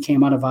wasn't when he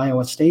came out of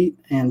Iowa State,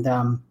 and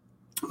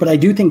but I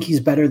do think he's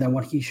better than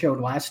what he showed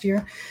last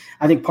year.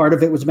 I think part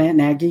of it was Matt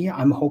Nagy.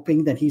 I'm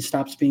hoping that he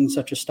stops being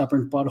such a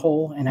stubborn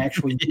butthole and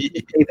actually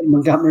David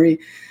Montgomery,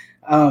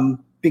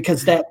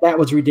 because that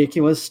was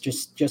ridiculous,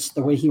 just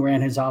the way he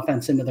ran his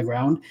offense into the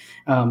ground.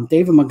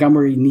 David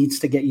Montgomery needs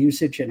to get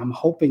usage, and I'm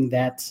hoping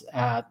that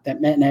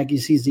Matt Nagy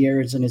sees the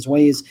errors in his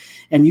ways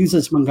and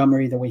uses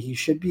Montgomery the way he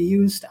should be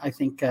used. I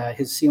think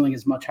his ceiling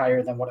is much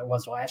higher than what it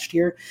was last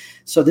year.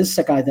 So this is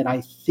a guy that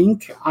I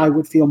think I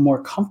would feel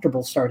more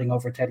comfortable starting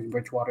over Teddy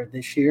Bridgewater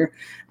this year.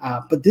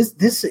 But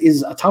this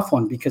is a tough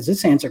one because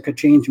this answer could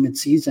change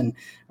midseason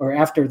or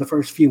after the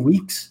first few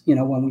weeks,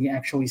 when we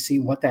actually see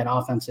what that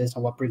offense is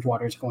and what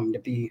Bridgewater is going to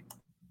be.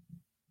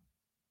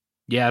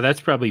 Yeah,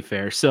 that's probably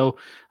fair. So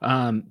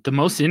the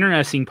most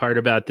interesting part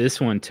about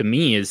this one to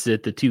me is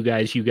that the two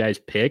guys you guys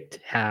picked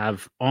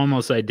have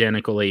almost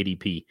identical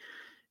ADP.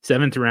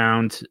 7th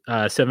round,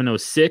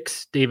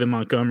 706, David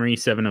Montgomery,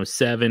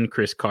 707,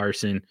 Chris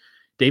Carson.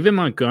 David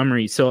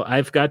Montgomery, so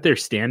I've got their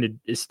standard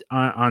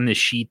on the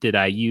sheet that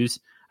I use.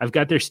 I've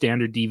got their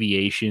standard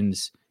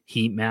deviations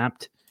heat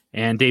mapped,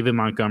 and David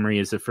Montgomery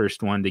is the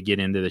first one to get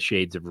into the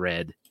shades of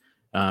red.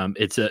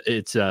 It's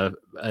a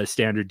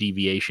standard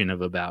deviation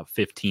of about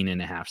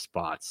 15.5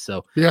 spots.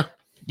 So yeah,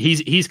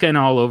 he's kind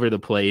of all over the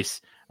place.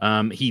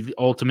 He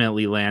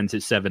ultimately lands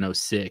at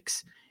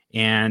 706,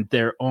 and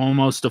they're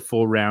almost a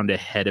full round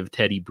ahead of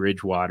Teddy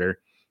Bridgewater,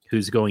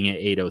 who's going at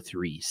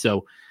 803.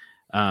 So,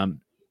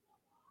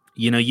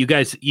 you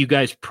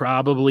guys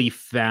probably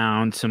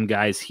found some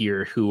guys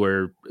here who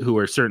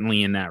are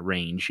certainly in that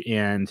range.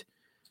 And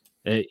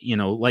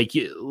like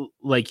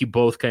you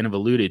both kind of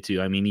alluded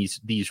to, I mean,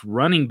 these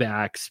running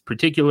backs,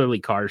 particularly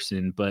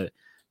Carson, but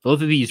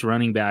both of these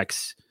running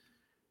backs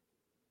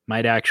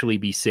might actually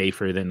be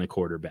safer than the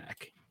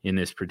quarterback in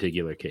this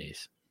particular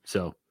case.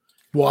 So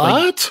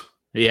what?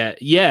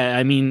 Yeah.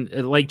 I mean,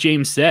 like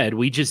James said,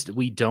 we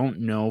don't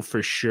know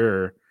for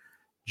sure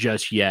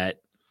just yet,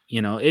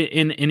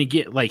 and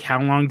again, like,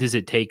 how long does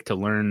it take to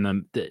learn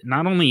them?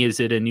 Not only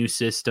is it a new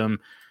system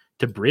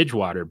to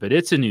Bridgewater, but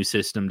it's a new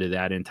system to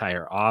that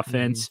entire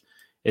offense. Mm-hmm.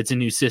 It's a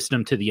new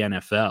system to the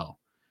NFL.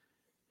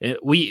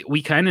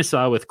 We kind of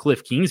saw with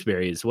Cliff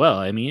Kingsbury as well.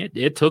 I mean,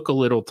 it took a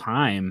little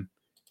time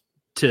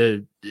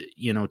to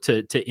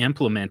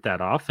implement that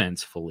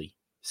offense fully.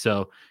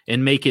 So,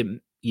 and make it,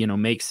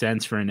 make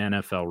sense for an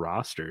NFL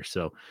roster.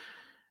 So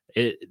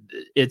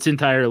it's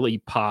entirely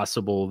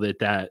possible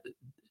that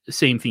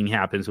same thing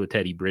happens with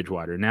Teddy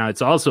Bridgewater. Now,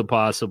 it's also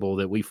possible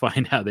that we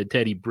find out that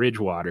Teddy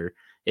Bridgewater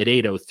at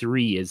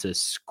 803 is a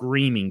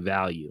screaming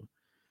value.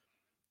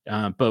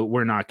 But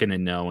we're not going to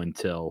know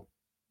until,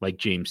 like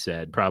James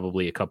said,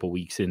 probably a couple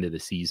weeks into the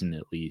season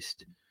at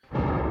least.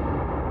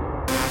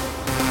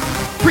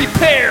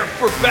 Prepare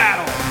for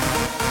battle.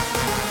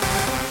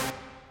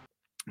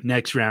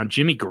 Next round,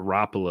 Jimmy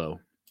Garoppolo.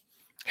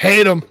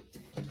 Hate him.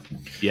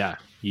 Yeah,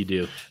 you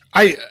do.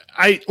 I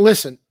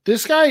listen,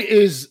 this guy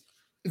is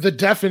the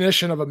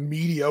definition of a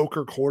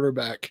mediocre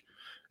quarterback.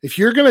 If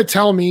you're going to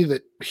tell me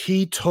that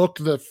he took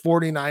the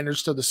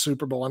 49ers to the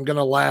Super Bowl, I'm going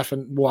to laugh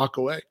and walk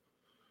away.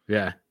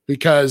 Yeah.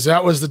 Because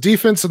that was the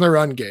defense and the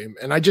run game.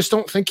 And I just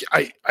don't think –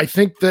 I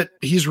think that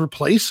he's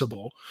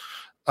replaceable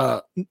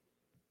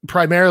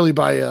primarily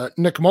by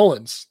Nick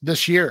Mullins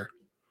this year.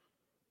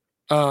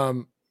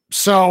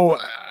 So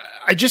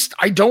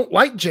I don't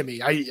like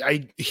Jimmy.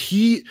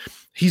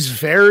 He's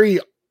very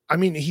 – I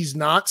mean, he's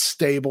not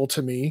stable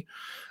to me.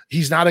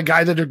 He's not a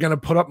guy that are going to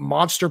put up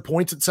monster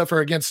points except for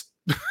against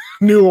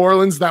New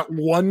Orleans that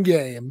one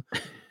game.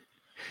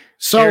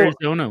 So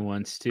Arizona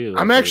once too.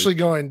 I'm actually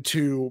going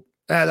to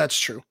that's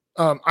true.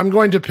 I'm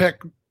going to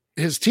pick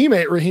his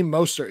teammate Raheem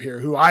Mostert here,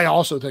 who I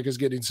also think is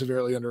getting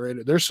severely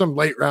underrated. There's some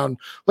later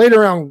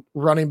round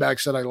running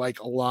backs that I like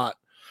a lot.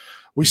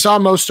 We saw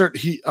Mostert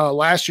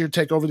last year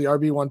take over the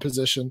RB1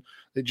 position.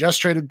 They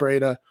just traded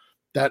Breda.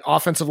 That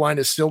offensive line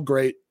is still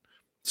great.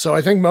 So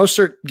I think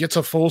Mostert gets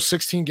a full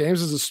 16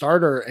 games as a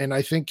starter, and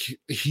I think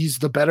he's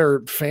the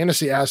better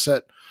fantasy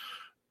asset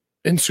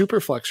in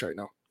SuperFlex right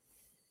now.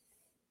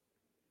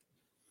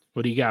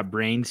 What do you got,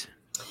 Brains?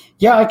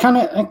 Yeah,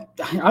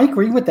 I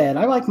agree with that.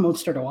 I like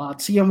Mostert a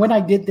lot. See, and when I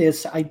did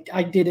this, I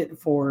didn't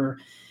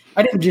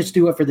just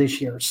do it for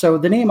this year. So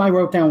the name I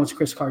wrote down was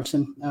Chris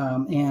Carson,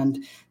 and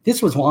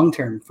this was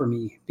long-term for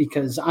me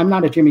because I'm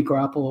not a Jimmy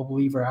Garoppolo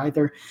believer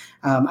either.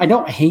 I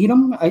don't hate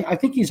him. I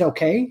think he's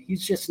okay.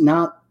 He's just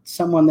not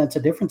someone that's a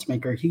difference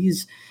maker.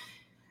 He's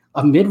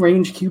a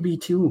mid-range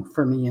QB2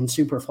 for me in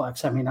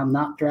SuperFlex. I mean, I'm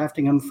not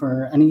drafting him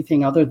for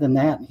anything other than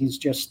that. He's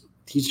just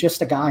he's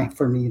just a guy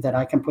for me that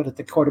I can put at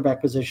the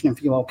quarterback position and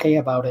feel okay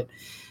about it.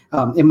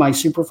 In my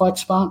SuperFlex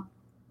spot,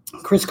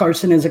 Chris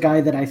Carson is a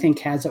guy that I think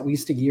has at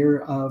least a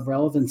year of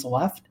relevance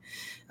left,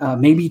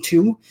 maybe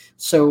 2.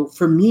 So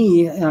for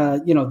me,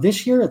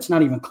 this year it's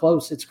not even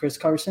close. It's Chris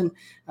Carson.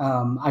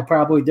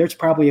 There's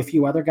probably a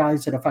few other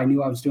guys that if I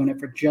knew I was doing it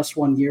for just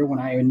 1 year when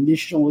I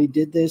initially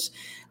did this,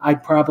 I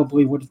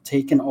probably would have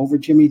taken over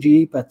Jimmy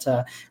G. But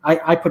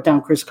I put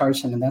down Chris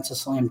Carson, and that's a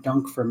slam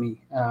dunk for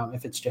me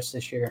if it's just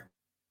this year.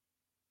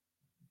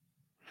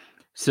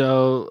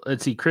 So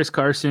let's see, Chris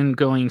Carson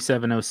going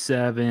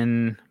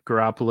 707,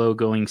 Garoppolo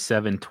going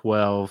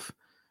 712,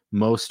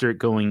 Mostert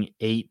going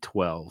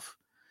 812.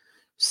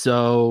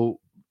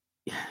 So,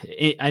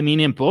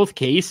 in both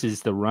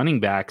cases, the running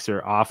backs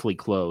are awfully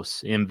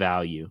close in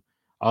value.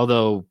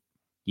 Although,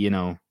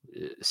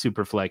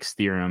 SuperFlex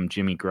theorem,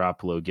 Jimmy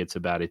Garoppolo gets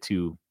about a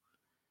two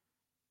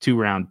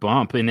round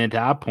bump. And at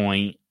that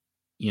point,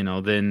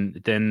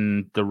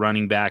 then the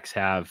running backs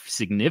have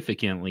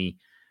significantly,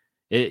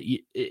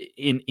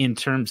 in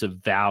terms of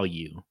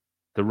value,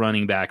 the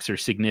running backs are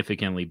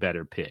significantly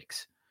better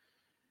picks.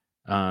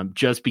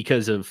 Just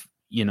because of,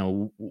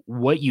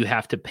 what you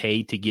have to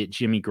pay to get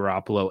Jimmy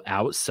Garoppolo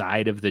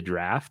outside of the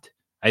draft.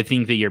 I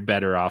think that you're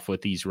better off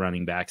with these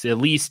running backs. At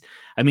least,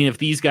 if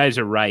these guys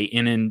are right,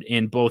 and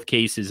in both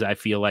cases, I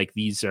feel like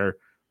these are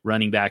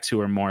running backs who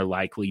are more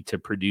likely to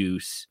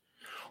produce.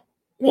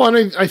 Well,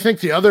 I think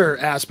the other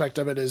aspect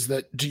of it is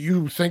that, do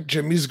you think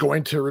Jimmy's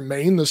going to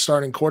remain the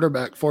starting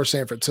quarterback for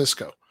San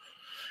Francisco?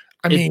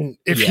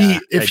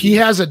 If he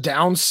has a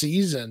down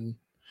season,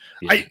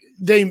 yeah.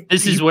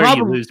 This is where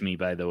you lose me,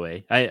 by the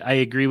way. I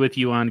agree with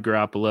you on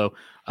Garoppolo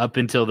up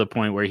until the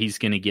point where he's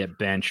going to get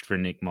benched for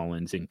Nick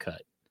Mullins and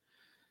cut.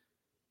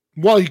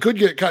 Well, he could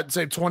get cut and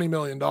save $20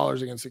 million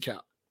against the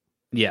cap.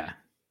 Yeah.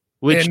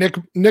 And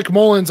Nick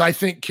Mullins, I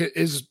think,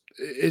 is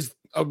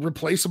a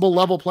replaceable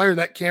level player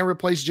that can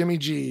replace Jimmy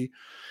G,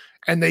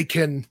 and they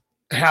can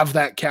have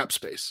that cap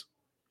space,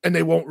 and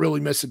they won't really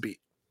miss a beat.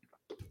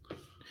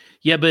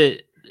 Yeah,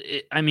 but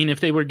if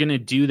they were going to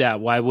do that,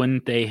 why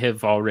wouldn't they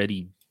have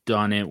already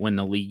done it when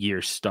the league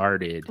year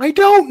started? I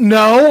don't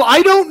know.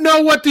 I don't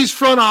know what these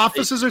front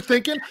offices are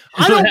thinking.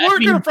 I don't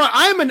work in a front.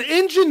 I am an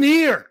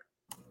engineer.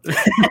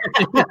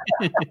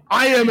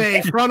 I am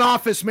a front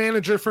office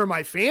manager for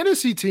my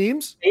fantasy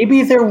teams.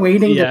 Maybe they're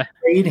waiting to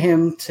trade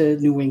him to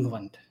New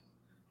England.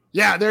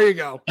 Yeah, there you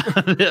go.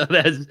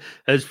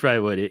 That's probably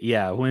what it.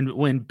 Yeah,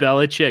 when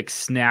Belichick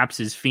snaps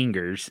his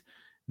fingers,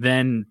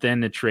 then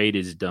the trade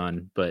is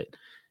done. But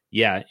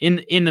yeah,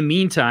 in the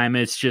meantime,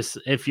 it's just,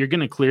 if you're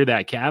going to clear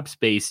that cap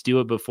space, do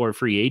it before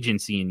free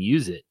agency and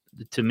use it.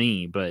 To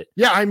me, but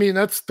yeah,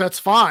 that's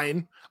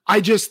fine.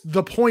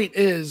 The point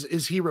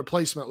is he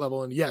replacement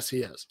level? And yes, he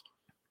is.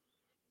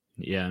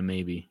 Yeah,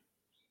 maybe.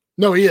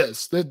 No, he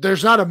is.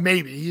 There's not a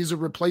maybe. He's a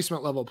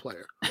replacement level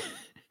player.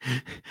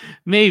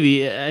 Maybe.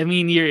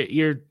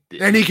 You're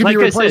and he can be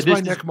replaced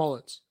by Nick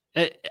Mullins.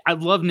 I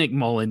love Nick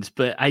Mullins,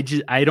 but I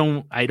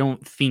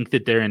don't think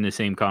that they're in the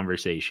same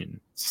conversation.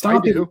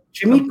 Stop it.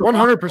 Jimmy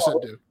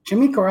 100% do.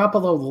 Jimmy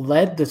Garoppolo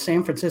led the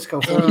San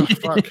Francisco.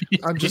 Fuck.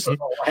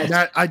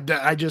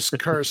 I just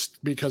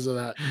cursed because of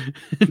that.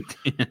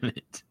 Damn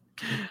it.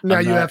 Now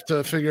you have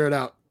to figure it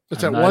out.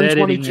 It's at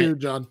 122,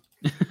 John.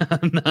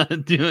 I'm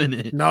not doing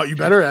it. No, you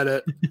better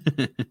edit.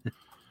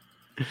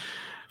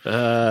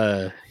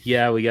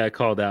 Yeah, we got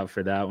called out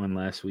for that one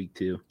last week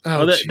too.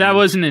 That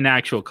wasn't an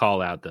actual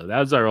call out though. That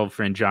was our old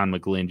friend John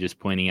McGlynn just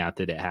pointing out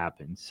that it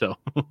happened. So,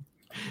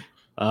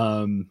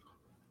 all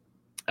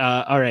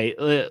right,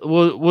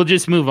 we'll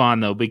just move on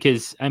though,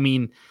 because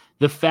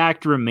the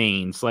fact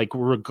remains, like,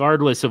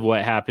 regardless of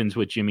what happens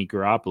with Jimmy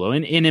Garoppolo,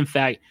 and in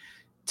fact,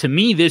 to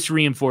me, this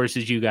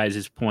reinforces you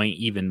guys' point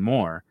even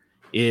more,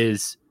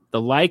 is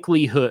the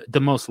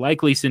most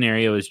likely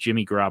scenario is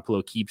Jimmy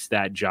Garoppolo keeps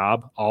that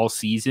job all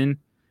season,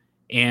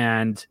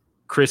 and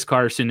Chris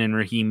Carson and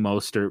Raheem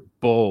Mostert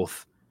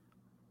both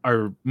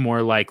are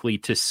more likely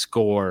to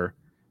score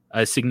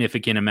a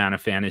significant amount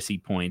of fantasy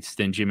points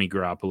than Jimmy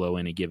Garoppolo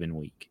in a given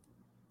week.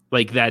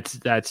 Like, that's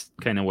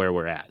kind of where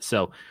we're at.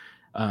 So,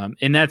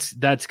 and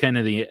that's kind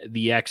of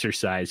the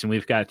exercise. And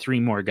we've got 3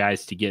 more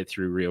guys to get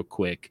through real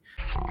quick.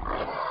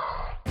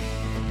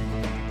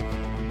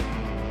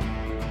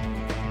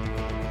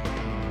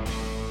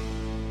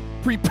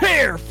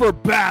 Prepare for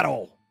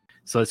battle.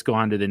 So let's go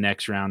on to the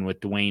next round with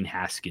Dwayne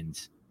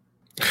Haskins.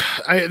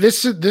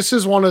 This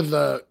is one of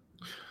the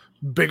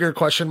bigger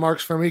question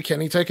marks for me. Can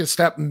he take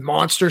a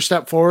monster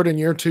step forward in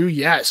year 2?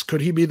 Yes.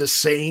 Could he be the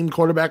same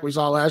quarterback we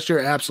saw last year?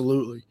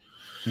 Absolutely.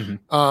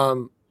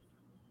 Mm-hmm.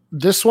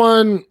 This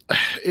one,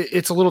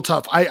 it's a little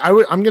tough.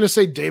 I'm going to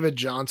say David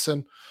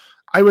Johnson.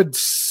 I would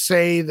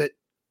say that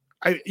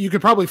you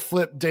could probably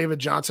flip David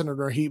Johnson and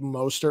Raheem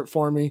Mostert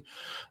for me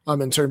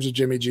in terms of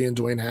Jimmy G and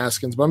Dwayne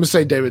Haskins. But I'm going to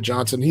say David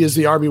Johnson. He is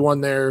the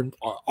RB1 there,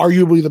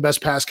 arguably the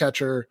best pass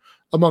catcher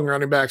among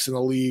running backs in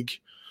the league.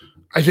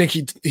 I think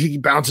he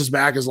bounces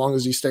back as long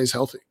as he stays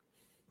healthy.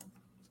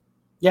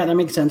 Yeah, that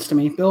makes sense to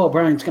me. Bill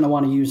O'Brien's going to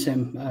want to use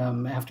him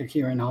after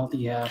hearing all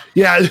the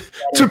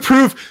to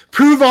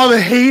prove all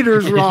the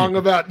haters wrong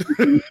about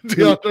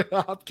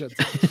DeAndre Hopkins.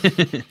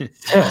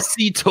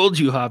 See, told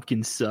you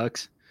Hopkins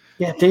sucks.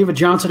 Yeah, David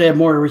Johnson had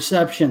more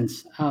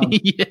receptions.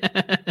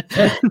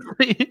 Yeah,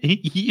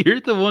 you're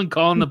the one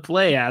calling the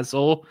play,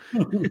 asshole.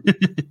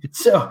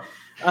 So,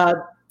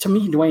 to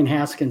me, Dwayne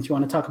Haskins. You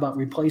want to talk about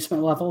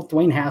replacement level?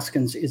 Dwayne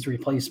Haskins is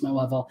replacement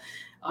level.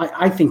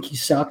 I think he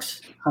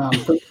sucks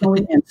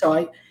personally, and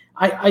so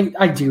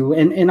I do,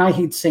 and I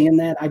hate saying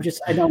that. I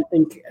don't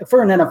think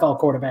for an NFL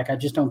quarterback, I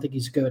just don't think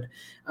he's good.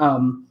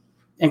 And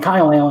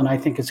Kyle Allen, I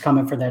think, is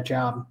coming for that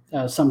job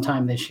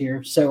sometime this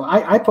year. So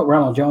I put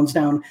Ronald Jones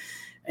down.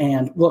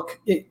 And look,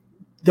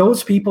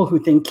 those people who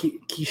think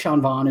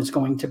Keyshawn Vaughn is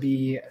going to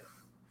be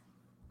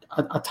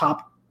a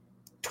top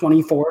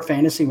 24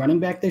 fantasy running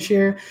back this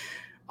year,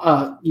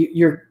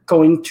 you're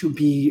going to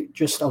be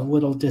just a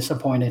little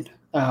disappointed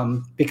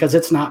because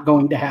it's not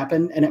going to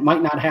happen, and it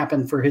might not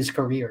happen for his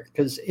career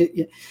because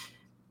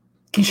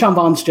Keyshawn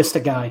Vaughn's just a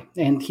guy,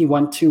 and he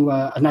went to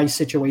a nice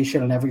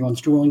situation, and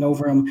everyone's drooling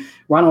over him.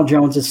 Ronald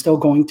Jones is still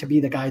going to be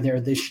the guy there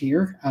this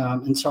year,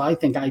 and so I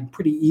think I'd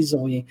pretty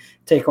easily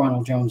take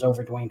Ronald Jones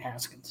over Dwayne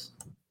Haskins.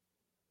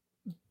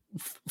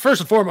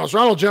 First and foremost,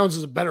 Ronald Jones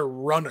is a better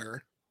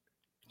runner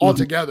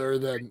altogether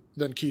than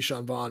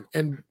Keyshawn Vaughn,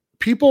 and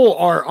people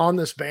are on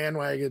this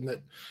bandwagon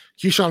that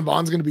Keyshawn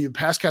Vaughn's going to be a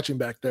pass catching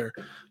back there.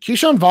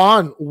 Keyshawn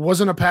Vaughn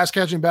wasn't a pass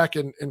catching back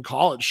in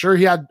college. Sure,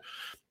 he had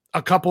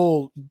a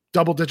couple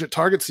double-digit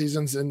target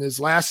seasons. In his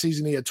last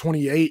season, he had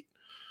 28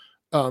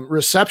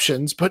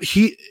 receptions. But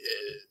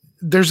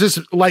there's this,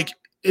 like,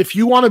 if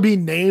you want to be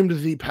named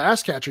the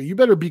pass catcher, you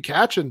better be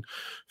catching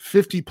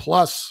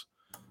 50-plus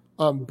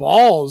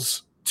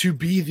balls to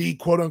be the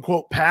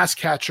quote-unquote pass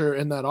catcher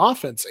in that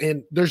offense.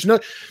 And there's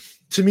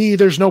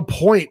no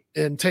point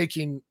in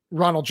taking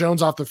Ronald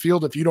Jones off the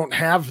field if you don't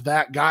have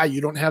that guy. You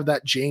don't have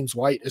that James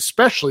White,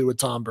 especially with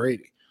Tom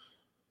Brady.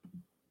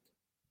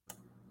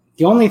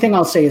 The only thing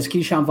I'll say is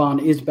Keyshawn Vaughn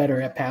is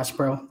better at pass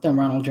pro than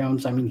Ronald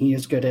Jones. I mean, he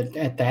is good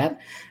at that.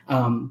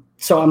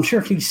 So I'm sure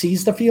he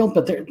sees the field,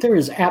 but there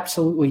is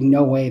absolutely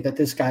no way that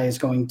this guy is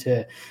going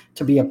to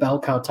be a bell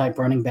cow type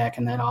running back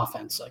in that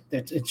offense. Like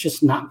it's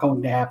just not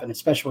going to happen,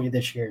 especially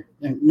this year.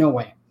 No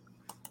way.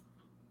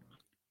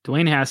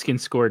 Dwayne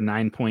Haskins scored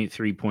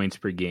 9.3 points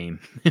per game.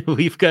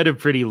 We've got a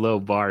pretty low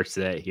bar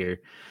set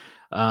here.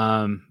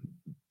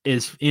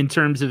 Is in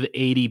terms of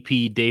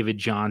ADP, David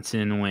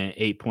Johnson went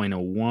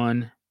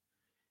 8.01.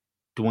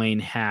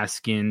 Dwayne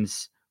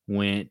Haskins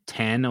went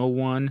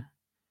 10.01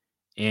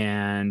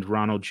 and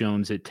Ronald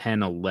Jones at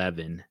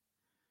 10.11.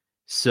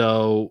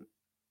 So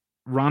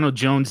Ronald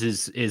Jones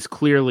is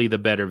clearly the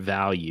better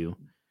value.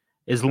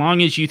 As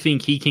long as you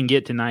think he can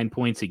get to 9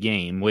 points a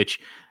game, which,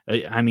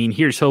 I mean,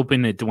 here's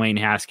hoping that Dwayne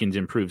Haskins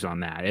improves on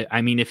that.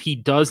 I mean, if he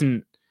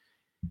doesn't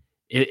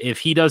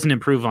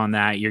improve on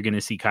that, you're going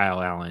to see Kyle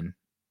Allen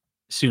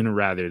sooner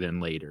rather than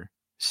later.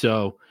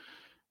 So,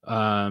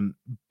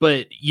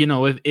 but you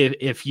know,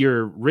 if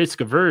you're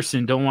risk averse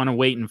and don't want to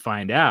wait and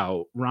find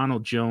out,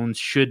 Ronald Jones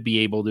should be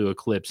able to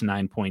eclipse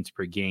 9 points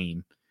per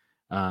game.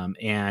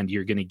 And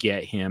you're going to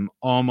get him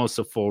almost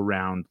a full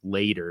round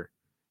later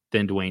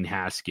than Dwayne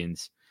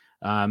Haskins.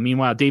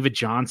 Meanwhile, David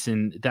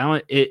Johnson,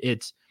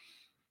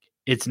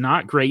 it's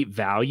not great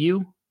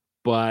value,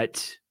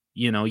 but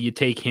you know, you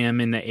take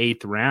him in the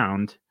 8th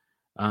round,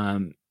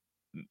 and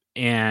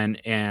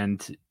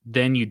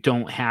then you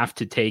don't have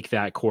to take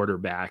that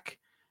quarterback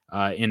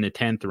in the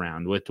 10th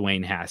round with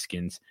Dwayne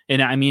Haskins.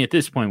 And I mean, at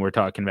this point, we're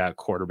talking about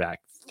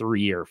quarterback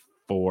 3 or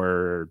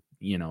 4,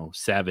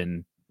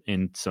 7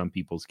 in some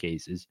people's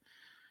cases.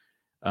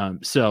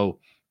 So,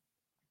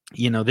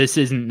 this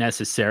isn't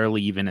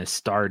necessarily even a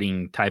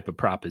starting type of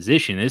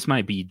proposition. This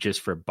might be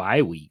just for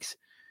bye weeks.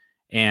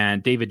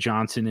 And David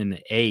Johnson in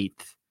the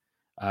 8th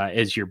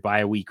as your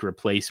bye week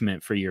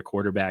replacement for your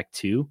quarterback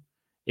 2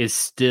 is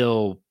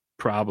still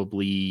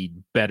probably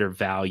better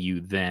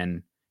value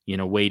than,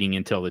 waiting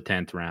until the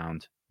 10th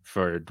round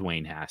for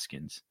Dwayne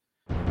Haskins.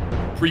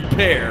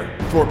 Prepare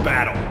for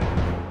battle.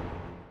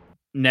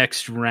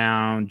 Next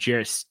round,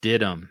 Jarrett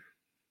Stidham.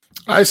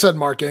 I said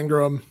Mark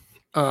Ingram.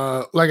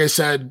 Like I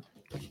said,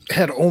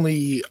 had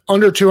only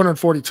under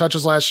 240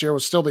 touches last year,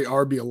 was still the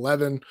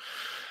RB11.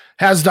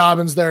 Has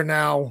Dobbins there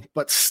now,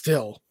 but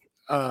still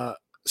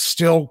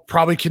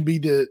probably can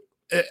be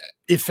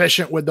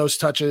efficient with those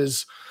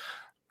touches.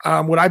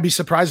 Would I be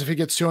surprised if he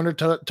gets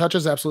 200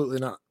 touches? Absolutely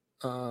not.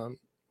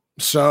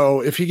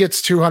 So if he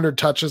gets 200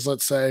 touches,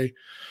 let's say,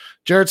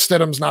 Jarrett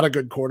Stidham's not a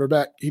good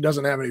quarterback. He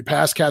doesn't have any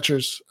pass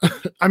catchers.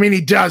 I mean,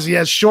 he does. He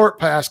has short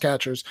pass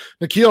catchers.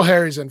 N'Keal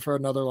Harry's in for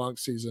another long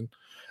season.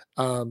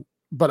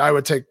 But I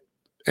would take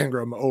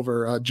Ingram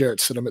over Jarrett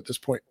Stidham at this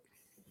point.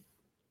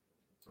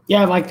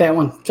 Yeah, I like that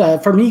one.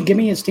 For me, give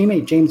me his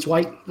teammate, James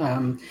White.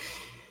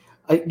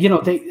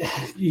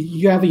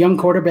 You have a young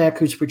quarterback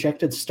who's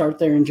projected to start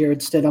there in Jarrett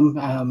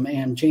Stidham,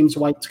 and James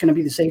White's going to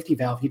be the safety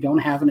valve. You don't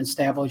have an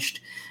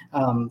established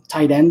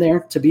tight end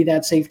there to be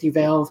that safety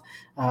valve.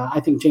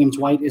 I think James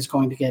White is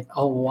going to get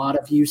a lot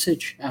of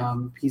usage.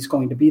 He's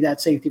going to be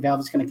that safety valve.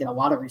 He's going to get a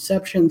lot of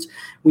receptions.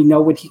 We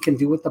know what he can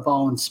do with the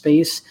ball in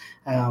space.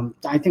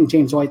 I think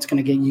James White's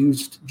going to get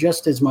used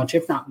just as much,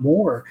 if not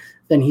more,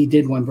 than he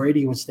did when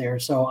Brady was there.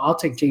 So I'll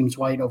take James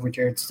White over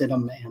Jarrett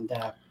Stidham and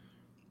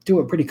do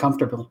it pretty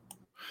comfortably.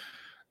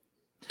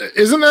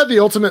 Isn't that the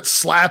ultimate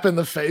slap in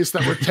the face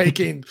that we're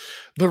taking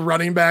the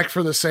running back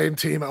for the same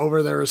team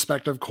over their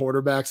respective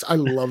quarterbacks? I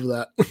love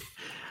that.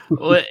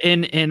 Well,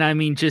 and I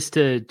mean, just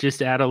to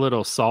add a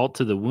little salt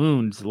to the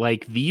wounds,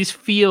 like these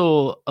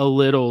feel a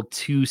little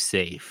too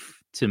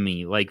safe to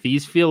me. Like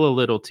these feel a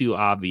little too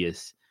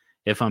obvious,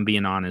 if I'm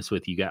being honest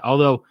with you guys.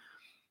 Although,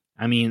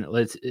 I mean,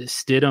 let's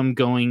Stidham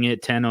going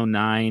at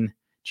 10:09,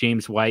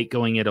 James White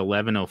going at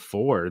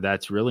 11:04.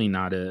 That's really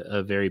not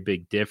a very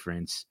big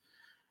difference.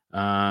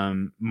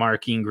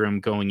 Mark Ingram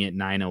going at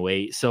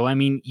 9:08. So, I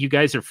mean, you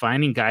guys are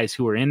finding guys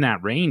who are in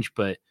that range,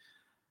 but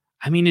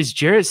I mean, is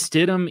Jarrett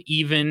Stidham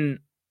even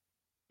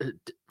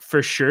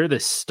for sure the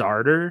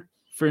starter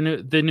for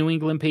the New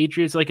England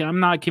Patriots? Like, I'm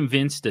not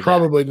convinced of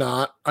probably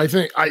not. I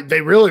think they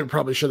really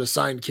probably should have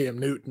signed Cam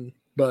Newton,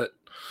 but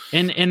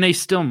and they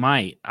still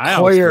might.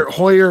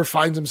 Hoyer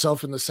finds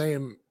himself in the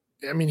same.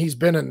 I mean, he's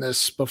been in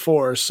this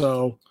before,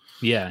 so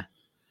yeah,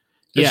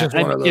 it's just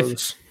one of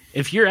those.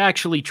 If you're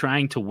actually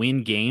trying to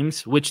win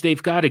games, which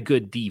they've got a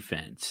good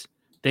defense,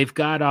 they've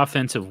got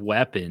offensive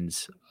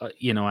weapons,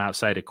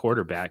 outside of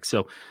quarterback.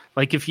 So,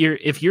 like, if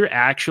you're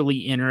actually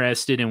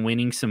interested in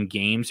winning some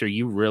games, are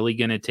you really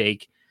going to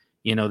take,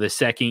 the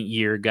second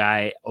year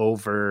guy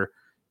over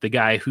the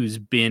guy who's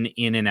been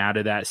in and out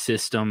of that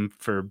system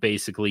for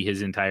basically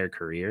his entire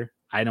career?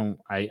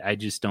 I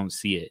just don't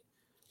see it.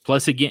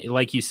 Plus, again,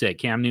 like you said,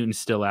 Cam Newton's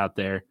still out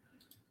there.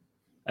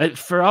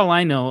 For all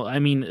I know, I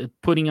mean,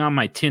 putting on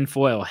my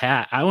tinfoil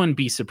hat, I wouldn't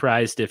be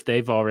surprised if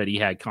they've already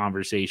had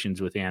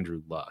conversations with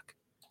Andrew Luck.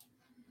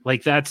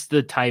 Like, that's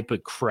the type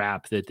of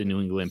crap that the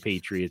New England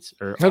Patriots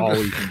are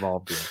always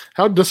involved in.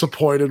 How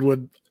disappointed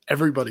would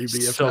everybody be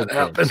if that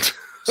happened?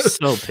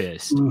 So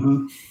pissed.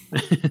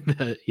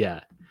 Mm-hmm.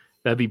 Yeah,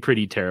 that'd be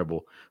pretty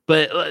terrible.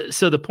 But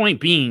so the point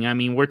being, I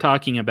mean, we're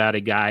talking about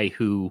a guy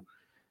who,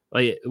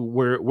 like,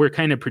 we're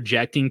kind of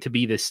projecting to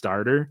be the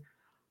starter.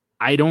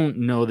 I don't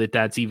know that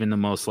that's even the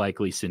most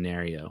likely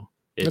scenario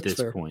at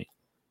this point.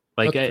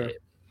 Like,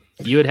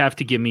 you would have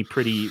to give me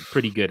pretty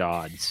good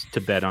odds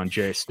to bet on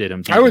Jarrett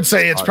Stidham. I would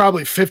say it's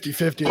probably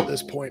 50-50 at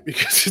this point,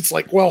 because it's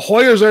like, well,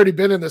 Hoyer's already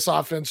been in this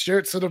offense.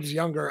 Jarrett Stidham's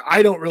younger.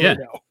 I don't really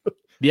know.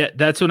 Yeah,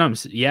 that's what I'm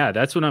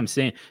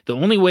saying. The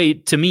only way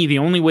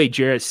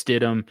Jarrett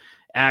Stidham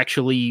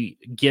actually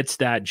gets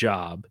that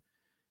job,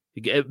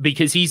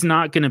 because he's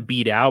not going to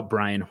beat out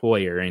Brian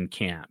Hoyer in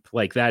camp.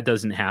 Like, that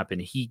doesn't happen.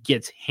 He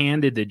gets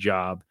handed the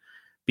job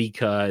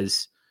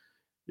because,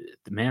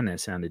 man,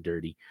 that sounded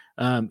dirty.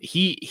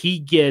 He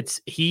gets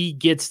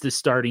the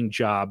starting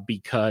job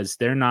because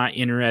they're not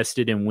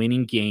interested in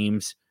winning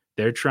games.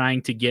 They're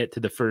trying to get to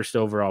the first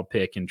overall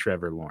pick in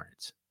Trevor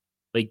Lawrence.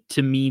 Like,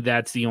 to me,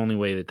 that's the only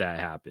way that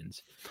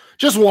happens.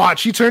 Just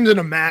watch. He turns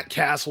into Matt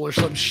Castle or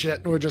some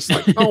shit, and we're just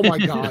like, oh my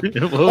God.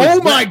 Oh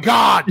my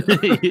God.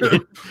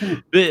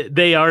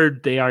 They are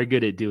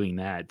good at doing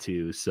that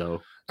too.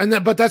 So,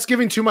 but that's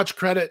giving too much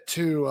credit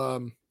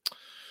to,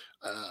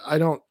 I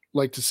don't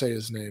like to say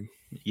his name.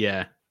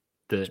 Yeah.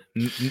 The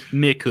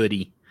Mick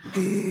Hoodie.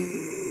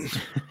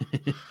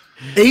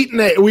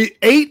 8-8.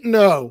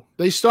 8-0.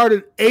 They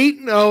started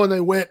 8-0 and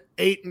they went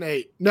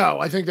 8-8. No,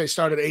 I think they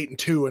started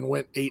 8-2 and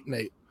went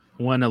 8-8.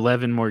 Won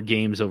 11 more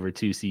games over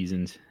 2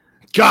 seasons.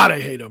 God, I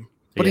hate him.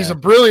 But he's a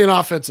brilliant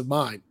offensive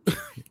mind.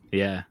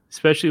 Yeah,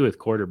 especially with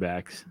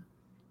quarterbacks.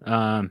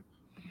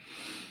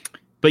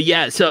 But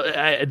yeah, so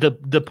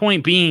the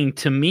point being,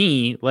 to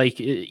me, like,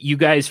 you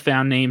guys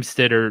found names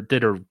that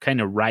are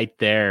kind of right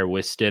there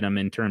with Stidham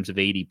in terms of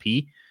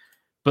ADP.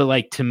 But,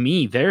 like, to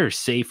me, there are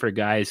safer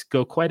guys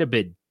go quite a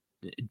bit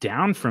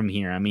down from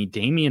here. I mean,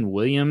 Damian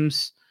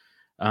Williams,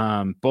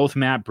 both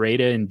Matt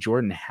Breida and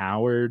Jordan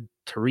Howard,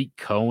 Tariq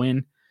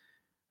Cohen.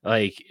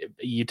 Like,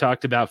 you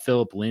talked about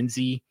Phillip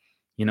Lindsay,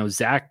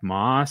 Zach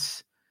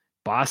Moss,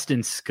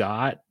 Boston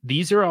Scott.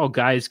 These are all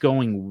guys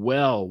going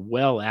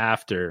well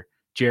after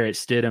Jarrett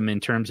Stidham in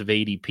terms of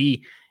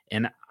ADP.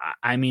 And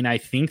I mean, I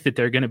think that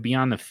they're going to be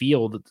on the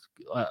field,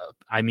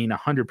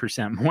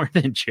 100% more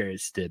than Jarrett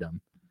Stidham.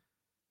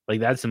 Like,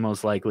 that's the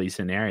most likely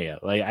scenario.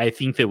 Like, I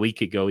think that we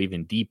could go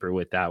even deeper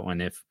with that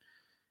one if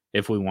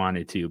we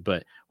wanted to,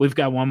 but we've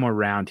got one more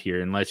round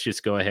here, and let's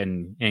just go ahead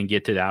and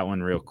get to that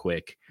one real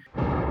quick.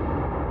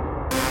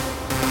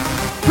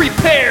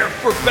 Prepare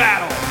for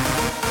battle.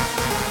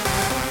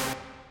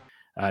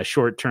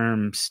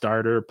 Short-term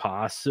starter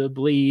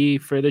possibly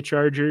for the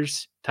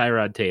Chargers,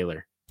 Tyrod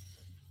Taylor.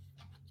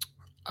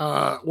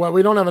 Well,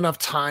 we don't have enough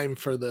time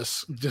for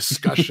this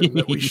discussion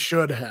that we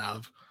should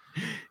have.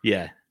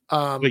 Yeah.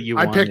 But you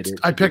I wanted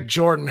it to picked be.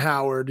 Jordan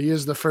Howard. He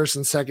is the first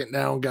and second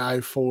down guy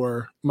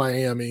for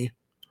Miami.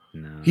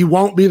 No. He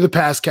won't be the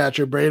pass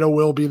catcher. Breda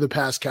will be the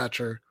pass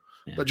catcher.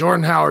 Yeah. But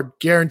Jordan Howard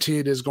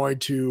guaranteed is going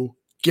to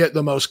get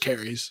the most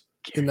carries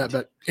in that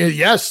back.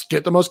 Yes,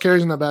 get the most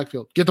carries in that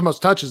backfield. Get the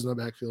most touches in the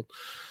backfield.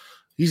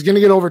 He's going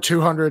to get over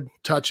 200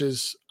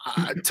 touches.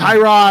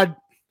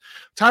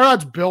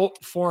 Tyrod's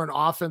built for an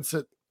offense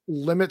that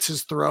limits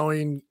his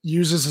throwing,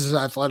 uses his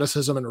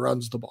athleticism, and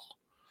runs the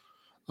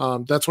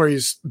ball. That's where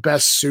he's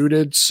best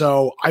suited.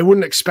 So I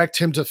wouldn't expect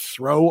him to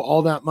throw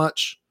all that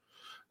much,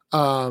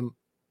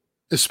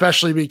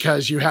 especially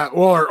because you have,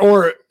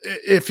 or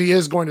if he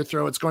is going to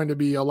throw, it's going to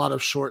be a lot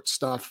of short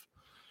stuff.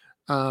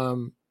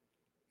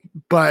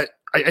 But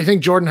I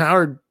think Jordan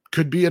Howard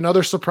could be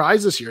another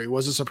surprise this year. He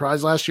was a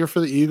surprise last year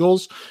for the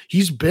Eagles.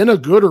 He's been a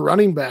good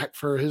running back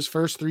for his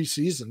first 3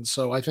 seasons,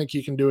 so I think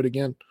he can do it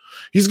again.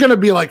 He's going to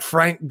be like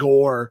Frank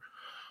Gore.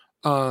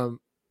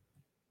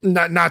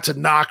 Not to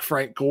knock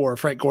Frank Gore.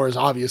 Frank Gore is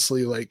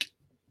obviously like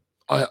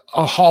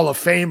a Hall of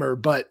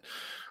Famer, but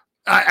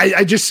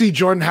I just see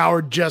Jordan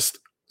Howard just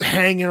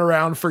hanging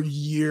around for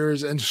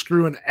years and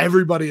screwing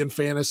everybody in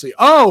fantasy.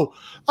 Oh,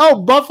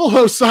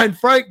 Buffalo signed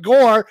Frank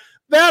Gore.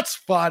 That's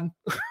fun.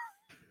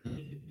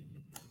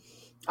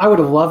 I would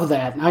have loved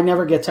that. I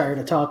never get tired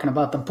of talking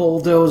about the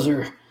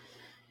bulldozer.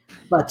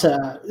 But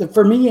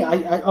for me,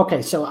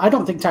 so I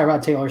don't think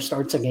Tyrod Taylor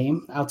starts a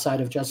game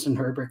outside of Justin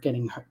Herbert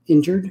getting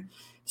injured.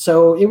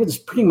 So it was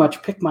pretty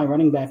much pick my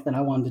running back that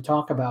I wanted to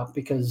talk about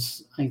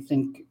because I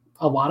think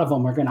a lot of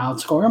them are going to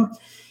outscore him.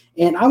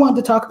 And I wanted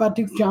to talk about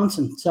Duke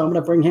Johnson, so I'm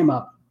going to bring him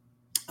up.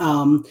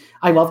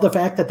 I love the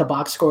fact that the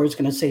box score is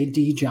going to say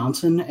D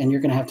Johnson, and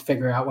you're going to have to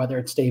figure out whether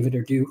it's David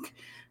or Duke.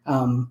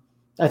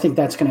 I think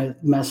that's going to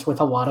mess with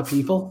a lot of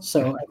people,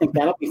 so I think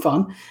that'll be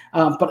fun.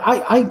 But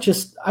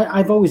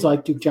I've always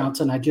liked Duke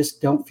Johnson. I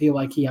just don't feel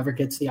like he ever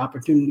gets the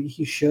opportunity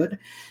he should.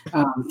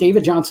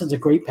 David Johnson's a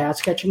great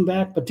pass-catching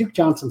back, but Duke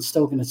Johnson's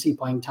still going to see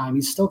playing time.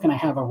 He's still going to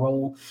have a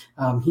role.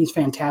 He's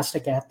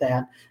fantastic at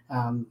that.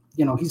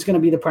 He's going to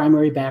be the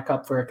primary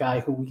backup for a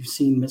guy who we've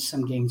seen miss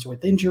some games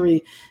with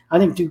injury. I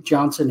think Duke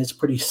Johnson is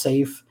pretty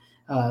safe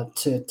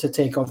to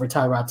take over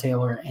Tyrod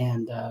Taylor.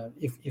 And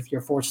if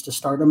you're forced to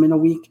start him in a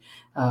week,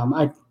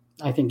 I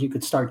think you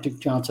could start Duke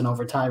Johnson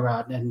over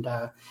Tyrod. And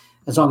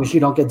as long as you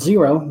don't get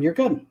 0, you're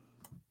good.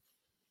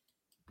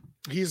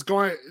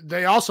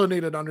 They also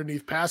need an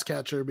underneath pass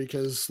catcher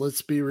because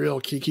let's be real,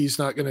 Kiki's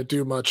not going to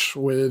do much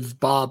with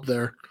Bob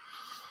there.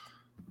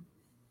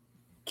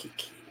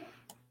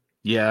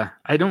 Yeah,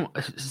 I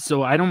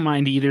don't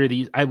mind either of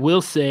these. I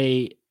will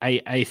say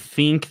I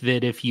think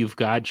that if you've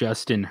got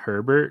Justin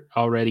Herbert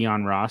already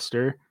on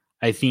roster,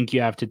 I think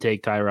you have to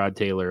take Tyrod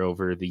Taylor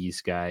over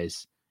these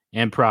guys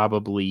and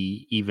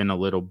probably even a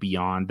little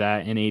beyond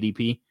that in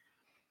ADP.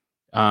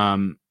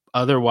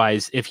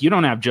 Otherwise, if you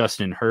don't have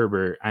Justin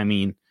Herbert, I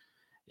mean,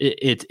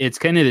 it's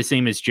kind of the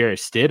same as Jarrett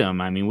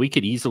Stidham. I mean, we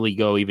could easily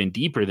go even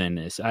deeper than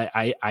this.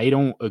 I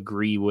don't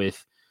agree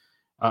with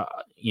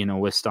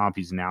with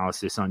Stompy's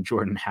analysis on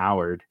Jordan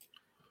Howard,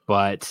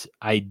 but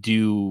I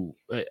do.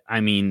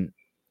 I mean,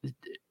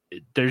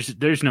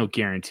 there's no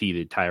guarantee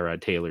that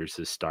Tyrod Taylor's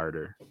the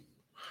starter.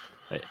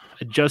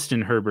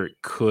 Justin Herbert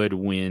could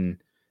win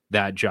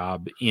that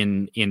job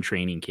in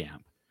training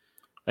camp.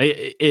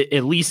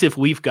 At least if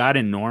we've got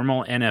a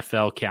normal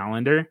NFL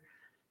calendar,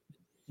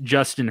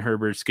 Justin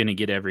Herbert's going to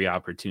get every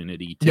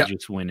opportunity to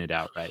just win it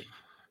outright.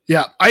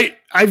 Yeah, I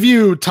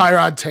view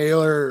Tyrod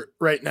Taylor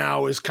right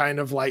now as kind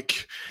of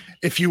like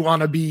if you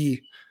want to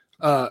be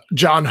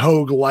John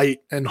Hogue light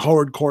and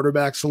Howard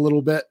quarterbacks a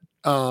little bit.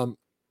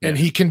 And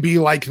he can be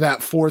like that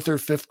 4th or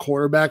 5th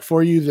quarterback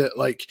for you that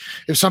like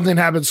if something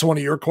happens to one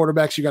of your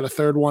quarterbacks, you got a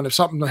third one. If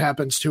something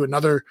happens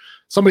to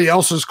somebody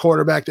else's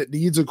quarterback that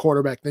needs a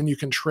quarterback, then you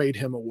can trade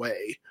him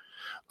away.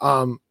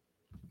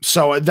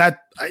 So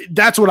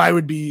that's what I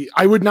would be.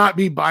 I would not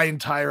be buying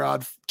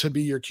Tyrod to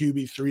be your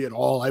QB3 at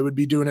all. I would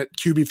be doing it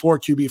QB4,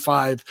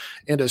 QB5,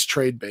 and as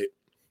trade bait.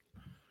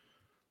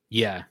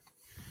 Yeah.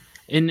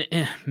 And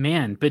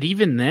man, but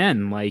even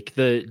then, like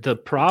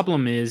the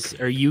problem is,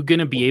 are you going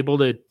to be able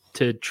to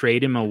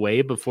trade him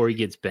away before he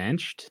gets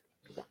benched?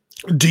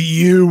 Do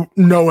you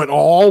know at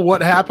all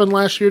what happened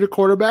last year to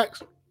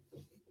quarterbacks?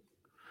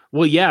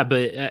 Well, yeah,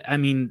 but I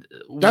mean,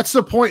 that's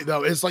the point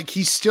though, is like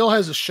he still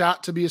has a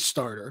shot to be a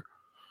starter.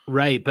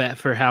 Right, but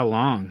for how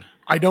long?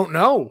 I don't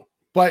know.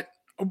 But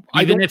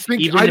where is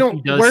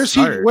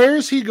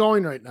he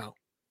going right now?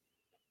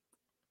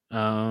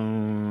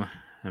 Oh, I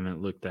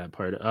haven't looked that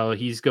part. Oh,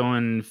 he's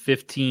going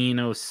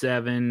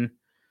 1507.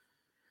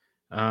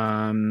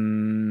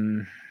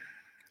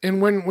 And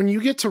when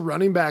you get to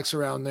running backs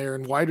around there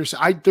and wide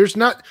receivers,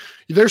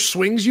 there's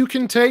swings you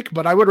can take,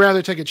 but I would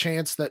rather take a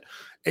chance that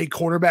a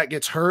quarterback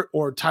gets hurt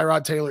or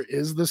Tyrod Taylor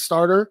is the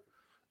starter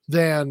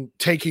than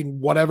taking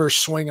whatever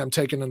swing I'm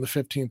taking in the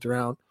 15th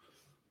round.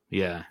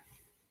 Yeah.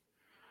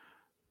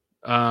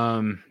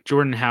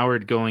 Jordan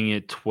Howard going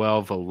at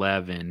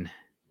 12-11.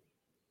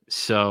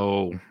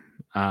 So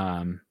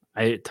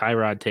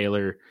Tyrod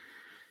Taylor,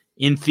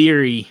 in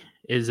theory,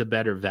 is a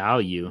better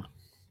value.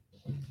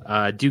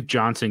 Duke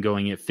Johnson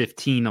going at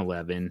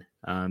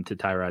 15.11 to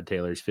Tyrod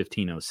Taylor's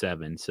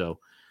 15.07. So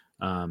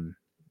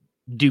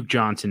Duke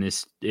Johnson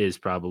is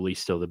probably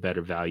still the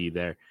better value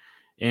there.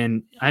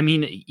 And I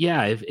mean,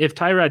 yeah, if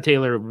Tyrod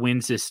Taylor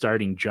wins this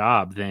starting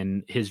job,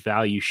 then his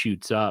value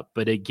shoots up.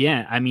 But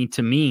again, I mean,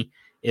 to me,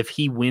 if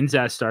he wins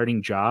that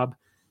starting job,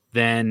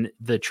 then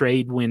the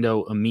trade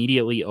window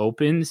immediately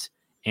opens,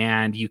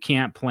 and you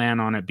can't plan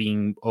on it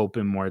being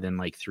open more than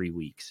like 3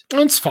 weeks.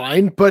 That's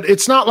fine, but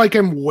it's not like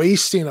I'm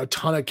wasting a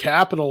ton of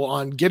capital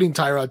on getting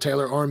Tyrod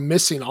Taylor or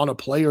missing on a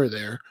player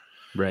there.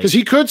 Right. Because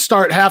he could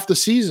start half the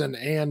season,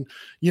 and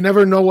you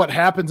never know what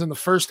happens in the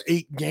first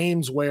 8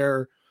 games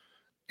where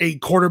a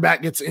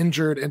quarterback gets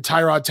injured and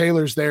Tyrod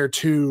Taylor's there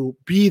to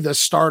be the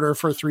starter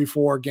for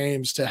 3-4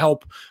 games to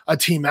help a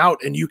team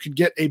out, and you could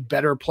get a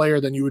better player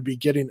than you would be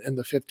getting in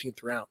the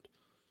 15th round.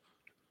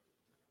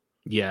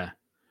 Yeah.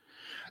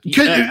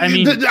 I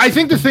mean, I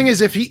think the thing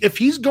is, if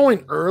he's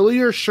going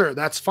earlier, sure,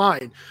 that's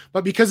fine.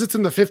 But because it's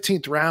in the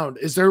 15th round,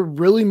 is there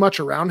really much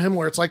around him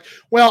where it's like,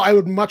 well, I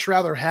would much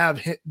rather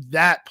have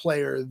that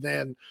player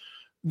than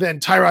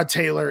Tyrod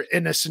Taylor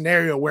in a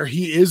scenario where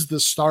he is the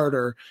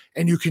starter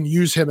and you can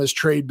use him as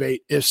trade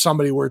bait if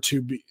somebody were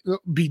to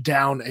be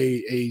down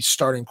a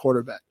starting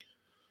quarterback?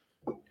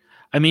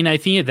 I mean, I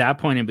think at that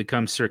point it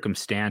becomes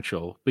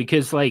circumstantial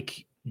because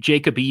like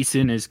Jacob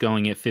Eason is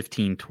going at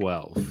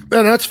 15-12. And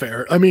that's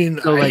fair. I mean,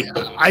 so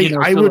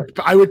I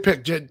would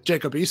pick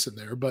Jacob Eason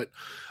there, but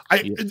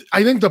I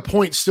think the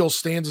point still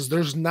stands is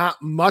there's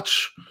not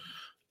much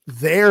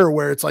there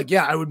where it's like,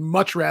 yeah, I would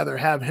much rather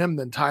have him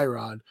than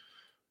Tyrod.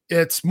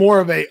 It's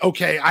more of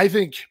okay,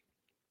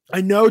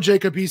 I know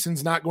Jacob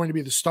Eason's not going to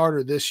be the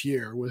starter this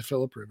year with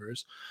Phillip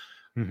Rivers.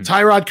 Mm-hmm.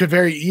 Tyrod could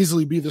very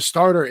easily be the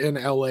starter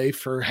in LA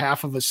for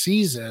half of a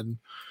season.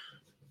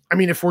 I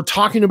mean, if we're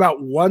talking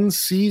about one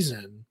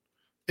season,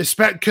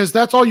 because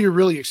that's all you're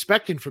really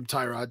expecting from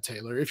Tyrod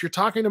Taylor. If you're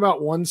talking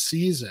about one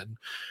season,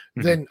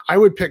 mm-hmm. then I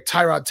would pick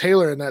Tyrod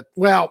Taylor in that.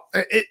 Well,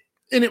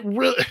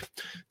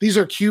 these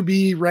are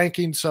QB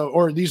rankings,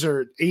 or these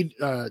are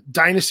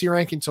dynasty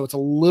rankings, so it's a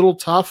little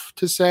tough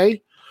to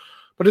say.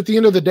 But at the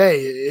end of the day,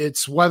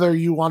 it's whether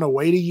you want to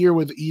wait a year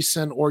with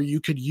Eason or you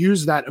could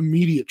use that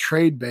immediate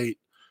trade bait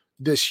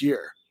this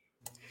year.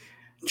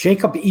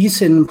 Jacob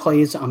Eason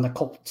plays on the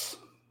Colts.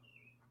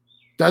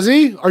 Does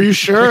he? Are you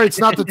sure it's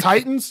not the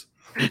Titans?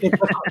 Do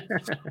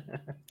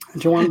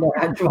you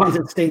want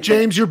to state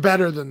James, you're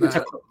better than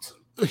that.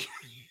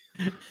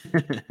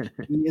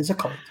 He is a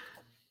Colt.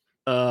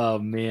 Oh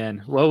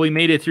man. Well, we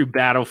made it through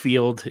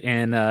Battlefield,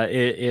 and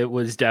it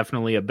was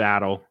definitely a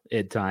battle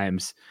at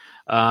times.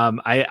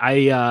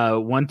 I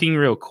one thing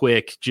real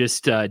quick,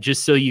 just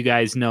so you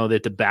guys know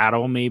that the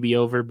battle may be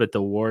over, but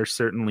the war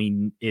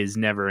certainly is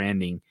never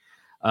ending.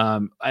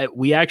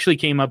 We actually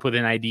came up with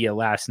an idea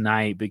last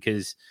night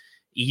because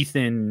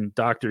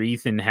Dr.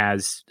 Ethan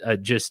has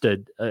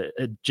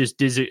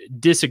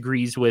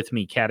disagrees with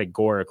me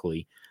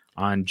categorically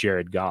on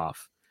Jared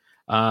Goff.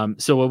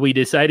 So what we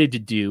decided to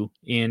do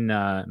in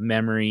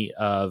memory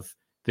of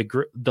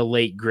the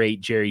late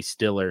great Jerry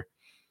Stiller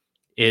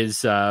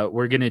is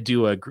we're going to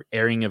do a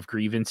airing of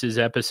grievances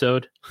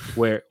episode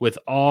where with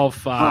all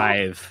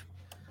five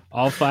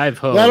hosts.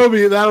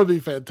 That'll be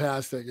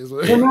fantastic. Isn't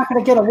it? You're not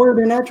going to get a word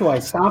in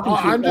edgewise. Stop.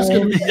 I'm just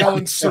going to be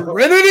yelling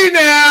serenity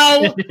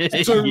now.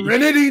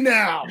 Serenity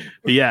now.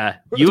 Yeah.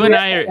 You and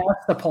I are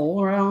pass the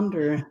pole around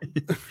or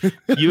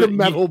the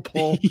metal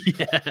pole.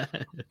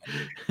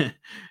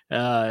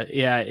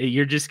 Yeah.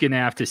 You're just going to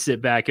have to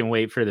sit back and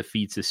wait for the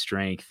feats of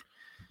strength.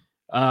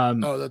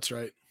 Oh, that's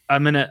right.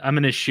 I'm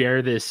gonna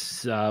share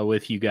this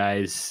with you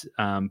guys,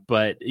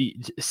 but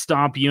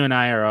Stomp, you and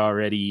I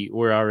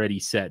we're already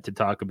set to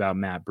talk about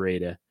Matt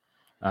Breida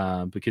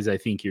because I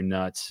think you're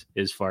nuts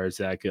as far as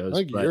that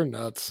goes. You're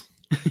nuts.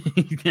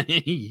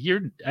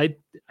 I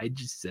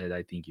just said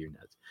I think you're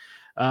nuts.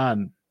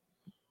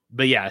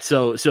 But yeah,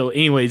 so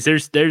anyways,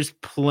 there's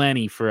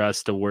plenty for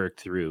us to work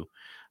through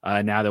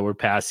now that we're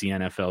past the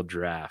NFL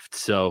draft.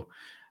 So.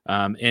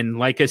 And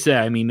like I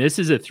said, I mean, this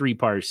is a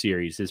 3-part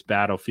series, this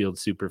Battlefield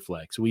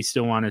SuperFlex. We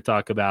still want to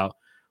talk about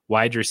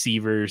wide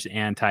receivers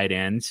and tight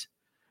ends.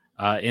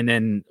 And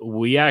then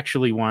we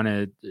actually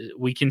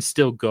we can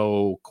still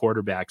go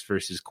quarterbacks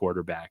versus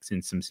quarterbacks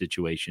in some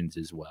situations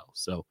as well.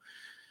 So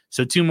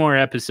 2 more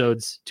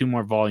episodes, 2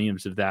 more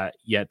volumes of that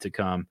yet to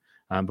come.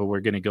 But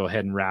we're going to go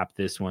ahead and wrap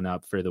this one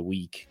up for the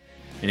week.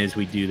 And as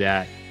we do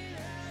that,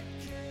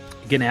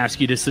 going to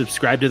ask you to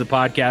subscribe to the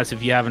podcast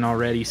if you haven't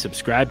already.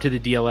 Subscribe to the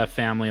DLF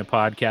family of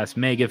podcasts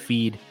mega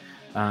feed,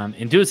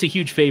 and do us a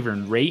huge favor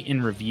and rate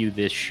and review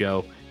this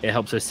show. It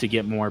helps us to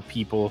get more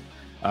people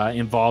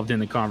involved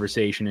in the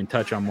conversation and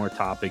touch on more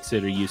topics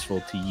that are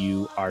useful to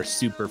you, our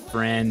super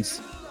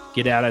friends.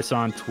 Get at us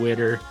on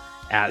Twitter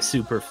at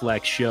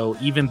SuperFlex Show.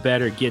 Even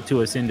better, get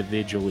to us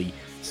individually.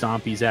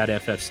 Stompy's at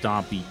FF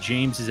Stompy,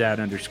 James is at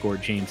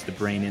 _James the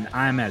Brain, and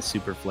I'm at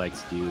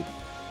SuperFlex Dude.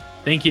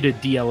 Thank you to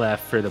DLF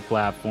for the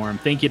platform.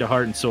 Thank you to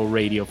Heart and Soul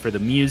Radio for the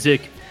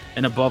music.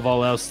 And above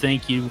all else,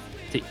 thank you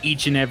to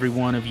each and every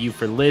one of you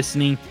for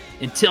listening.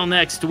 Until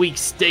next week,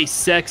 stay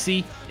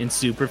sexy and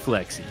super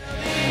flexy.